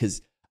bad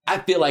because I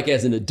feel like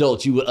as an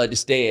adult, you would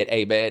understand,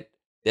 hey, man,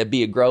 that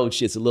being grown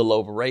shit's a little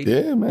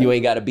overrated. Yeah, man. You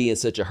ain't got to be in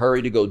such a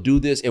hurry to go do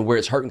this. And where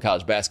it's hurting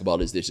college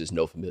basketball is there's just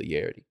no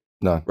familiarity.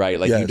 No. Right?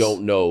 Like you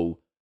don't know.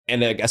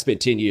 And I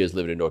spent 10 years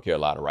living in North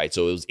Carolina, right?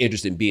 So it was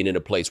interesting being in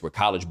a place where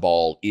college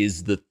ball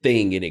is the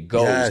thing and it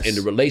goes. Yes. And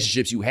the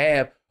relationships you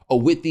have are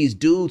with these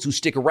dudes who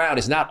stick around.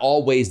 It's not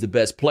always the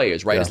best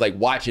players, right? Yeah. It's like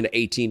watching an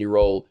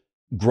 18-year-old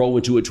grow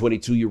into a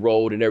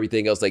 22-year-old and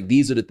everything else. Like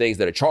these are the things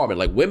that are charming.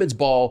 Like women's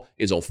ball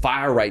is on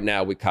fire right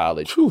now with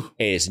college. And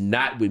it's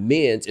not with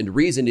men's. And the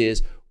reason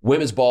is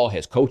women's ball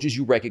has coaches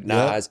you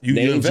recognize,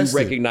 names you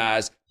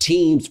recognize,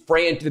 teams,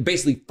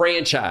 basically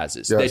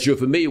franchises that you're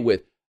familiar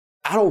with.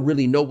 I don't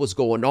really know what's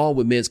going on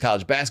with men's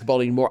college basketball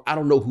anymore. I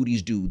don't know who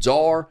these dudes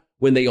are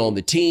when they on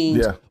the teams.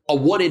 Yeah. A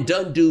one and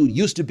done dude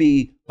used to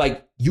be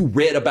like you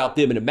read about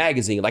them in a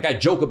magazine. Like I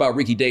joke about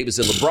Ricky Davis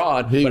and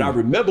LeBron, but I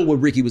remember when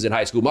Ricky was in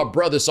high school, my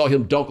brother saw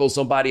him dunk on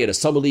somebody at a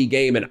summer league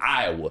game in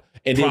Iowa.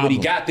 And then when he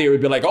got there,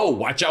 it'd be like, oh,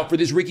 watch out for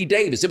this Ricky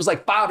Davis. It was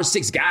like 5 or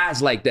 6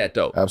 guys like that,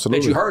 though.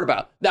 Absolutely. That you heard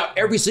about. Now,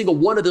 every single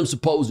one of them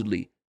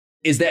supposedly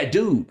is that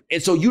dude.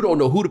 And so you don't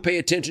know who to pay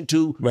attention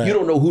to. Right. You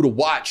don't know who to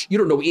watch. You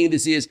don't know what any of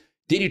this is.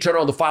 Then you turn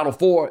on the Final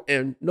Four,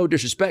 and no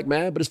disrespect,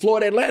 man, but it's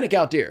Florida Atlantic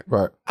out there.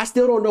 Right. I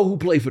still don't know who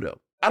play for them.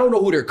 I don't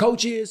know who their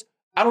coach is.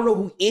 I don't know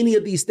who any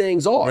of these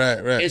things are.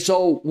 Right. And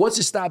so once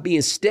it stopped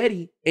being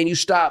steady and you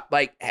stop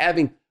like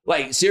having,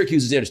 like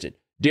Syracuse is interesting.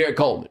 Derek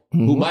Coleman,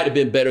 who might have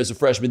been better as a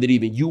freshman than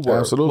even you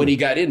were when he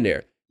got in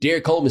there.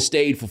 Derek Coleman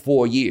stayed for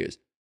 4 years.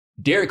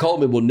 Derek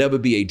Coleman will never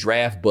be a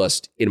draft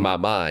bust in my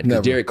mind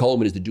because Derek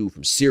Coleman is the dude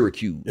from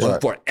Syracuse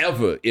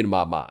forever in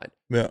my mind.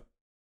 Yeah.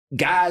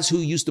 Guys who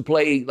used to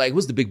play, like,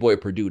 what's the big boy at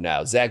Purdue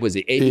now? Zach, was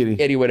it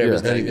Eddie, whatever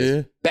his name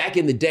is. Back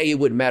in the day, it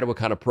wouldn't matter what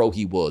kind of pro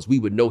he was. We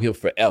would know him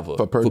forever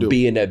for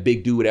being that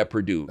big dude at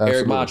Purdue. Absolutely.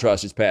 Eric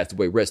Montross just passed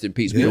away. Rest in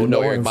peace. We don't know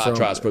Eric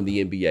Montross from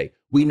the NBA.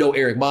 We know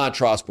Eric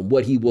Montross from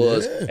what he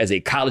was as a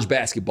college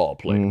basketball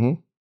player.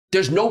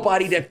 There's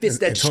nobody that fits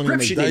that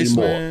description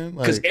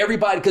anymore.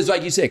 Because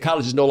like you said,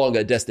 college is no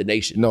longer a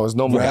destination. No, it's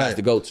no more. For guys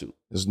to go to.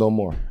 There's no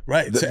more.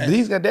 Right.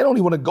 These guys, they don't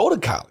even want to go to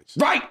college.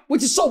 Right.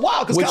 Which is so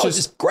wild because college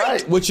is great.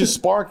 Right, which is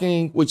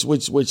sparking, which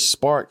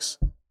sparks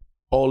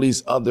all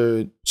these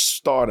other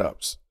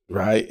startups,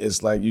 right?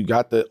 It's like you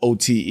got the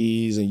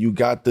OTEs and you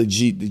got the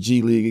G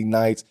League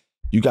Ignites.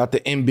 You got the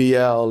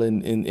NBL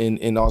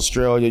in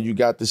Australia. You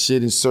got the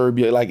shit in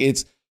Serbia. Like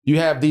you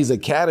have these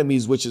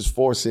academies which is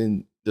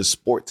forcing the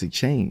sport to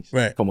change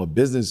from a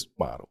business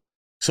model.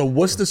 So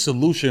what's the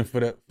solution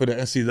for the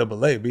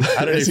NCAA? B?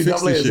 How do they fix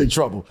this NCAA is shit? in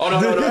trouble. Oh, no.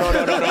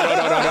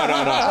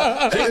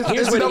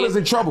 NCAA is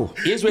in trouble.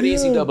 Here's where the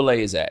NCAA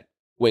is at.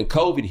 When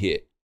COVID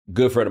hit,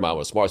 good friend of mine,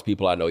 one of the smartest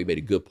people I know, he made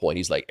a good point.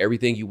 He's like,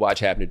 everything you watch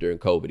happening during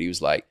COVID, he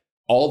was like,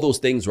 all those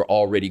things were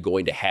already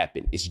going to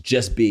happen. It's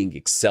just being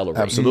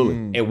accelerated.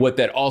 Absolutely. And what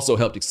that also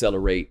helped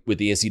accelerate with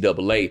the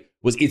NCAA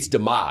was its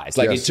demise.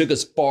 Like it took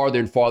us farther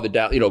and farther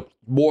down,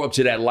 more up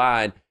to that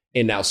line.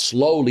 And now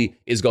slowly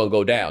it's going to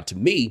go down. To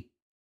me,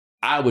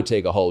 I would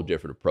take a whole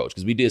different approach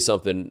because we did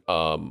something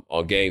on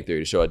Game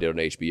Theory, the show I did on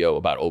HBO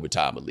about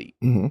Overtime Elite.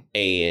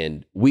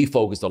 And we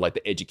focused on like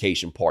the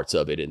education parts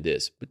of it and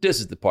this. But this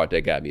is the part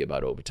that got me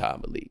about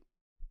Overtime Elite.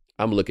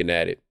 I'm looking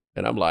at it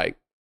and I'm like,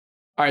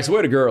 all right, so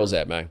where the girls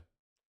at, man?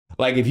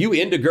 Like if you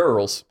into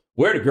girls,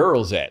 where the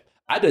girls at?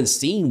 I done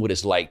seen what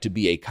it's like to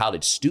be a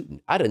college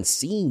student. I done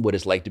seen what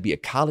it's like to be a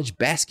college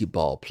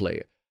basketball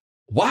player.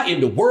 Why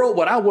in the world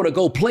would I want to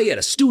go play at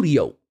a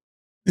studio?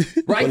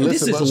 Right?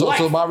 Listen, this is life.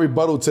 So my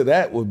rebuttal to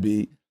that would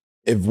be,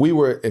 if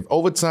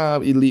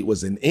Overtime Elite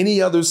was in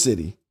any other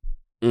city,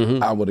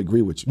 I would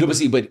agree with you. No,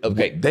 but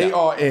okay. They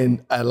are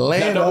in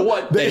Atlanta. Number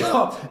one,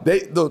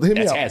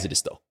 That's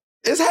hazardous though.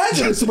 It's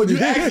hazardous, but you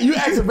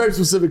ask a very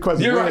specific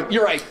question.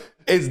 You're right.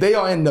 They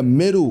are in the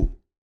middle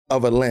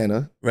of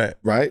Atlanta. Right.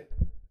 Right?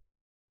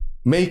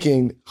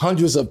 making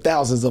hundreds of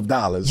thousands of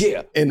dollars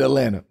in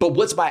Atlanta. But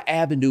what's my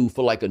avenue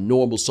for like a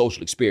normal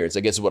social experience? I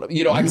guess is what I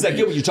get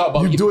what you're talking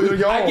about. You do it on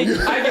your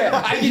own.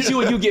 I get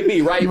you and you get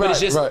me, right? But it's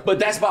just, right. but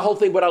that's my whole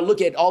thing. When I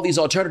look at all these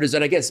alternatives,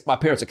 and I guess my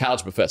parents are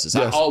college professors.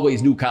 Yes. I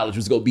always knew college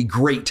was going to be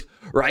great,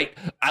 right?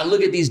 I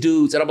look at these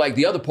dudes and I'm like,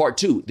 the other part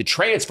too, the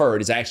transfer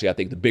is actually, I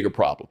think, the bigger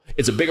problem.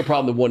 It's a bigger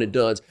problem than one and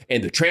done's,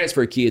 and the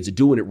transfer kids are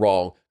doing it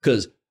wrong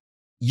because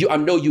I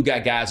know you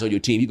got guys on your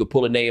team. You could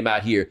pull a name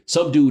out here.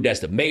 Some dude that's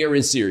the mayor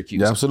in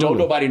Syracuse. Yeah, absolutely. Don't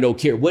nobody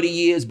care what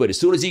he is, but as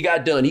soon as he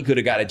got done, he could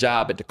have got a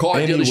job at the car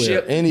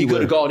dealership. He could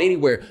have gone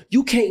anywhere.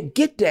 You can't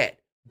get that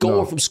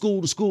going from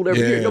school to school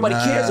every year. Nobody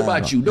cares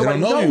about you.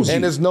 Nobody knows you.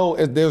 And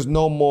there's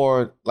no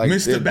more like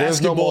Mr.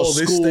 there's no more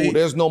school.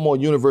 There's no more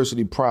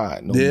university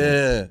pride. No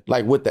more.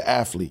 Like with the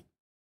athlete,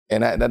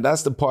 and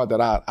that's the part that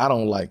I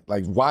don't like.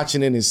 Like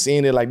watching it and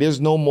seeing it. Like there's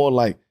no more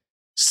like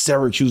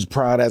Syracuse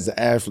pride as an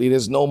athlete.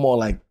 There's no more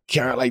like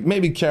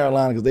maybe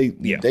Carolina because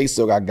they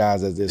still got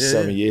guys that's there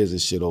 7 years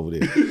and shit over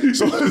there.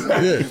 So,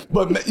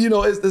 but you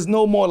know, there's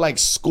no more like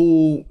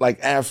school like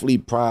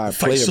athlete pride,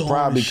 player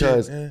pride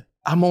because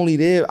I'm only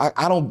there.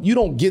 You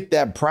don't get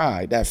that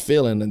pride, that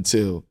feeling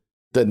until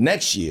the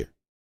next year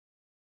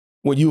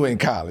when you in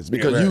college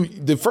because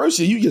the first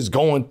year you just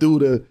going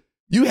through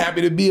you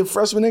happy to be a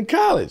freshman in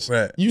college.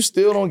 Right. You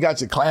still don't got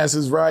your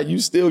classes right. You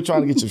still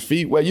trying to get your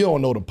feet wet. You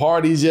don't know the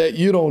parties yet.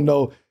 You don't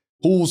know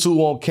who's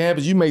who on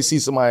campus. You may see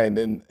somebody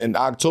in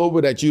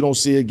October that you don't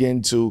see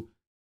again to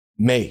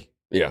May.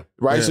 Yeah.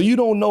 Right? Yeah. So you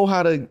don't know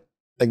how to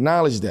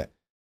acknowledge that.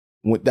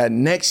 That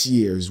next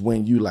year is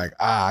when you like,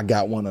 I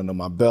got one under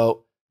my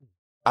belt.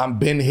 I've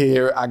been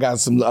here. I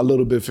got a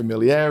little bit of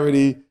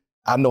familiarity.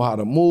 I know how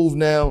to move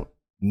now.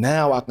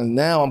 Now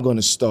I'm going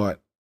to start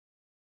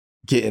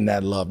getting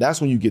that love. That's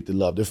when you get the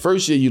love. The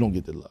first year, you don't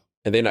get the love.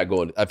 And they're not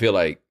going, I feel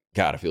like,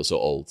 God, I feel so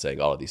old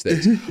saying all of these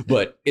things.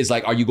 But it's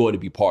like, are you going to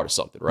be part of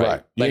something,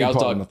 right? Like I was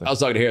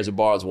talking to Harrison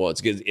Barnes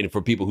once, and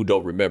for people who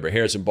don't remember,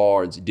 Harrison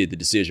Barnes did the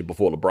decision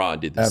before LeBron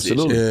did the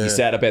decision. Yeah. He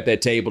sat up at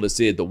that table and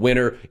said, the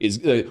winner is,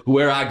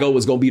 where I go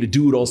is going to be the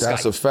dude on Skype.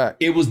 That's a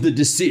fact. It was the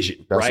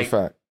decision, That's a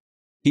fact.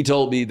 He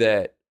told me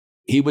that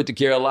he went to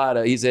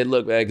Carolina. He said,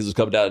 look, man, because it was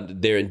coming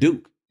down there in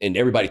Duke. And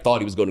everybody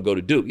thought he was going to go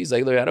to Duke. He's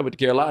like, look, I went to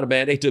Carolina,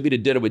 man. They took me to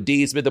dinner with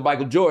Dean Smith and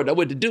Michael Jordan. I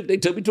went to Duke. They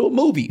took me to a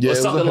movie or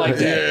something like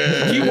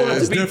that.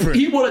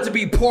 He wanted to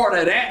be part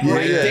of that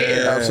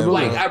there.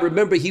 Absolutely. Like, I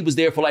remember he was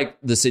there for like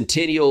the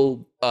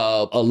Centennial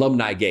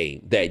alumni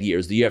game that year. It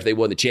was the year after they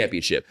won the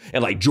championship.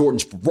 And like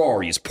Jordan's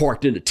Ferrari is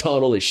parked in the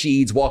tunnel and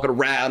Sheed's walking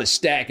around and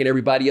stacking.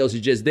 Everybody else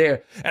is just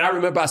there. And I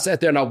remember I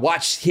sat there and I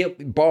watched him,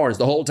 Barnes,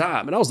 the whole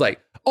time. And I was like,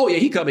 oh yeah,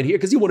 he coming here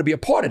because he want to be a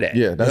part of that.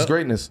 Yeah, that's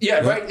greatness. Yeah,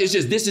 right. It's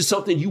just, this is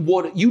something you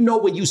want. You know,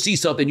 when you see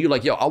something, you're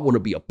like, yo, I want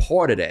to be a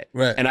part of that.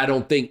 Right. And I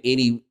don't think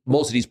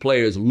most of these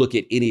players look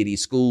at any of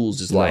these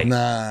schools as like,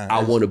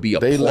 I want to be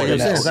a part of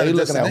that. They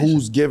looking at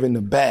who's giving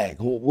the bag.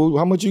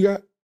 How much you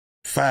got?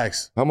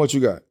 Facts. How much you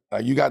got?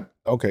 You got,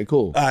 okay,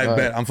 cool. I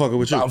bet. I'm fucking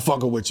with you. I'm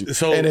fucking with you.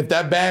 So, and if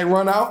that bag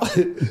run out,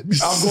 I'm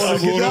going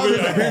to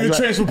get the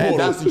transfer portal. And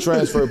that's the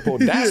transfer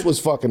portal. That's what's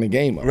fucking the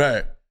game up.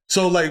 Right.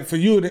 So like for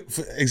you,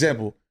 for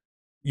example,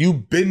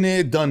 you've been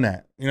there, done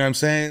that. You know what I'm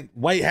saying?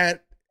 White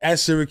hat at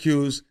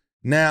Syracuse.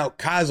 Now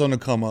Kai's on the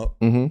come up.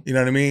 Mm-hmm. You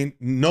know what I mean?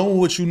 Knowing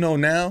what you know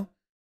now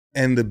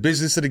and the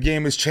business of the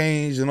game has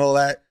changed and all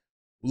that.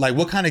 Like,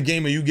 what kind of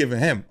game are you giving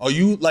him? Are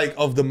you like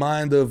of the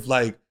mind of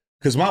like,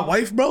 because my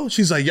wife, bro,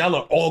 she's like, y'all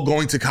are all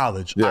going to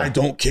college. Yeah. I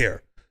don't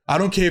care. I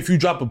don't care if you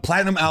drop a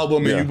platinum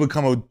album and you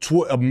become a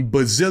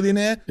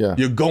bazillionaire,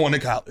 you're going to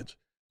college.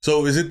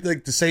 So is it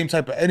like the same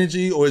type of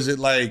energy or is it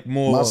like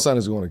more? My son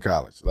is going to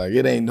college. Like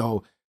it ain't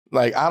no,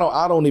 like I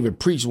don't even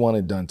preach one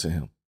and done to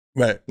him.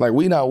 Right. Like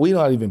we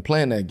not even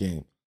playing that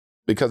game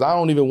because I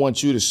don't even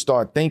want you to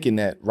start thinking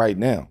that right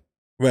now.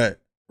 Right.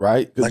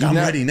 Right. Like I'm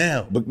ready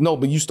now. But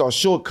you start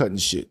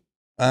shortcutting shit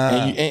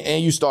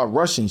and you start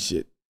rushing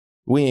shit.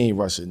 We ain't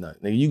rushing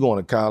nothing. Nigga, you going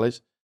to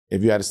college.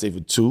 If you had to stay for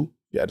 2,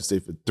 you had to stay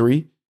for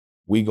 3,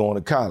 we going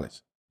to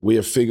college.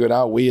 We'll figure it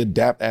out. We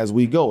adapt as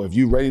we go. If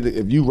you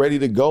ready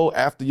to go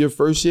after your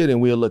first year,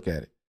 then we'll look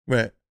at it.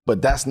 Right.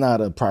 But that's not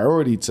a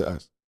priority to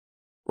us.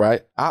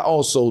 Right. I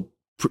also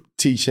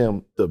teach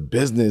him the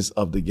business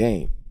of the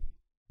game.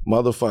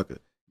 Motherfucker.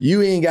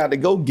 You ain't got to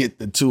go get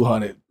the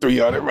 200,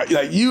 300, right?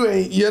 Like you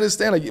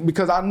understand? Like,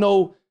 because I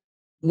know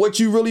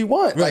what you really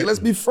want. Right. Like, let's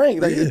be frank.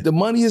 Like, the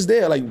money is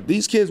there. Like,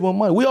 these kids want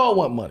money. We all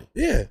want money.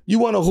 Yeah. You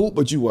want to hoop,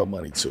 but you want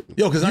money too.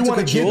 Yo, because you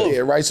want to get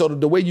there, right? So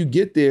the way you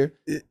get there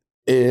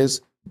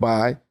is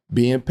by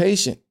being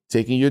patient,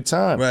 taking your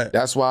time. Right.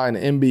 That's why in the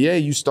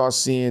NBA, you start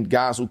seeing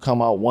guys who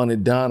come out one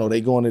and done, or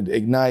they go into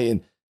Ignite,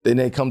 and then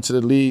they come to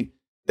the league.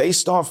 They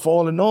start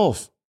falling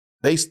off.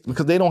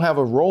 Because they don't have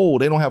a role.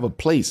 They don't have a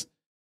place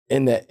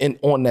on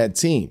that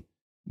team.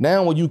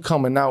 Now, when you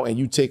coming out and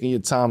you taking your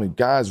time, and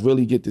guys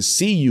really get to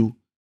see you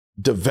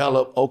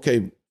develop,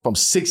 okay, from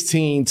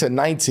 16 to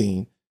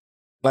 19,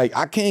 like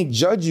I can't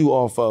judge you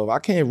I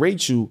can't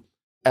rate you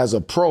as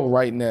a pro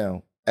right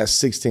now at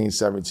 16,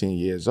 17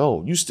 years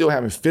old. You still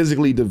haven't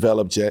physically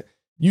developed yet.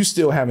 You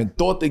still haven't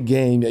thought the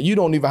game yet. You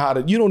don't even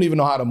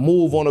know how to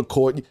move on the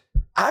court.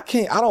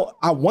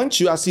 I want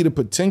you, I see the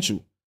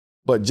potential.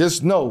 But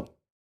just know,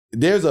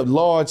 there's a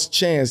large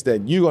chance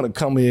that you're going to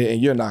come here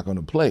and you're not going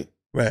to play.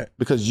 Right.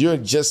 Because you're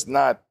just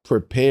not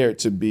prepared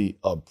to be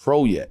a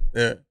pro yet.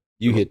 Yeah.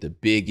 You hit the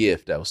big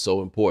if that was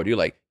so important. You're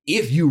like,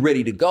 if you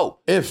ready to go.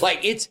 If.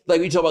 Like, it's like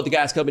we talk about the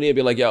guys coming in and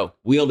be like, yo,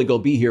 we only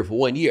gonna be here for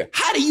 1 year.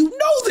 How do you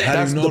know that?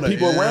 That's the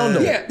people around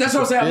them. Yeah, that's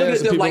what I'm saying. I'm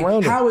looking at them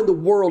like, how in the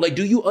world, like,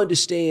 do you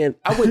understand?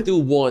 I went through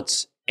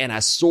once and I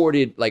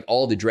sorted like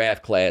all the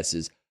draft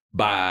classes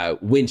by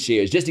win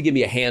shares just to give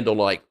me a handle on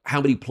like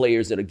how many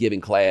players in a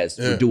given class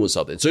were doing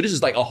something. So this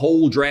is like a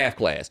whole draft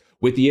class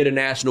with the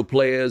international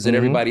players and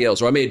everybody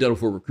else. Or I may have done it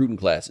for recruiting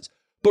classes.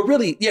 But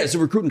really, yeah, it's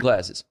recruiting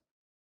classes.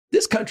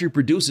 This country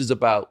produces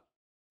about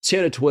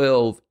 10 or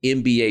 12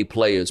 NBA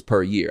players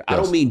per year. Yes. I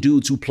don't mean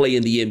dudes who play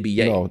in the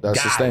NBA. No,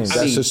 that's sustained.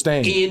 That's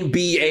sustained.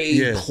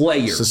 NBA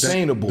players.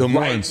 Sustainable.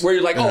 Right. Where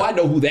you're like, oh, I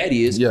know who that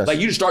is. Yes. Like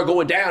you just start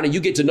going down and you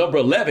get to number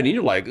 11 and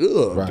you're like,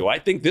 ugh, do I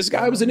think this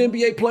guy was an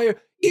NBA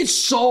player? It's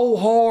so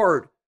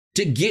hard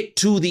to get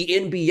to the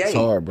NBA. It's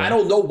hard, bro. I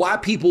don't know why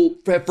people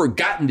have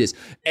forgotten this.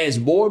 As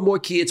more and more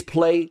kids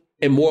play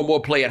and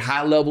more play at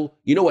high level,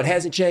 you know what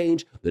hasn't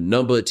changed? The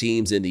number of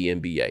teams in the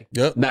NBA.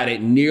 Yep. Not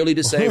at nearly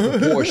the same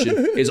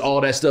proportion as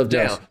all that stuff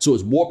down. Yes. So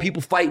it's more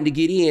people fighting to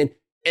get in,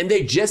 and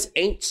they just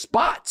ain't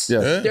spots.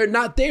 Yes. They're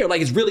not there.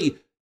 Like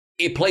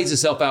it plays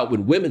itself out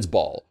with women's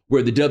ball,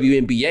 where the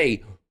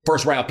WNBA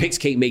first round picks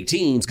can't make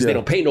teams because they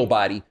don't pay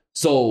nobody.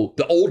 So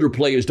the older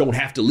players don't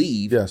have to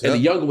leave, and the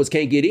younger ones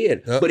can't get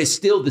in. But it's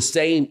still the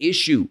same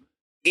issue.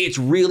 It's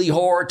really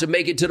hard to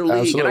make it to the league.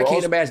 Absolutely. And I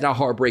can't imagine how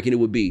heartbreaking it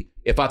would be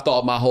if I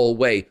thought my whole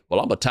way, well,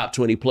 I'm a top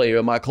 20 player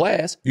in my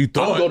class. I'm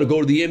going to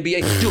go to the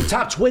NBA. Dude,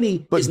 top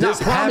 20 is not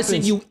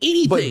promising you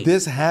anything. But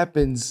this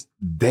happens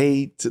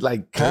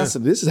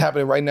constantly. This is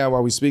happening right now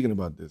while we're speaking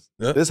about this.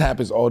 This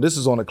happens, this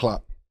is on the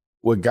clock,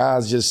 where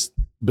guys just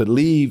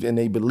believe, and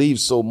they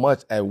believe so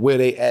much at where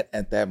they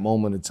at that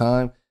moment in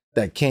time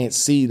that can't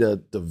see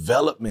the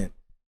development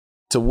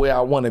to where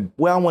I want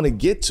to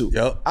get to.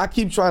 Yep. I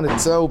keep trying to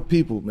tell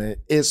people, man,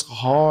 it's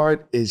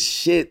hard as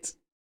shit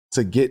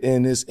to get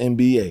in this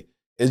NBA.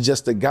 It's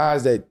just the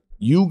guys that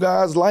you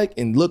guys like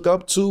and look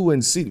up to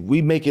and see.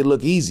 We make it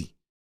look easy.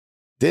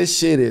 This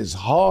shit is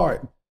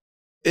hard.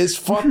 It's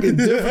fucking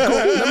difficult.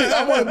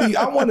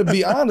 I want to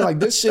be honest. Like,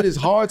 this shit is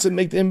hard to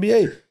make the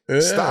NBA. Yeah.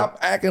 Stop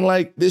acting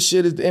like this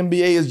shit is the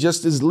NBA is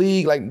just this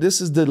league. Like,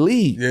 this is the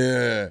league.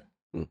 Yeah.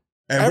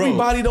 And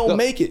everybody don't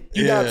make it.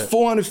 You got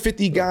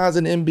 450 guys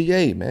in the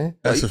NBA, man.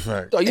 That's a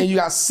fact. And you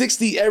got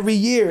 60 every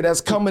year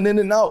that's coming in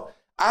and out.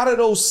 Out of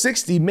those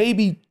 60,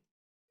 maybe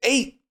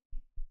 8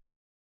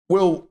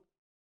 will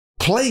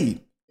play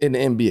in the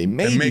NBA.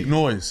 Maybe. And make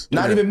noise.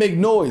 Not even make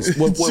noise.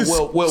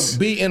 Will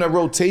be in a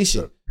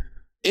rotation.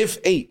 If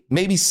 8,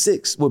 maybe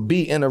 6 will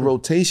be in a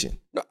rotation.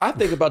 No, I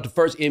think about the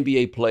first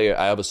NBA player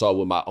I ever saw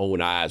with my own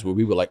eyes where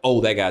we were like,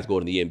 oh, that guy's going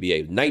to the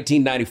NBA.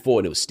 1994,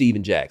 and it was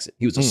Steven Jackson.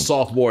 He was a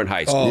sophomore in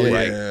high school,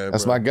 right? Yeah,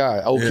 that's my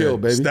guy. Oak Hill,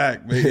 baby.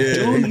 Stack, man.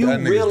 Do you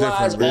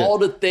realize all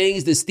the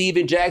things that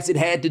Steven Jackson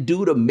had to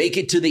do to make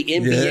it to the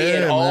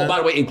NBA? And by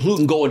the way,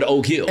 including going to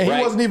Oak Hill, and right?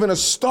 He wasn't even a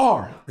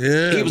star.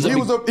 Yeah. He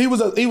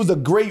was a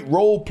great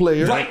role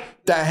player. Right.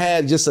 That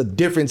had just a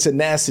different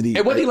tenacity.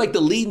 And wasn't he like the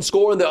leading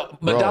scorer in the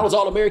McDonald's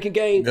All-American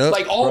game? Yep.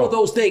 Like all of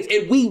those things.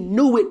 And we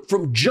knew it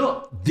from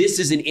jump. This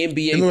is an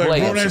NBA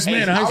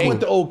player. I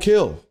went to Oak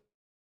Hill.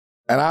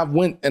 And I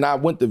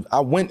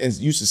went and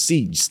used to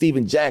see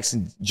Steven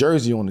Jackson's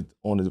jersey on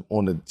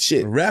the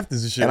shit.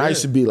 Rafters and shit. And I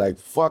used to be like,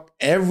 fuck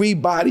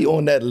everybody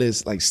on that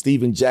list. Like,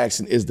 Steven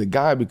Jackson is the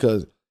guy,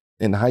 because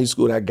in high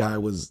school that guy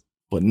was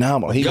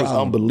phenomenal. He was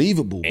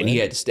unbelievable. And man. he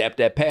had to stamp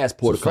that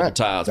passport a couple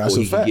times before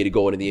he could get it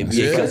going in the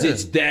NBA, because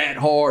it's that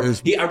hard.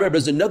 I remember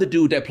there's another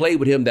dude that played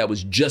with him that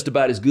was just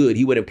about as good.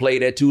 He went and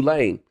played at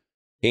Tulane.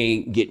 He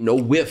ain't get no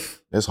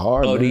whiff. It's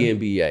hard, of man.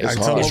 the NBA.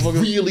 It's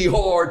really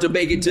hard to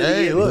make it to the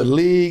NBA. The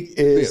league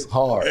is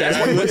hard.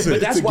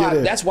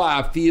 That's why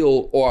I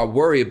feel, or I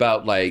worry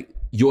about like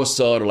your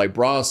son or like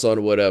Bron's son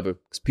or whatever,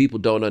 because people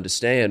don't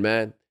understand,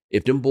 man.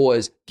 If them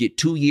boys get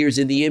 2 years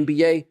in the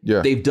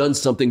NBA, they've done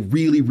something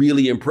really,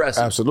 really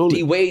impressive. Absolutely.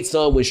 D Wade's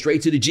son went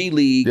straight to the G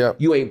League.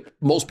 Yep.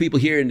 Most people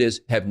hearing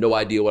this have no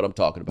idea what I'm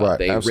talking about. Right.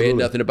 They ain't read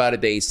nothing about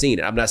it. They ain't seen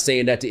it. I'm not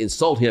saying that to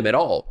insult him at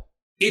all.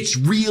 It's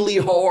really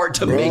hard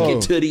to make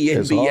it to the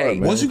NBA. Hard,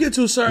 once you get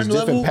to a certain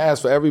level, different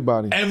paths for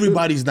everybody.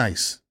 Everybody's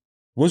nice.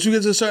 Once you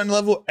get to a certain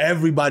level,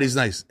 everybody's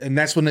nice. And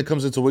that's when it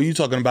comes into what you're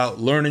talking about,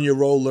 learning your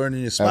role,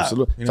 learning your spot.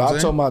 Absolutely. You know so I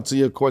told my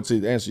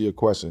to answer your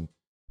question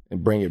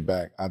and bring it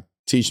back. I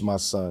teach my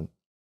son,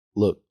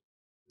 look,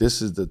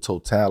 this is the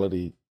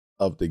totality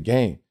of the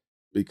game,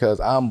 because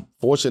I'm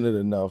fortunate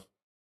enough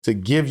to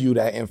give you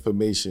that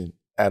information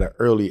at an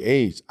early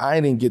age. I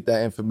didn't get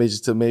that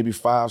information till maybe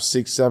 5,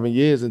 6, 7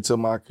 years into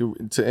my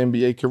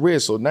NBA career.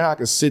 So now I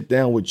can sit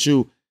down with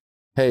you.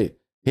 Hey,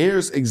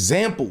 here's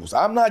examples.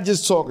 I'm not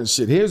just talking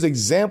shit. Here's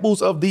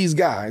examples of these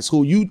guys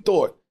who you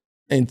thought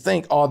and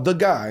think are the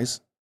guys.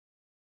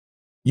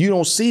 You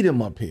don't see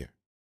them up here.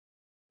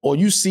 or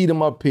you see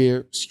them up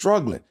here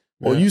struggling,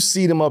 or you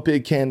see them up here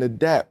can't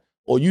adapt,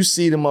 or you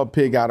see them up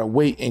here gotta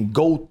wait and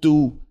go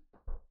through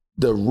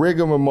the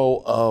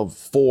rigmarole of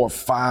 4 or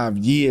 5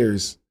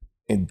 years,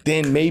 and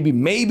then maybe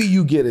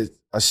you get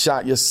a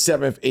shot your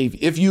 7th, 8th.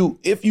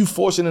 If you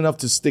fortunate enough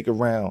to stick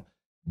around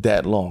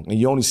that long, and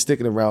you're only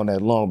sticking around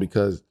that long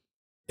because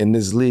in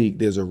this league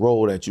there's a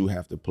role that you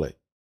have to play.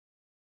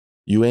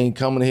 You ain't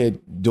coming here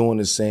doing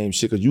the same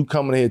shit because you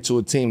coming here to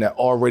a team that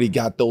already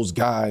got those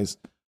guys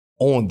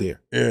on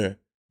there. Yeah.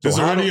 There's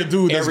already a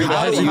dude that's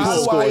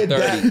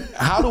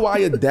how do I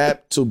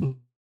adapt to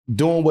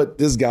doing what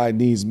this guy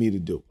needs me to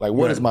do? Like,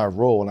 what is my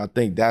role? And I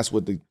think that's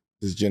what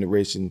this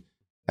generation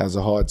has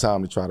a hard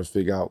time to try to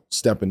figure out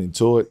stepping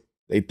into it.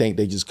 They think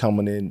they just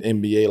coming in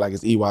NBA like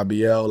it's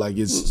EYBL, like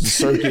it's the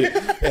circuit,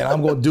 and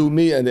I'm gonna do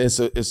me. And it's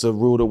a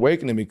rude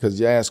awakening because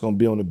your ass gonna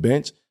be on the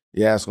bench,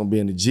 your ass gonna be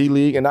in the G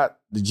League, and not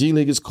the G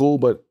League is cool,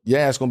 but your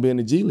ass gonna be in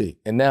the G League.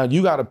 And now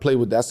you gotta play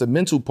with that's the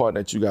mental part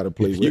that you gotta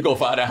play with. You're gonna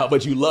find out how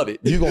much you love it.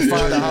 You're gonna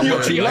find out how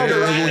much you love it.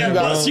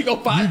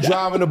 You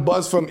driving the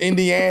bus from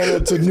Indiana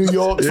to New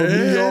York, from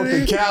New York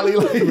to Cali.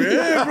 Like,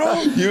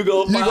 bro. You're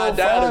gonna find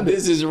out if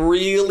this is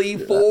really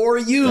for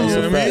you.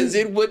 Because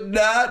it would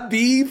not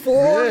be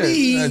for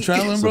me.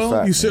 Traveling,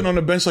 bro. You sitting on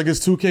the bench like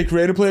it's 2K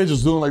creative player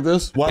just doing like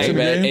this, watching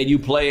the game. And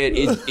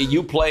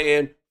you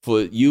playing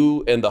for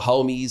you and the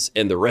homies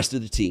and the rest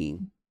of the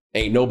team.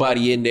 Ain't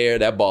nobody in there.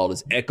 That ball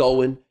is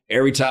echoing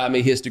every time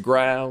it hits the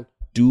ground.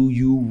 Do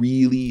you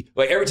really?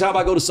 Like every time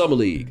I go to Summer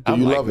League,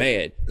 I'm like,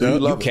 man,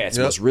 you cats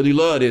must really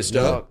love this,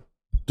 dog.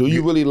 Do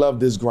you really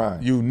love this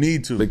grind? You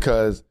need to.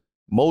 Because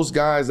most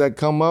guys that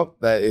come up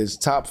that is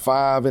top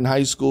 5 in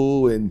high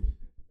school and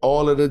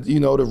all of the, the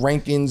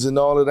rankings and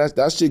all of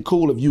that shit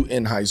cool if you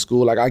in high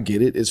school. Like, I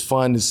get it. It's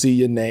fun to see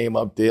your name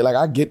up there. Like,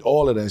 I get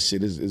all of that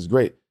shit. It's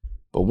great.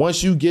 But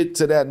once you get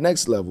to that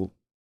next level,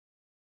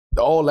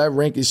 all that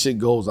ranking shit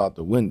goes out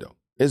the window.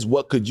 It's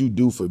what could you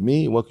do for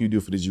me? What could you do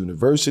for this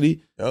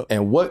university? Yep.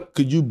 And what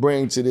could you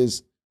bring to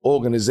this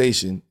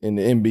organization in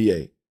the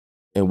NBA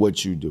and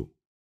what you do?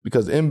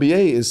 Because the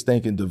NBA is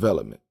thinking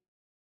development.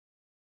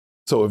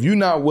 So if you're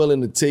not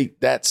willing to take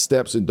that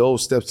steps and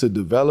those steps to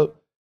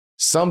develop,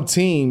 some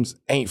teams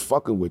ain't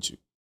fucking with you.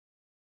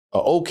 A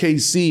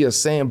OKC or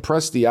Sam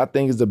Presti, I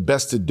think, is the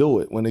best to do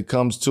it when it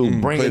comes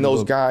to bringing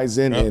those guys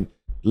in and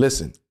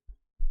listen,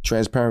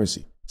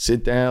 transparency,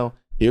 sit down.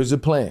 Here's the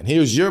plan.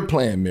 Here's your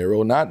plan,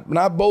 Mero.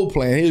 Not Bo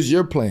plan. Here's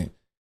your plan.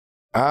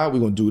 All right, we're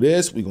going to do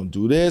this. We're going to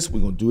do this.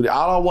 We're going to do that.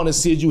 All I want to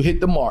see is you hit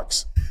the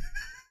marks.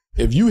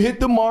 If you hit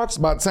the marks,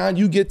 by the time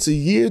you get to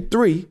year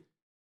 3,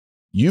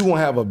 you're going to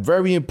have a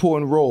very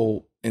important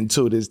role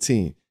into this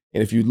team.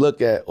 And if you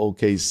look at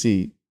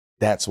OKC,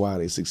 that's why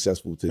they're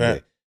successful today.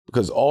 Right.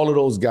 Because all of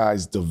those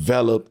guys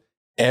develop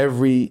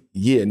every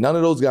year. None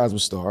of those guys were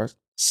stars.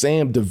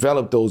 Sam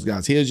developed those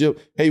guys.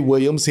 Hey,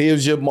 Williams,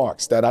 here's your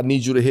marks that I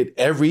need you to hit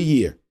every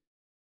year.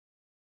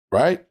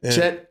 Right? Yeah.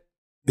 Chet,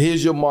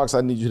 here's your marks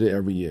I need you to hit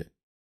every year.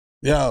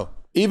 Yo.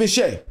 Even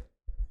Shea,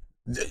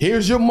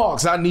 here's your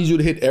marks I need you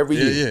to hit every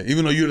year. Yeah,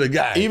 even though you're the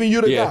guy. Even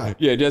you're the guy.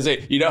 Yeah, just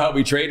say, you know how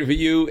we traded for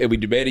you and we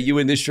demanded you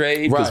in this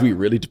trade because we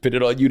really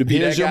depended on you to be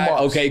that guy?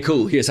 Marks. Okay,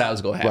 cool. Here's how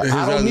it's going to happen. Right.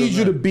 I don't need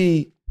you to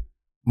be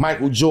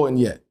Michael Jordan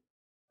yet.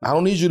 I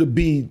don't need you to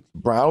be,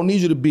 bro. I don't need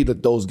you to be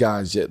those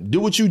guys yet. Do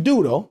what you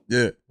do, though.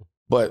 Yeah.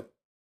 But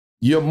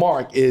your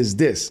mark is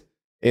this.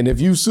 And if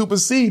you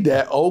supersede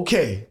that,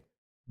 okay.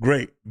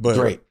 Great.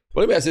 Great.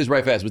 Well, let me ask this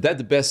right fast. Was that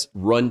the best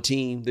run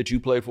team that you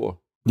played for?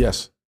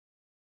 Yes.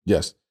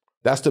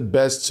 That's the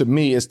best. To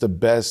me, it's the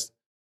best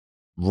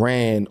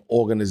ran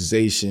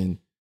organization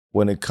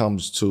when it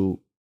comes to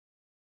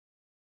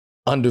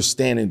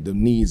understanding the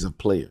needs of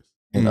players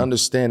and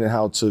understanding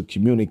how to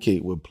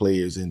communicate with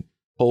players and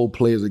hold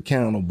players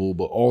accountable,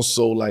 but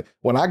also like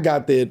when I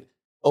got there,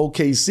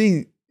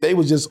 OKC, they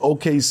was just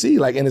OKC,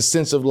 like in a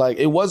sense of like,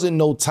 it wasn't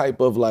no type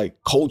of like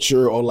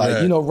culture or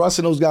like, Russ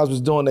and those guys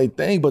was doing their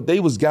thing, but they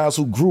was guys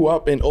who grew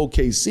up in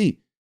OKC.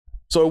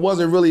 So it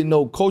wasn't really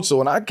no coach. So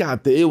when I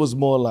got there, it was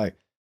more like,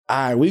 all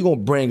right, we're going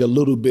to bring a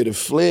little bit of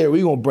flair.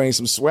 We're going to bring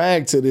some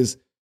swag to this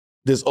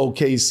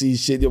OKC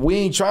shit. We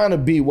ain't trying to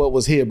be what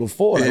was here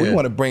before. Like, we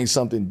want to bring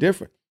something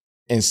different.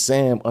 And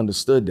Sam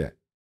understood that.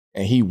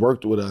 And he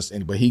worked with us,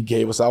 but he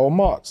gave us our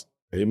marks.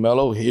 Hey,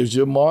 Melo, here's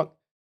your mark.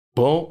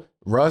 Boom.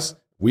 Russ,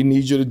 we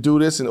need you to do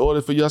this in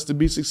order for us to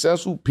be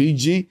successful.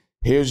 PG,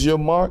 here's your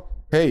mark.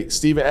 Hey,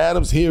 Steven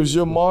Adams, here's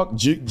your mark.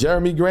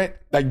 Jeremy Grant.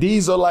 Like,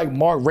 these are like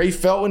mark. Ray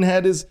Felton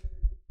had his,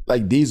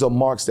 like, these are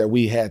marks that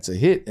we had to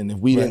hit. And if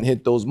we didn't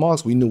hit those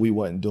marks, we knew we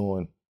wasn't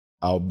doing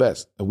our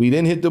best. If we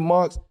didn't hit the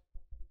marks,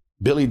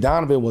 Billy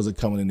Donovan wasn't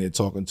coming in there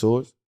talking to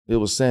us. It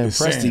was Sam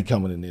Presti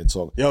coming in there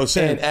talking. Yo,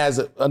 Sam. And as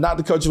not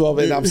to cut you off,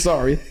 and I'm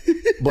sorry,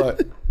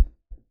 but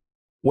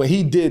when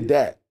he did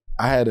that,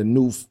 I had a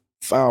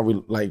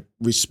newfound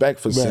respect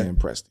for Sam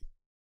Presti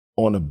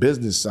on the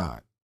business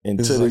side.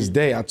 And to this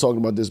day, I talked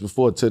about this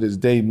before. To this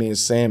day, me and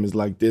Sam is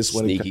like this.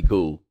 Sneaky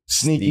cool.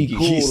 Sneaky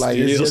cool. Like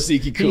it's just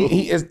sneaky cool.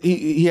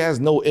 He has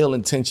no ill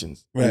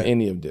intentions in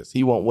any of this.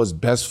 He wants what's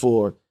best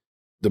for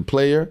the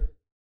player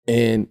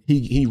And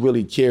he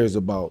really cares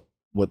about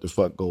what the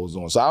fuck goes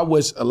on. So I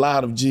wish a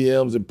lot of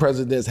GMs and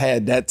presidents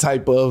had that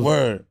type of,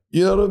 Word.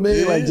 You know what I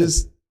mean? Yeah. Like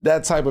just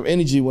that type of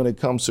energy when it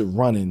comes to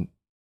running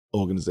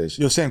organizations.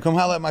 Yo, Sam, come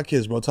holler at my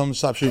kids, bro. Tell them to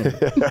stop shooting.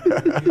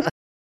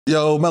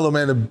 Yo, Melo,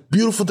 man, the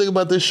beautiful thing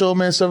about this show,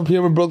 man, 7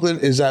 p.m. in Brooklyn,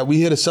 is that we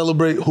here to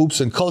celebrate hoops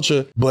and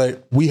culture,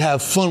 but we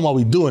have fun while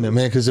we doing it,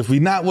 man, because if we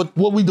not,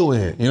 what we doing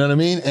here? You know what I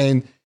mean?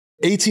 And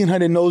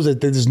 1800 knows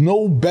that there's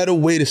no better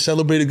way to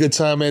celebrate a good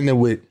time, man, than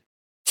with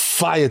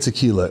fire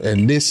tequila,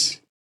 and this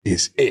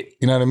is it.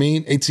 You know what I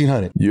mean?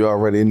 1800. You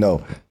already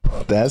know.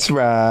 That's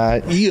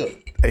right. Yeah.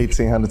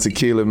 1800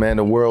 tequila, man,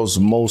 the world's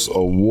most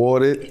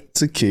awarded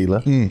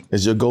tequila,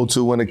 is your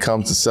go-to when it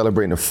comes to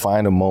celebrating the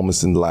finer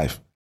moments in life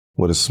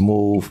with a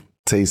smooth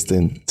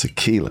tasting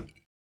tequila.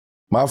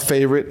 My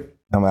favorite,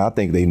 I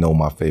think they know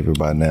my favorite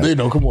by now. They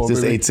know, come on,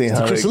 This baby.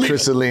 1800 It's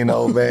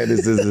Cristalino, man.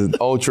 This is an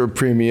ultra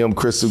premium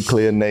crystal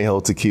clear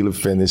Nejo tequila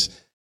finish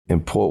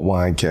in port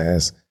wine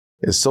cask.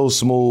 It's so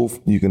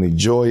smooth, you can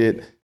enjoy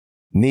it.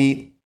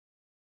 Neat.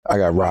 I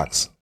got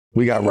rocks.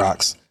 We got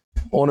rocks.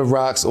 On the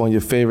rocks, on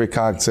your favorite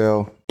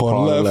cocktail.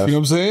 On the left, you know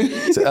what I'm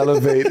saying? To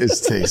elevate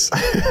its taste.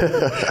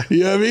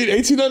 You know what I mean?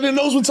 1800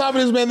 knows what time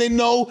it is, man. They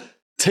know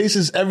taste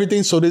is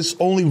everything, so it's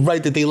only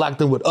right that they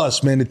locked in with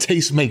us, man, the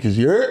taste makers.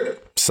 You heard?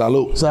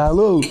 Salud.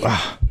 Salud.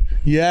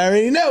 You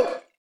already know.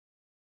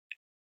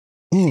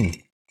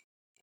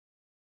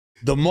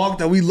 The mark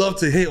that we love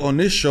to hit on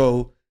this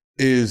show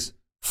is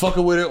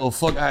fucking with it or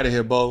fuck out of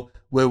here, Bo,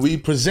 where we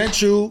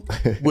present you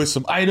with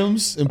some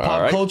items in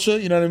pop culture,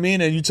 you know what I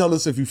mean? And you tell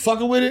us if you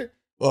fucking with it,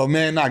 oh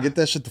man, nah, get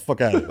that shit the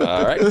fuck out of here.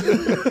 All right.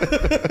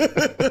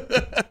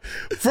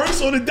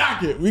 First on the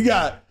docket, we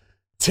got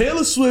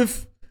Taylor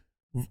Swift.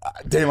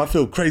 Damn, I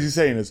feel crazy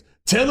saying this.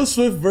 Taylor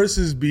Swift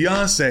versus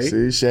Beyonce.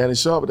 See, Shannon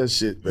Sharp with that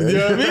shit, man. You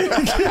know what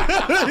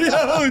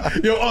I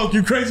mean? Yo, Unc,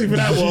 you crazy for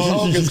that one.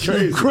 Unc is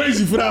crazy. You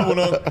crazy for that one,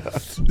 Unc.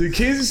 The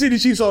Kansas City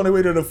Chiefs are on their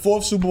way to the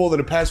 4th Super Bowl in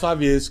the past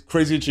 5 years.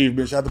 Crazy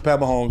achievement. Shout out to Pat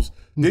Mahomes.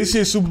 This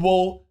year's Super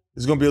Bowl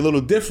is going to be a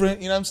little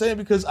different, you know what I'm saying?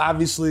 Because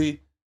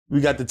obviously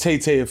we got the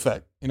Tay-Tay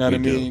effect, you know what I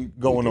mean,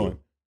 going on.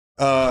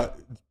 Our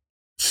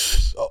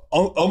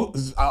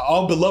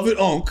beloved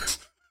Unc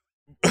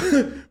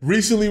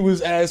recently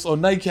was asked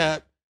on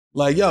Nightcap,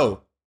 like,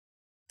 yo,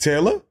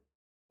 Taylor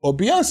or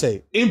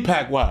Beyonce,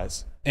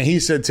 impact-wise? And he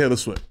said Taylor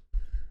Swift.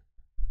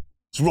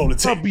 Let's roll the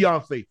tape.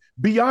 Beyonce.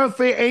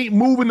 Beyonce ain't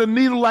moving the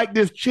needle like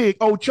this chick,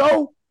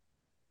 Ocho.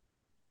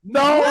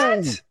 No.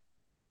 What?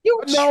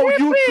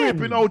 You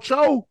tripping,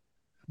 Ocho.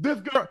 This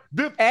girl,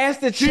 ask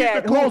the she's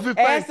chat. the closest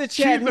Ask thing. the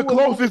chat. She's the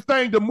closest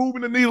thing to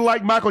moving the needle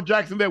like Michael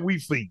Jackson that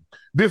we've seen.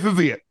 This is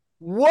it.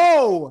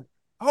 Whoa.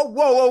 Oh,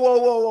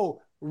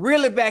 whoa.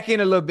 Reel it back in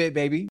a little bit,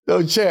 baby.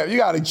 Yo, champ, you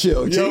gotta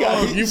chill.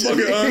 Yo, you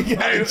fucking,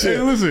 hey,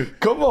 listen.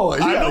 Come on,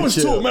 I know it's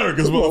chill. two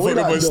Americans, motherfucker,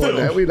 but still,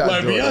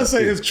 like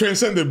Beyonce has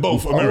transcended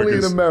both Americans.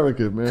 Only in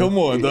America, man. Come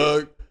on,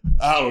 dog.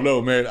 I don't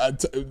know, man.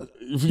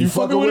 If you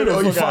fucking with it,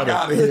 or you fuck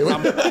out of here.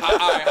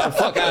 I'm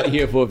fuck out of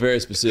here for a very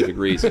specific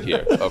reason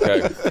here,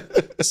 okay?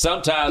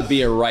 Sometimes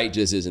being right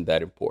just isn't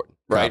that important,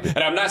 right? And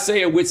I'm not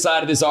saying which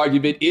side of this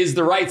argument is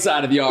the right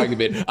side of the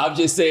argument. I'm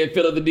just saying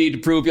feeling the need to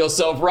prove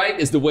yourself right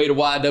is the way to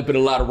wind up in a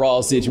lot of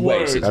wrong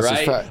situations,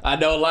 right? I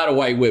know a lot of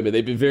white women.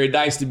 They've been very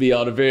nice to me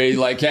on a very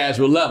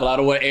casual level. I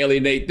don't want to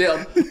alienate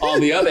them. On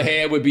the other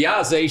hand, with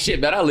Beyonce, shit,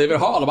 man, I live in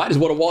Harlem. I just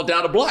want to walk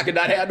down the block and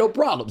not have no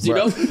problems, you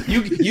know?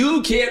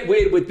 You can't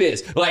win with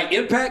this. Like,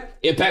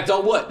 impact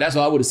on what? That's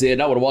what I would have said.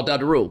 I would have walked out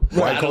the room.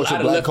 White culture,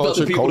 black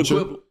culture.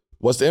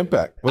 What's the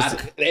impact?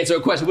 Answer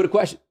a question with a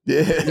question.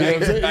 Yeah. You know what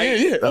I'm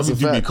saying? Yeah. That's a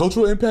you mean fact.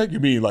 cultural impact? You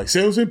mean like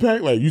sales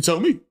impact? Like, you tell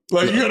me.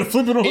 Like, you got to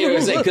flip it on.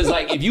 Because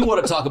if you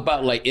want to talk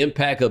about like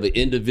impact of an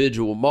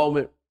individual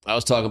moment, I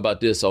was talking about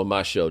this on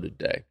my show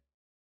today.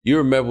 You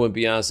remember when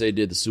Beyonce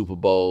did the Super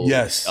Bowl?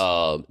 Yes.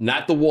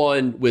 Not the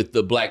one with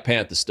the Black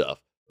Panther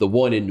stuff, the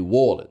one in New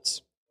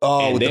Orleans.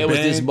 Oh, and there was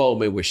this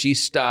moment where she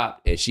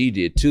stopped and she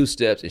did 2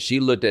 steps and she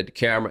looked at the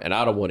camera, and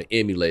I don't want to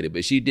emulate it,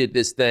 but she did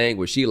this thing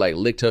where she like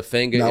licked her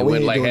finger and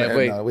went like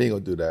halfway. No, we ain't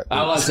gonna do that.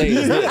 All I'm saying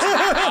is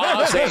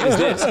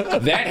this.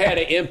 That had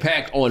an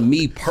impact on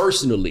me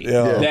personally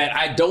that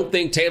I don't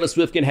think Taylor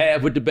Swift can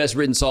have with the best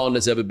written song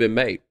that's ever been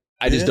made.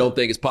 I just don't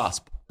think it's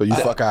possible. So you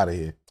fuck out of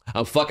here.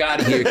 I'm fuck out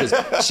of here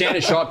because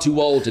Shannon Sharp too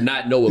old to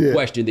not know a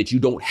question that you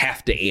don't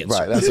have to answer.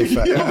 Right, that's a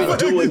fact. You've been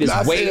doing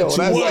this way too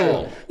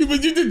long.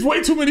 But you did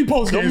way too many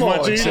post games,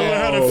 my G. You don't know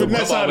how to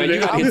finesse out of You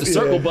it. gotta hit the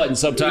circle button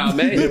sometime,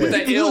 man. Hit with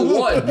that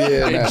L1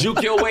 and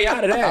juke your way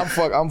out of that.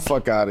 I'm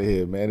fuck out of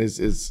here, man.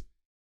 It's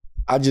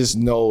I just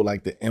know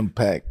like the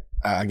impact.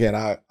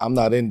 I'm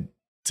not in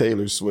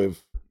Taylor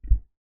Swift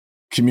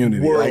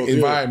community,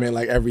 environment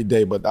like every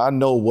day, but I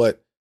know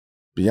what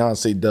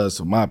Beyonce does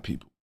to my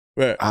people.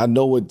 Right. I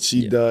know what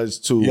she does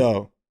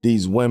to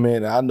these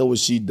women. I know what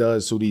she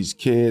does to these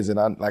kids, and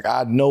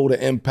I know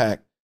the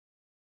impact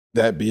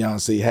that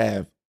Beyonce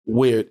have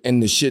where in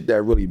the shit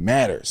that really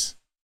matters,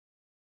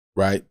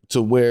 right?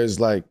 To where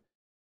it's like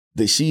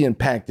that she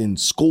impacting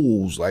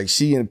schools, like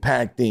she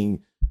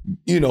impacting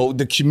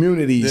the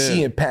community. Yeah.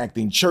 She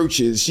impacting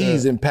churches.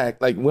 She's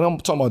impact, like when I'm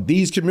talking about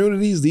these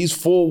communities, these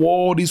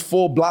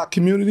 4 block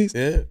communities,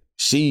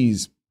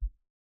 she's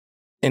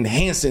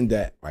enhancing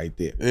that right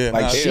there. Yeah,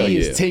 like she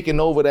is taking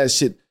over that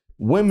shit.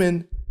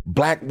 Women,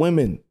 black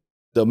women,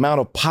 the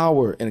amount of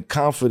power and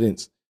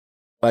confidence,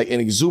 like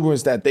and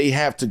exuberance that they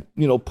have to,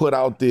 put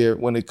out there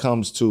when it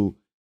comes to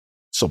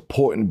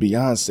supporting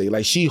Beyonce.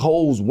 Like she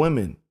holds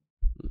women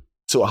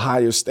to a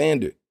higher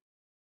standard.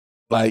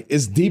 Like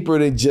it's deeper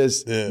than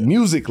just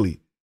musically.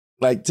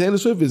 Like Taylor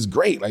Swift is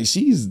great. Like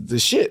she's the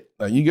shit.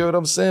 Like you get what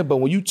I'm saying? But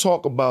when you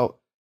talk about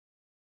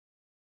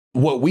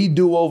what we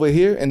do over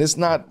here, and it's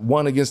not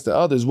one against the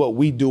other, it's what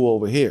we do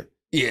over here.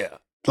 Yeah.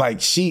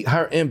 Like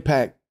her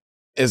impact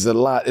is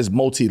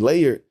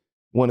multi-layered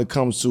when it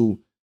comes to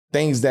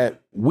things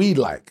that we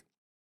like.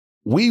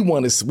 We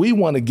want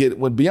to get,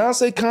 when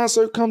Beyonce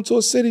concert come to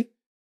a city,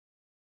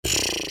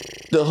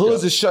 the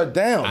hoods is shut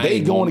down.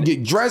 They going to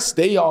get dressed.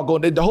 They all go.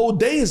 The whole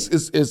day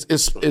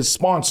is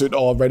sponsored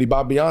already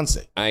by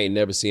Beyonce. I ain't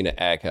never seen an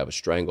act have a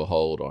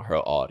stranglehold on her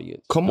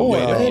audience. Come on,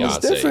 man, it's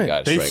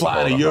different. They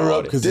fly to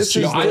Europe because this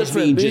is I just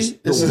mean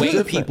different. just the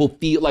way people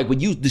feel. Like when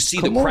you see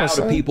the crowd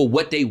of people,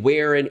 what they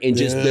wearing, and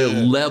just their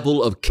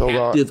level of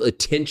captive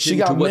attention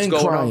to what's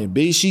going crying, on.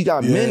 B. She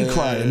got men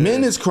crying.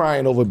 Men is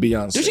crying over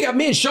Beyonce. Dude, she got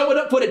men showing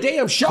up for the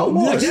damn show.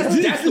 Like,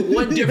 that's the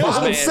one difference,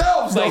 man.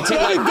 Themselves, like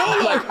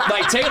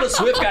Taylor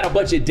Swift got a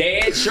bunch of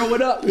dads showing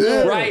up,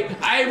 right?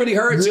 I ain't really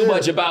heard too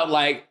much about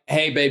like,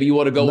 hey, baby, you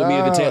want to go with me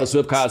at the Taylor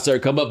Swift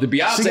concert? Come up to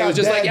Beyonce. Was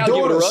just like, y'all give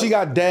it a run. She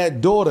got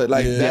dad-daughter.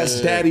 Like,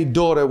 that's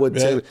daddy-daughter with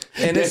Taylor.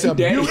 And it's a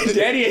beautiful...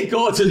 Daddy ain't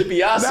going to the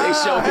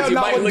Beyonce show because you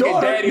might look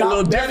at Daddy a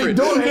little different.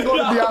 Daddy-daughter ain't going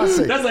to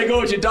Beyonce. That's like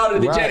going with your daughter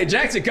to the Janet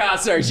Jackson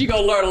concert. She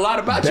going to learn a lot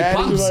about your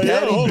pops.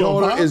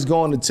 Daddy-daughter is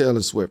going to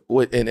Taylor Swift.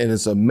 And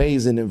it's an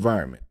amazing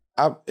environment.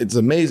 It's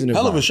amazing environment.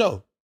 Hell of a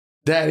show.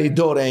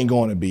 Daddy-daughter ain't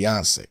going to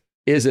Beyonce.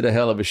 Is it a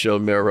hell of a show,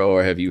 Mero,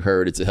 or have you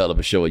heard it's a hell of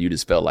a show and you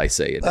just felt like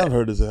saying that? I've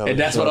heard it's a hell of a show. And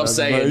that's what I'm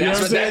saying.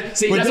 That's what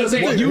I'm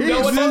saying. You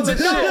know what I'm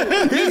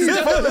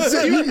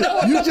saying.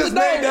 You just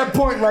made that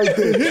point right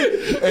there.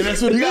 And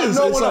that's what it is.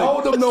 Know when to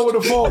hold them, know when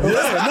to fold them.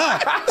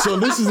 So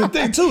this is the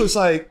thing too. It's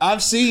like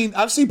I've seen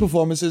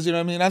performances, you know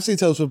what I mean? I've seen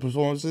Taylor Swift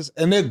performances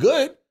and they're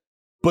good,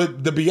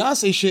 but the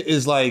Beyonce shit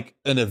is like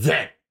an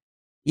event.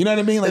 You know what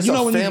I mean? Like, it's you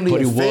know, a family but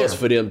it affair.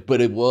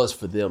 was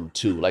for them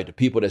too. Like the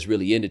people that's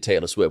really into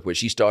Taylor Swift, where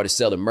she started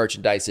selling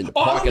merchandise in the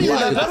parking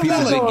lot. The people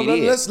that get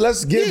in.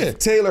 Let's give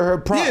Taylor her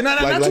props. Yeah, not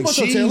too much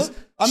on Taylor.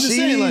 I'm just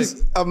saying, like,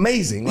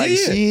 amazing. Like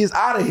she's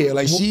out of here.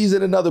 Like she's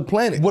in another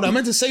planet. What I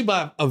meant to say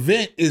by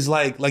event is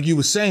like you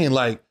were saying,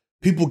 like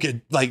people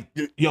get like,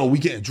 yo, we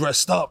getting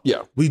dressed up.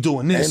 Yeah, we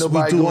doing this. Ain't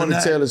nobody we doing going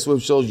that. to Taylor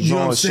Swift shows. You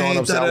know what I'm showing saying?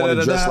 up saying, I want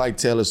to dress like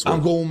Taylor Swift.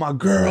 I'm going with my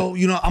girl.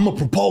 You know, I'm gonna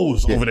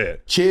propose over there.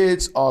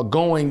 Kids are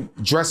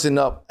dressing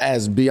up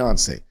as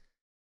Beyonce.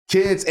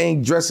 Kids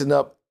ain't dressing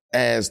up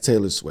as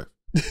Taylor Swift.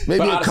 Maybe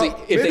honestly,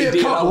 if they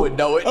did, I wouldn't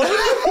know it.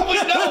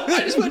 I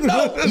just wouldn't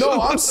know. No,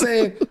 I'm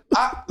saying,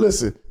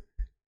 listen.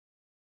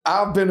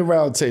 I've been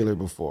around Taylor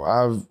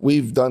before.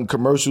 We've done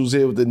commercials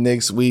here with the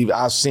Knicks.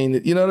 I've seen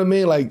it. You know what I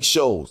mean? Like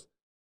shows.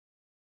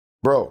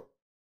 Bro,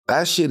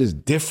 that shit is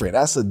different.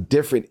 That's a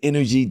different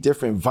energy,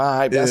 different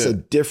vibe. That's a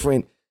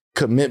different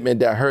commitment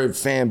that her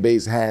fan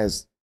base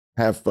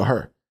have for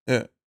her.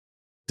 Yeah.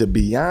 The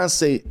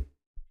Beyonce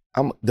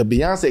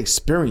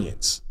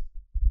experience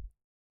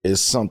is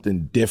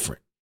something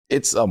different.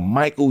 It's a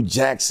Michael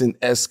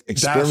Jackson-esque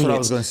experience. That's what I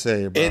was gonna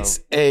say,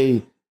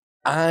 bro.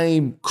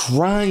 I'm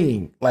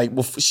crying. Like,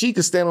 she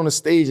could stand on the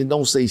stage and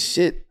don't say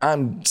shit.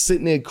 I'm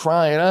sitting there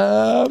crying.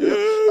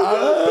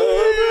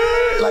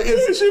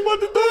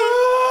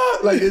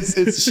 Like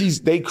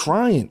they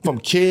crying, from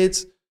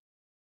kids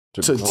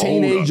to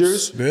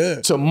teenagers,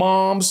 to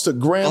moms, to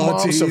grandmoms,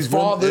 aunties, to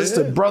fathers,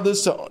 to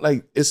brothers, to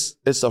like it's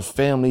a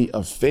family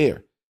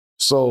affair.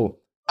 So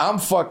I'm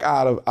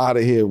out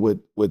of here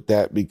with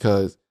that,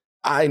 because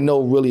I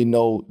really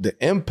know the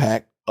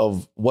impact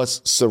of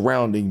what's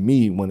surrounding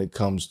me when it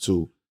comes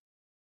to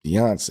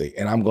Beyonce,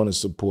 and I'm going to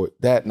support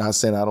that. Not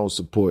saying I don't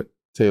support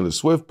Taylor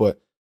Swift, but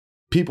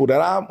people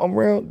that I'm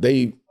around,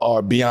 they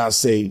are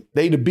Beyonce.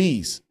 They the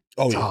bees.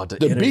 Oh, yeah.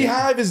 The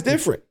beehive is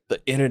different.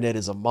 The internet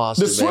is a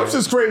monster. The Swifts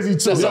is crazy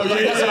too. That's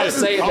what I'm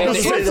saying, man. The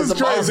Swifts is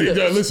crazy.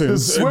 Yeah, listen,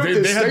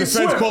 they had the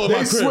feds calling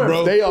my crib,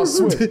 bro. They are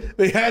Swift.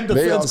 They had the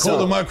feds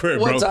calling my crib,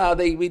 bro. One time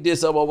we did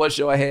something on one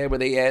show I had where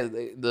they asked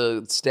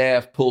the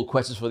staff pulled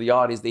questions for the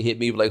audience. They hit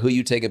me like, "Who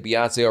you taking,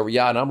 Beyonce or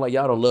Rihanna?" I'm like,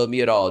 "Y'all don't love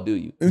me at all, do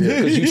you?"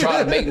 Because you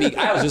try to make me.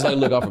 I was just like,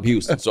 "Look, I'm from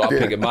Houston, so I'm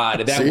picking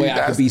mine, and that way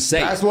I can be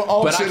safe." That's what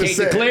Unc should have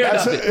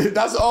said.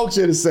 That's what Unc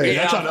should have said.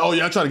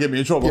 Y'all trying to get me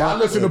in trouble. Yeah, I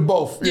listen to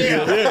both.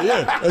 Yeah.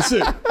 That's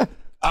it.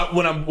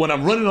 When I'm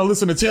running, I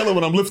listen to Taylor.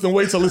 When I'm lifting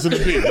weights, I listen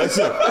to B. That's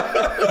it.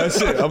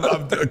 I'm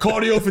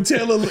cardio for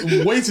Taylor,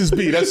 weights is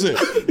B. That's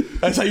it.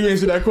 That's how you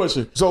answer that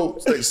question. So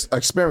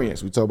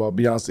experience. We talk about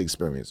Beyonce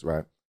experience,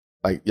 right?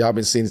 Like y'all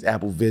been seeing this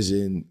Apple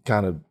Vision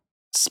kind of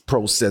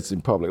pro sets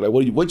in public. Like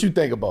what you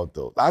think about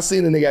those? I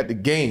seen a nigga at the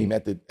game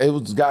it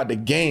was the guy at the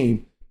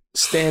game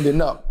standing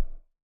up.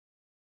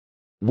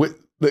 With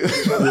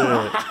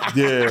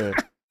Yeah.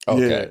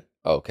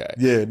 Okay.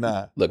 Yeah,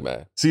 nah. Look,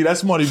 man. See,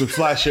 that's Marty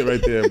McFly shit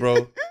right there,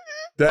 bro.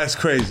 That's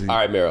crazy. All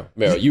right, Mero,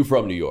 you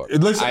from New York.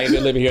 Listen, I ain't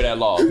been living here that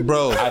long.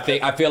 Bro.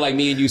 I feel like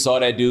me and you saw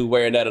that dude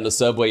wearing that on the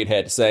subway and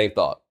had the same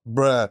thought.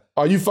 Bruh.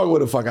 Oh, you fuck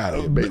with the fuck out of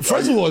here, baby.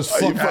 First of all, it's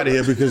fuck out of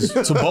here because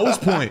to Bo's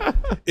point,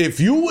 if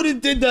you would have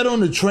did that on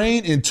the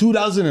train in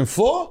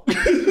 2004,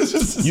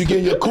 you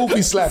get your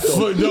koofy slapped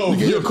on. No, you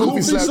get your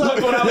koofy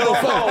slapped on.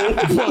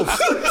 Bro,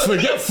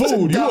 forget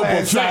food. You a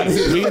buffet,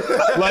 B.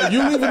 Like,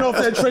 you leaving off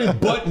that train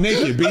butt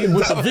naked, B.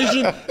 With the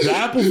vision, the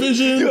Apple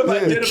Vision,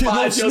 the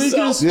kid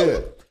sneakers. Yeah.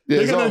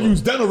 They're gonna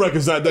use dental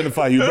records to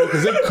identify you, bro,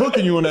 because they're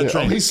cooking you on that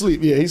train. He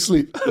sleep. Yeah, he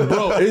sleep.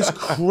 Bro, it's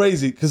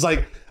crazy. Because,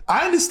 like,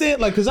 I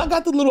understand, like, because I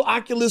got the little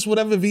Oculus,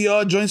 whatever,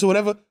 VR joints or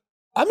whatever.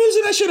 I'm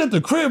using that shit at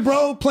the crib,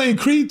 bro, playing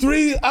Creed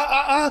 3,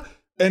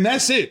 and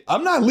that's it.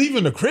 I'm not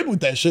leaving the crib with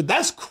that shit.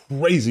 That's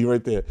crazy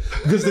right there.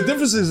 Because the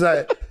difference is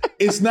that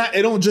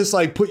it don't just,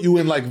 like, put you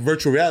in, like,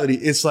 virtual reality.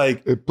 It's,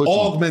 like,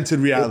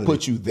 augmented reality. It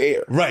put you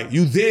there. Right.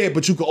 You there,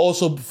 but you can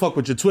also fuck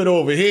with your Twitter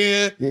over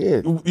here. Yeah.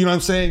 You know what I'm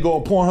saying? Go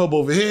on Pornhub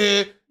over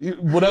here.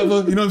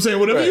 Whatever. You know what I'm saying?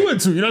 Whatever you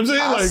into. You know what I'm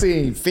saying? I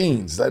seen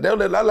fiends. Like, they're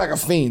like a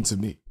fiend to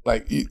me.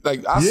 Like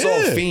I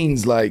saw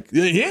fiends like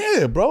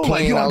bro.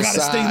 Playing like,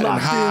 outside and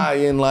high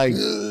and like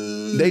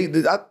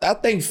I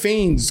think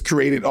fiends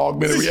created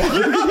augmented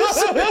reality.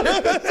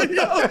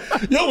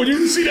 yo, when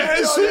you see that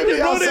shit,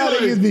 bro,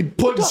 they be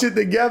putting shit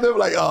together.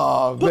 Like,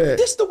 oh But man,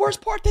 this is the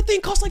worst part. That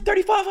thing costs like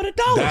 $3,500.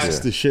 That's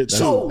the shit.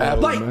 So,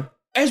 Apple,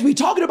 as we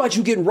talking about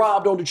you getting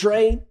robbed on the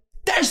train,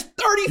 there's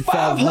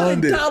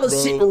 $3,500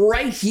 sitting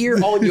right here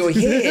on your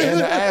head. and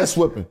the ass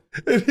whipping.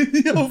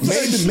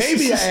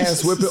 maybe an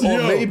ass whipping,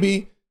 or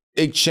maybe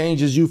it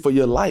changes you for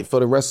your life, for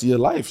the rest of your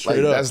life. Like,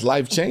 that's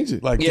life changing.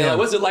 Like,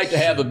 what's it like to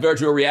have a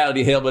virtual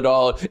reality helmet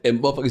on and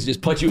motherfuckers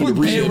just punch you in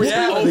the ribs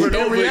over and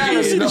over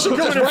again?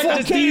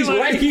 Just these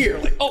right here.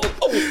 Like,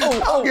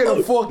 I'll get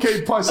a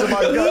 4K punch in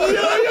my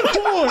gut.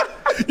 Come on.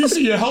 You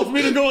see your health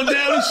meter going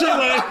down and shit.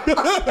 Like,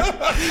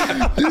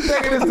 you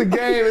thinking it's the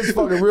game? It's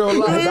fucking real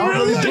life. I'm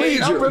really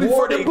bleeding. I'm really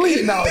fucking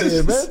bleeding out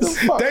here, man.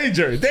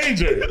 Danger.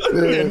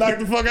 Yeah, knock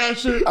the fuck out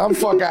shit. I'm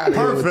fuck out of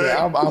here with that.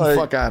 I'm like,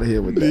 fuck out of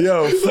here with that.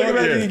 Yo, look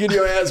at you get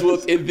your ass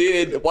whooped, and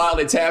then while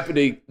it's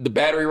happening, the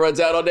battery runs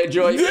out on that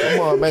joint. Come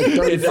on, man.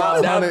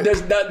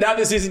 3,500. Now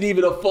this isn't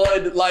even a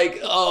fun,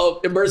 like,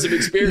 immersive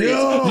experience.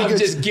 I'm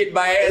just getting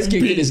my ass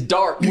kicked and it's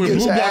dark. You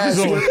get your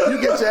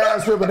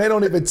ass whipped, but they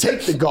don't even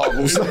take the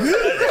goggles.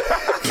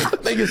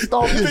 They just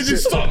stop this shit. They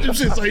just stop this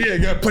shit. It's like, yeah,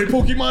 gotta play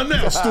Pokemon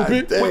now,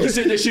 stupid. What, you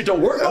said this shit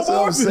don't work no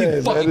more?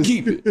 Fucking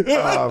keep it.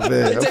 Oh,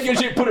 man. They take your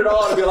shit, put it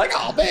on, and be like,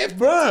 oh, man.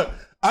 Bruh.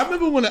 I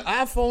remember when the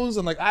iPhones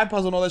and like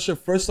iPods and all that shit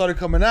first started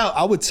coming out,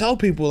 I would tell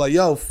people like,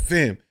 yo,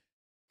 fam,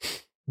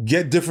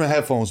 get different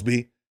headphones,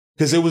 B.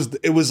 Because it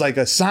was like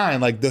a sign.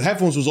 Like the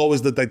headphones was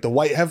always the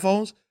white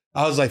headphones.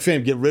 I was like,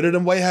 fam, get rid of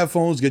them white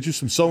headphones, get you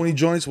some Sony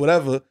joints,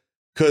 whatever.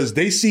 Because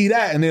they see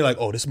that and they're like,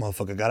 oh, this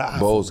motherfucker got an iPhone.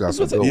 Bo's got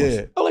some good ones.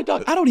 Yeah. I'm like,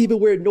 dog, I don't even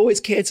wear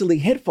noise-canceling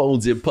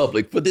headphones in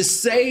public for the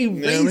same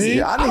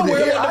reason. I need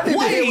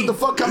to hear what the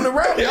fuck coming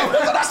around. That's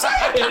what I'm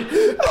saying.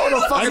 I don't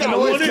know fucking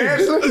noise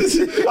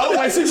canceling. I don't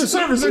like Secret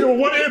Service nigga with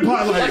one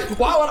AirPod. Like,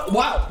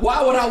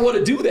 why would I want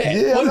to do that?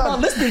 Yeah, what am I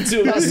listening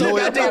to? That's so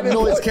I'm not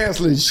noise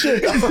canceling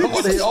shit. I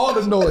want to hear all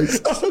the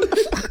noise.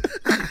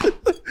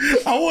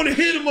 I want to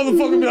hear the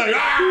motherfucker be like,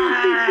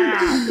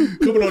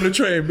 coming on the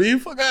train, B.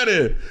 Fuck out of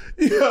here.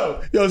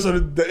 Yo, so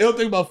the ill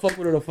thing about fuck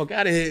with it or fuck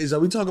out of here is that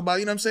we talk about,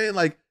 you know what I'm saying?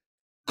 Like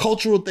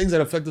cultural things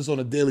that affect us on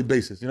a daily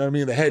basis. You know what I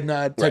mean? The head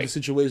nod type of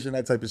situation,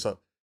 that type of stuff.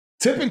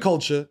 Tipping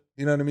culture,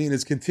 you know what I mean,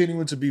 is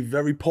continuing to be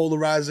very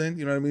polarizing.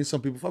 You know what I mean?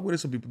 Some people fuck with it,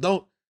 some people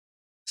don't.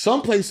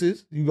 Some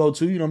places you go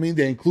to, you know what I mean,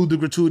 they include the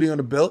gratuity on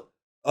the bill.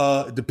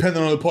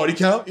 Depending on the party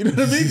count, you know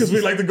what I mean? Because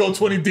we like to go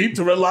 20 deep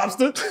to Red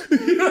Lobster.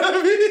 You know what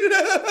I mean?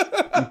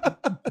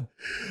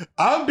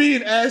 I'm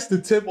being asked to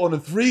tip on a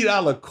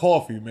 $3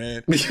 coffee,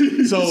 man.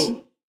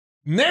 So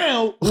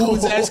now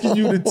Uber's asking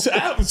you to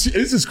tip.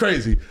 This is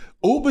crazy.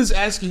 Uber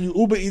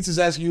Eats is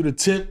asking you to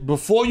tip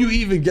before you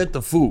even get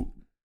the food.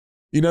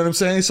 You know what I'm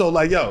saying? So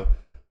like, yo,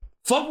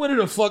 fuck with it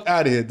or fuck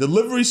out of here.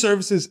 Delivery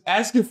services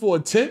asking for a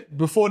tip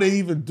before they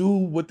even do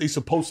what they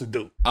supposed to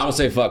do. I don't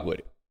say fuck with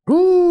it.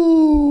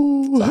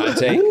 Ooh. It's a hot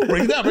take.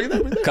 Break it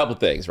down. A couple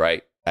things,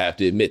 right? I have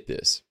to admit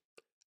this.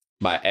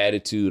 My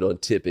attitude on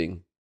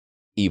tipping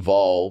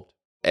evolved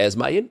as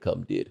my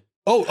income did.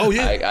 Oh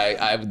yeah.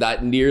 I'm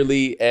not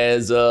nearly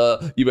as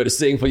you better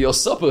sing for your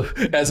supper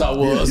as I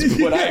was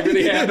when I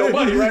really had no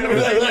money,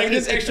 right? Like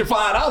this extra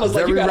 $5,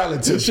 like you gotta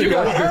earn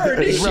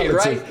this shit,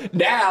 right?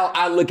 Now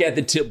I look at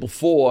the tip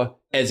before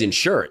as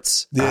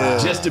insurance,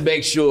 just to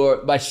make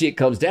sure my shit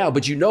comes down.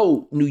 But you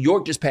know, New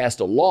York just passed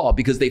a law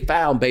because they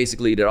found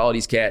basically that all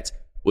these cats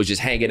was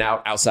just hanging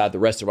out outside the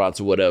restaurants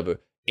or whatever,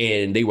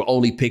 and they were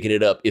only picking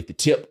it up if the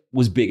tip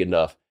was big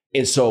enough.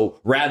 And so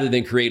rather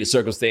than create a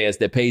circumstance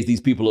that pays these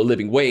people a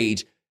living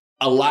wage,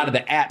 a lot of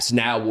the apps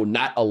now will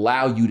not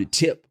allow you to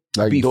tip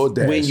Like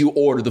DoorDash. When you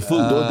order the food.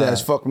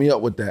 DoorDash fucked me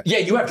up with that. Yeah,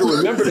 you have to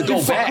remember to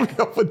go back. Fucked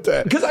me up with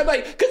that. Because I'm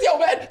like, yo,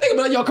 man, think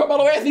about yo,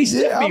 Carmelo Anthony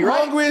stiffed me, I'm right?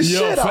 hungry as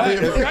shit out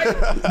here.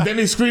 Right? Then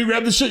they screen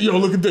grab the shit. Yo,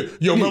 look at this.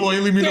 Yo, Melo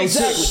ain't leave me no tip.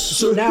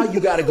 So now you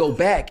got to go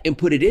back and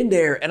put it in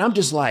there. And I'm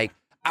just like,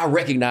 I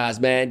recognize,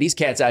 man, these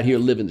cats out here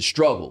living the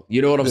struggle.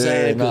 You know what I'm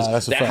saying?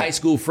 Because that high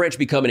school French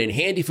be coming in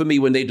handy for me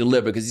when they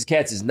deliver. Because these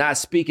cats is not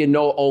speaking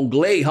no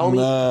anglais, homie.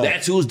 Nah.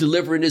 That's who's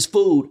delivering this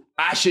food.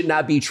 I should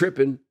not be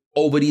tripping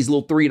over these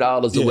little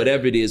 $3 or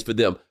whatever it is for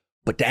them.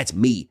 But that's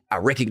me. I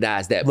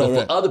recognize that. But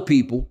for other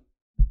people,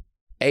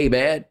 hey,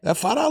 man. That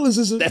 $5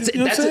 is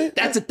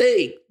that's a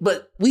thing.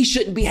 But we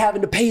shouldn't be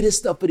having to pay this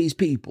stuff for these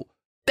people.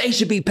 They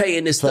should be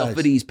paying this stuff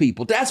for these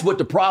people. That's what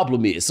the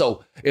problem is.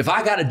 So if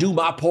I got to do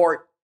my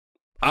part,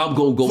 I'm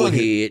going to go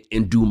ahead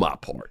and do my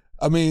part.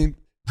 I mean,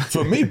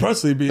 for me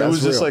personally, it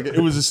was just like, it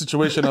was a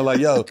situation of like,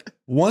 yo,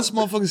 once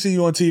motherfuckers see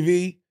you on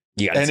TV,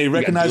 and they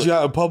recognize you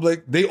out in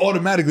public, they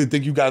automatically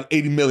think you got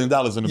 $80 million in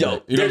the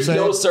bank. You know what I'm saying?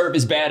 No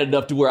service bad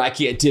enough to where I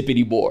can't tip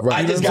anymore.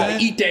 Right. I just got to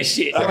eat that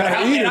shit. I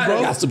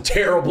got some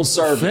terrible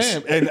service.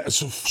 Fam, and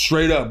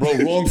straight up, bro,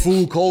 wrong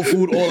food, cold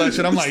food, all that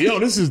shit. I'm like, yo,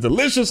 this is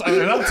delicious.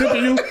 And I'm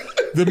tipping you.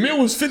 The meal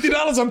was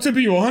 $50. I'm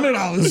tipping you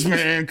 $100,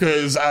 man,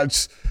 because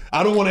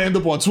I don't want to end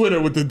up on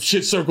Twitter with the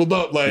shit circled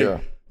up. Like,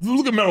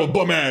 look at Mero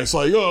bum ass.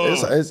 Like, oh.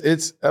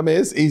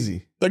 It's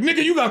easy. Like,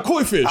 nigga, you got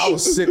koi fish. I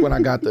was sick when I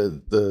got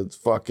the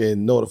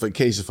fucking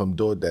notification from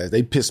DoorDash.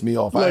 They pissed me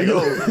off. Like,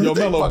 yo,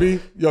 Melo B,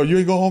 yo, you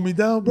ain't gonna hold me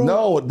down, bro?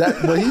 No,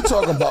 what he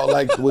talking about,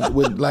 like,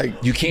 with like,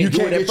 you can't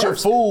get your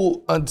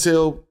food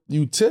until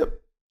you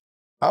tip.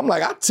 I'm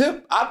like, I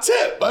tip.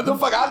 What the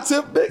fuck? I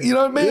tip big. You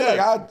know what I mean?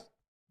 Yeah. Like,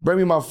 bring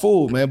me my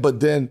food, man. But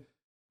then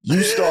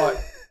you start...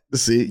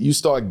 you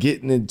start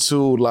getting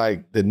into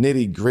like the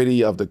nitty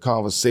gritty of the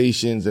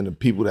conversations and the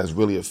people that's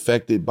really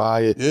affected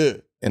by it. Yeah.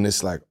 And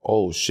it's like,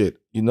 oh shit,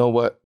 you know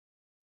what?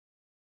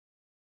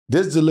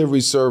 This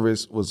delivery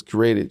service was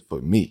created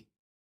for me.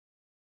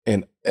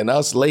 And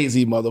us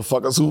lazy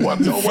motherfuckers who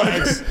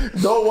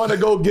don't want to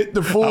go get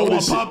the food. I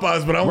want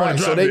Popeyes, but I want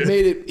to drive So they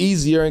made it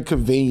easier and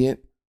convenient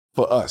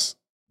for us,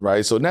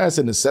 right? So now it's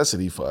a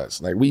necessity for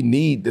us. Like we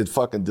need the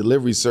fucking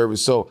delivery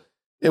service. So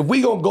if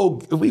we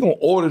gonna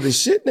order the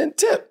shit, then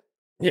tip.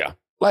 Yeah.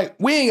 Like,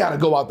 we ain't got to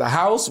go out the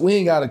house. We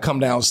ain't got to come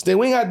downstairs.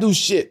 We ain't got to do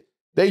shit.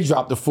 They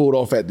drop the food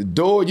off at the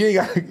door. You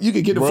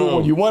can get the food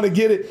when you want to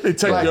get it. They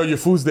tell you, yo, your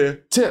food's there.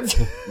 Tip.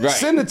 Right.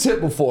 Send a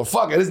tip before.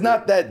 Fuck it. It's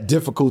not that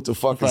difficult to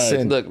fucking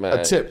send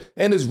a tip.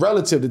 And it's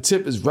relative. The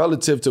tip is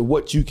relative to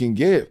what you can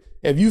give.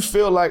 If you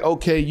feel like,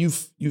 okay,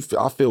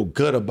 I feel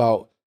good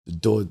about the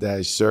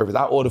DoorDash service.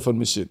 I order from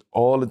this shit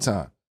all the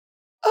time.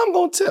 I'm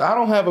going to tip. I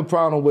don't have a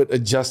problem with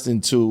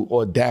adjusting to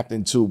or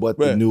adapting to what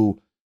the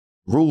new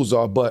rules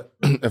are, but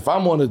if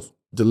I'm on a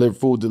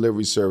food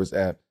delivery service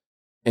app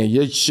and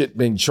your shit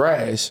been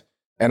trash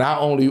and I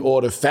only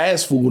order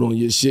fast food on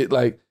your shit,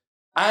 like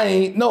you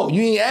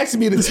ain't asking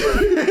me to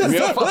tip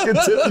you. I fucking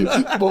tip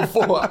you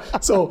before.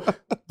 So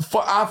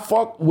I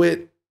fuck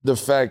with the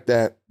fact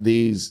that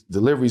these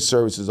delivery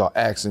services are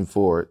asking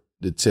for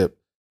the tip,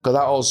 because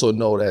I also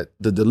know that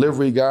the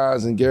delivery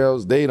guys and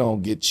girls, they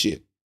don't get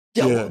shit.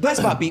 Yo, that's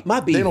my beef.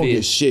 My beef they don't is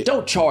get shit.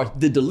 Don't charge.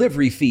 The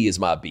delivery fee is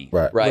my beef,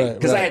 right?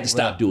 Because I had to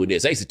stop doing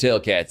this. I used to tell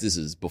cats, this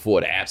is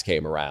before the apps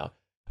came around,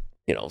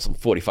 you know, some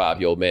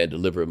 45-year-old man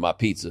delivering my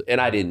pizza.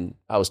 And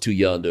I was too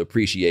young to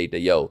appreciate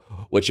that, yo,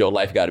 what your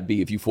life got to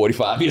be if you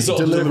 45 years old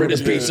delivering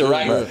this pizza,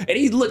 right? And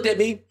he looked at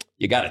me,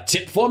 you got a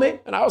tip for me?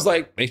 And I was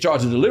like, they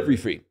charge a delivery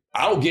fee.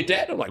 I don't get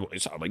that. I'm like,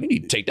 you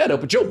need to take that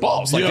up with your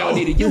boss. Like, y'all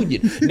need a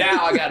union.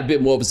 Now I got a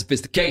bit more of a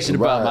sophistication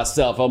about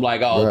myself. I'm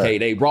like, oh, okay,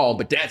 they wrong.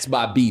 But that's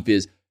my beef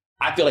is,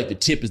 I feel like the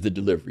tip is the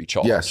delivery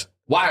charge. Yes.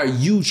 Why are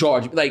you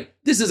charging? Like,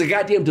 this is a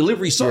goddamn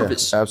delivery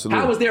service. Yeah,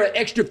 absolutely. How is there an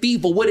extra fee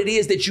for what it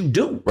is that you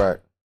do? Right.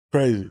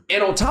 Crazy.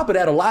 And on top of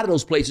that, a lot of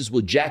those places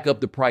will jack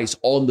up the price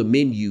on the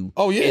menu.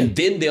 Oh, yeah. And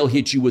then they'll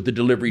hit you with the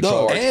delivery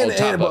charge on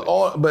top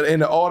of it. But in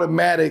the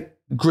automatic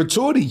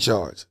gratuity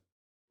charge.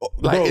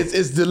 Like, bro,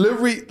 it's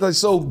delivery. Like,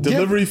 so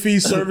delivery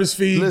fee, service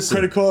fee,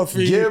 credit card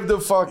fee. Give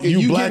the fucking,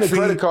 you getting a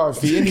credit card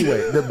fee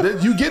anyway.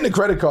 You getting a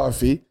credit card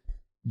fee.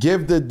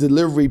 Give the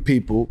delivery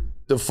people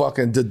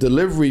the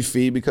delivery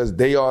fee, because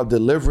they are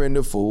delivering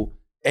the food,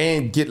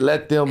 and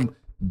let them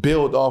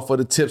build off of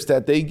the tips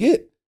that they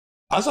get.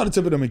 I started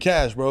tipping them in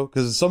cash, bro,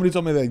 because somebody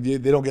told me that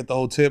they don't get the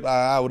whole tip,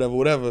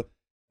 whatever.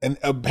 And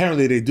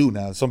apparently they do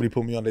now. Somebody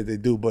put me on that they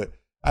do, but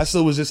I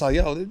still was just like,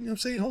 yo, you know what I'm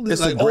saying? Hold this,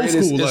 it's like old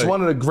school. It's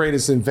one of the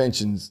greatest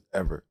inventions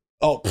ever.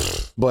 Oh,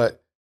 but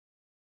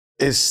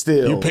it's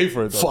still you pay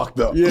for it though.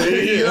 Fucked up. Yeah.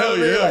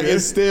 Like,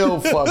 it's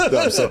still fucked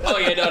up. So no.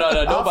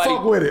 Nobody. I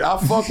fuck with it. I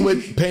fuck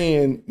with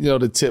paying,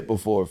 the tip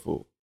before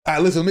food. All right,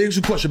 listen, let me ask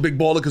you a question, big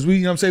baller, because we,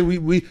 you know what I'm saying,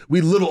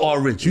 we little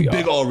R rich, you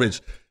big R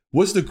rich.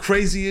 What's the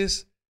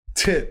craziest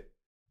tip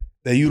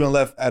that you done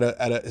left at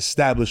a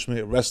establishment,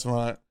 a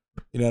restaurant?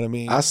 You know what I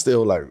mean? I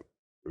still like,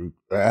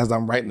 as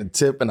I'm writing the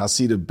tip and I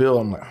see the bill,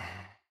 I'm like,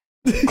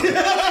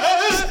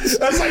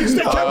 that's how you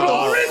stay capital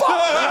R rich.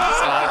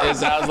 It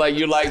sounds like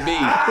you like me.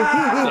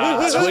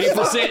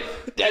 20%.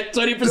 That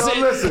 20%.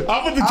 listen.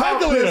 I'm with the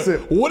calculator. listen.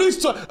 What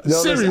is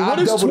Siri? What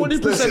is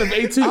 20% of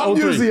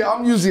 1803?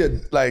 I'm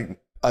usually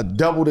a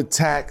double the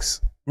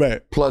tax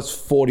Right. plus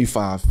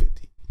 45.50.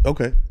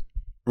 Okay.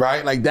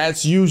 Right? Like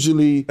that's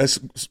usually That's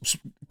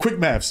quick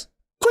maths.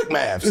 quick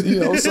maths, you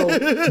know. So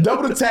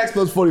double the tax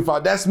plus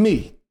 45. That's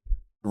me,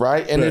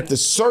 right? And if the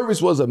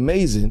service was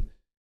amazing,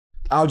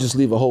 I'll just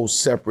leave a whole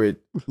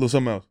separate little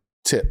something else.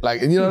 tip.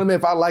 Like, you know what I mean?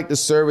 If I like the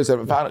service,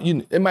 if I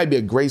it might be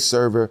a great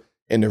server,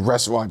 and the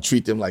restaurant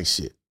treat them like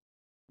shit.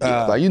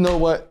 Like, you know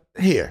what?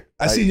 Here,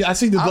 I see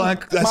the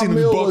black. I see my the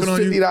meal was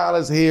barking on you.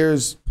 $50.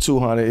 Here's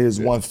 $200. Here's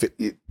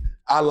 $150.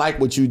 I like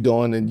what you're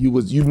doing, and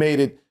you made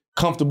it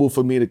comfortable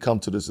for me to come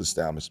to this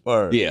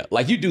establishment. Yeah,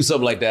 like you do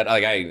something like that.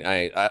 Like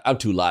I'm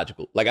too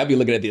logical. Like I'd be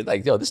looking at this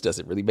like, yo, this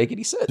doesn't really make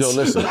any sense. Yo,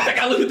 listen. Like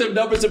I look at them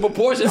numbers and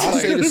proportions. I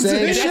say the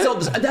same and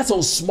shit. that's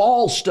on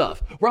small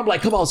stuff. Where I'm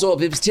like, come on, so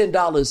if it was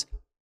 $10,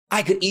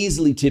 I could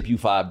easily tip you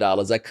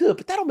 $5. I could,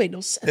 but that don't make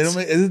no sense.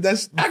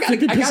 That's I gotta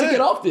get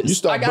off this. You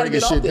start breaking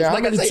shit down. How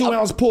many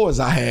 2-ounce pours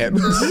I had?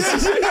 yo,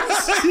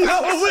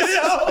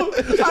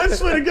 I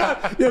swear to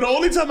God. Yo, the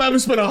only time I ever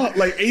spent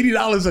like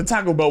 $80 at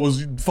Taco Bell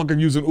was fucking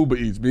using Uber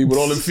Eats, B, with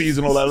all the fees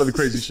and all that other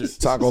crazy shit.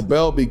 Taco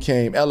Bell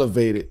became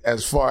elevated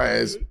as far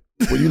as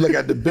when you look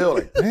at the bill,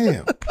 like,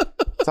 damn,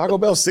 Taco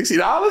Bell $60?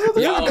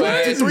 Yo,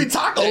 man. 3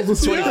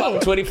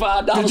 tacos.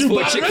 $25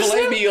 for a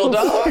Chick-fil-A meal,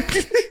 dog.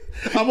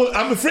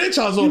 I'm a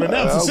franchise owner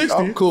now for 60.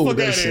 I'm cool with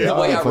Fuck that outta shit. here. The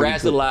way I fucking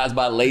rationalized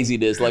my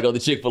laziness, like on the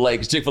Chick-fil-A,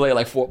 because Chick-fil-A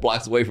like 4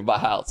 blocks away from my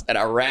house, and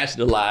I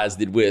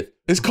rationalized it with,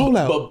 It's cold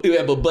out.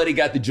 but buddy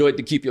got the joint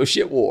to keep your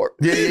shit warm.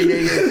 Yeah.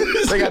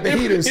 They got the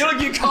heaters. It'll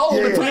get cold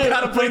if I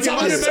gotta play By the time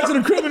I get back to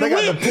the crib in the They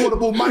got whip. the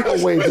portable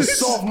microwave, the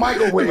soft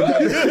microwave.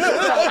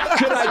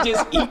 Could I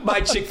just eat my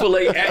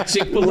Chick-fil-A at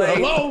Chick-fil-A?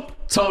 Hello?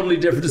 Totally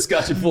different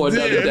discussion for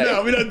another day.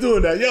 No, we're not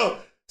doing that. Yo,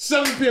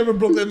 7 p.m. in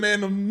Brooklyn,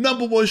 man, the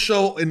 #1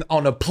 show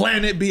on the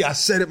planet B. I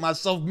said it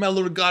myself.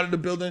 Melo regarding the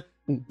building.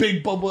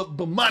 Big Bubba,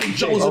 Bomani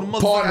Jones in the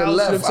Pawn motherfucking the house.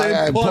 left. You know what I'm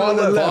saying? Pawn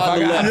the left. On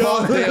the left.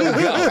 Yo. There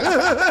we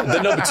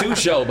go. The #2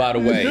 show, by the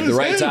way. The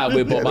Right Time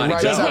with Bomani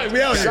Right Jones. time. right,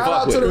 we out here. Shout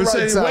out to the We're right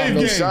saying time. wave though.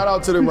 game. Shout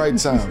out to the right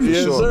time. For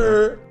Yes, sure, man.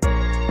 sir.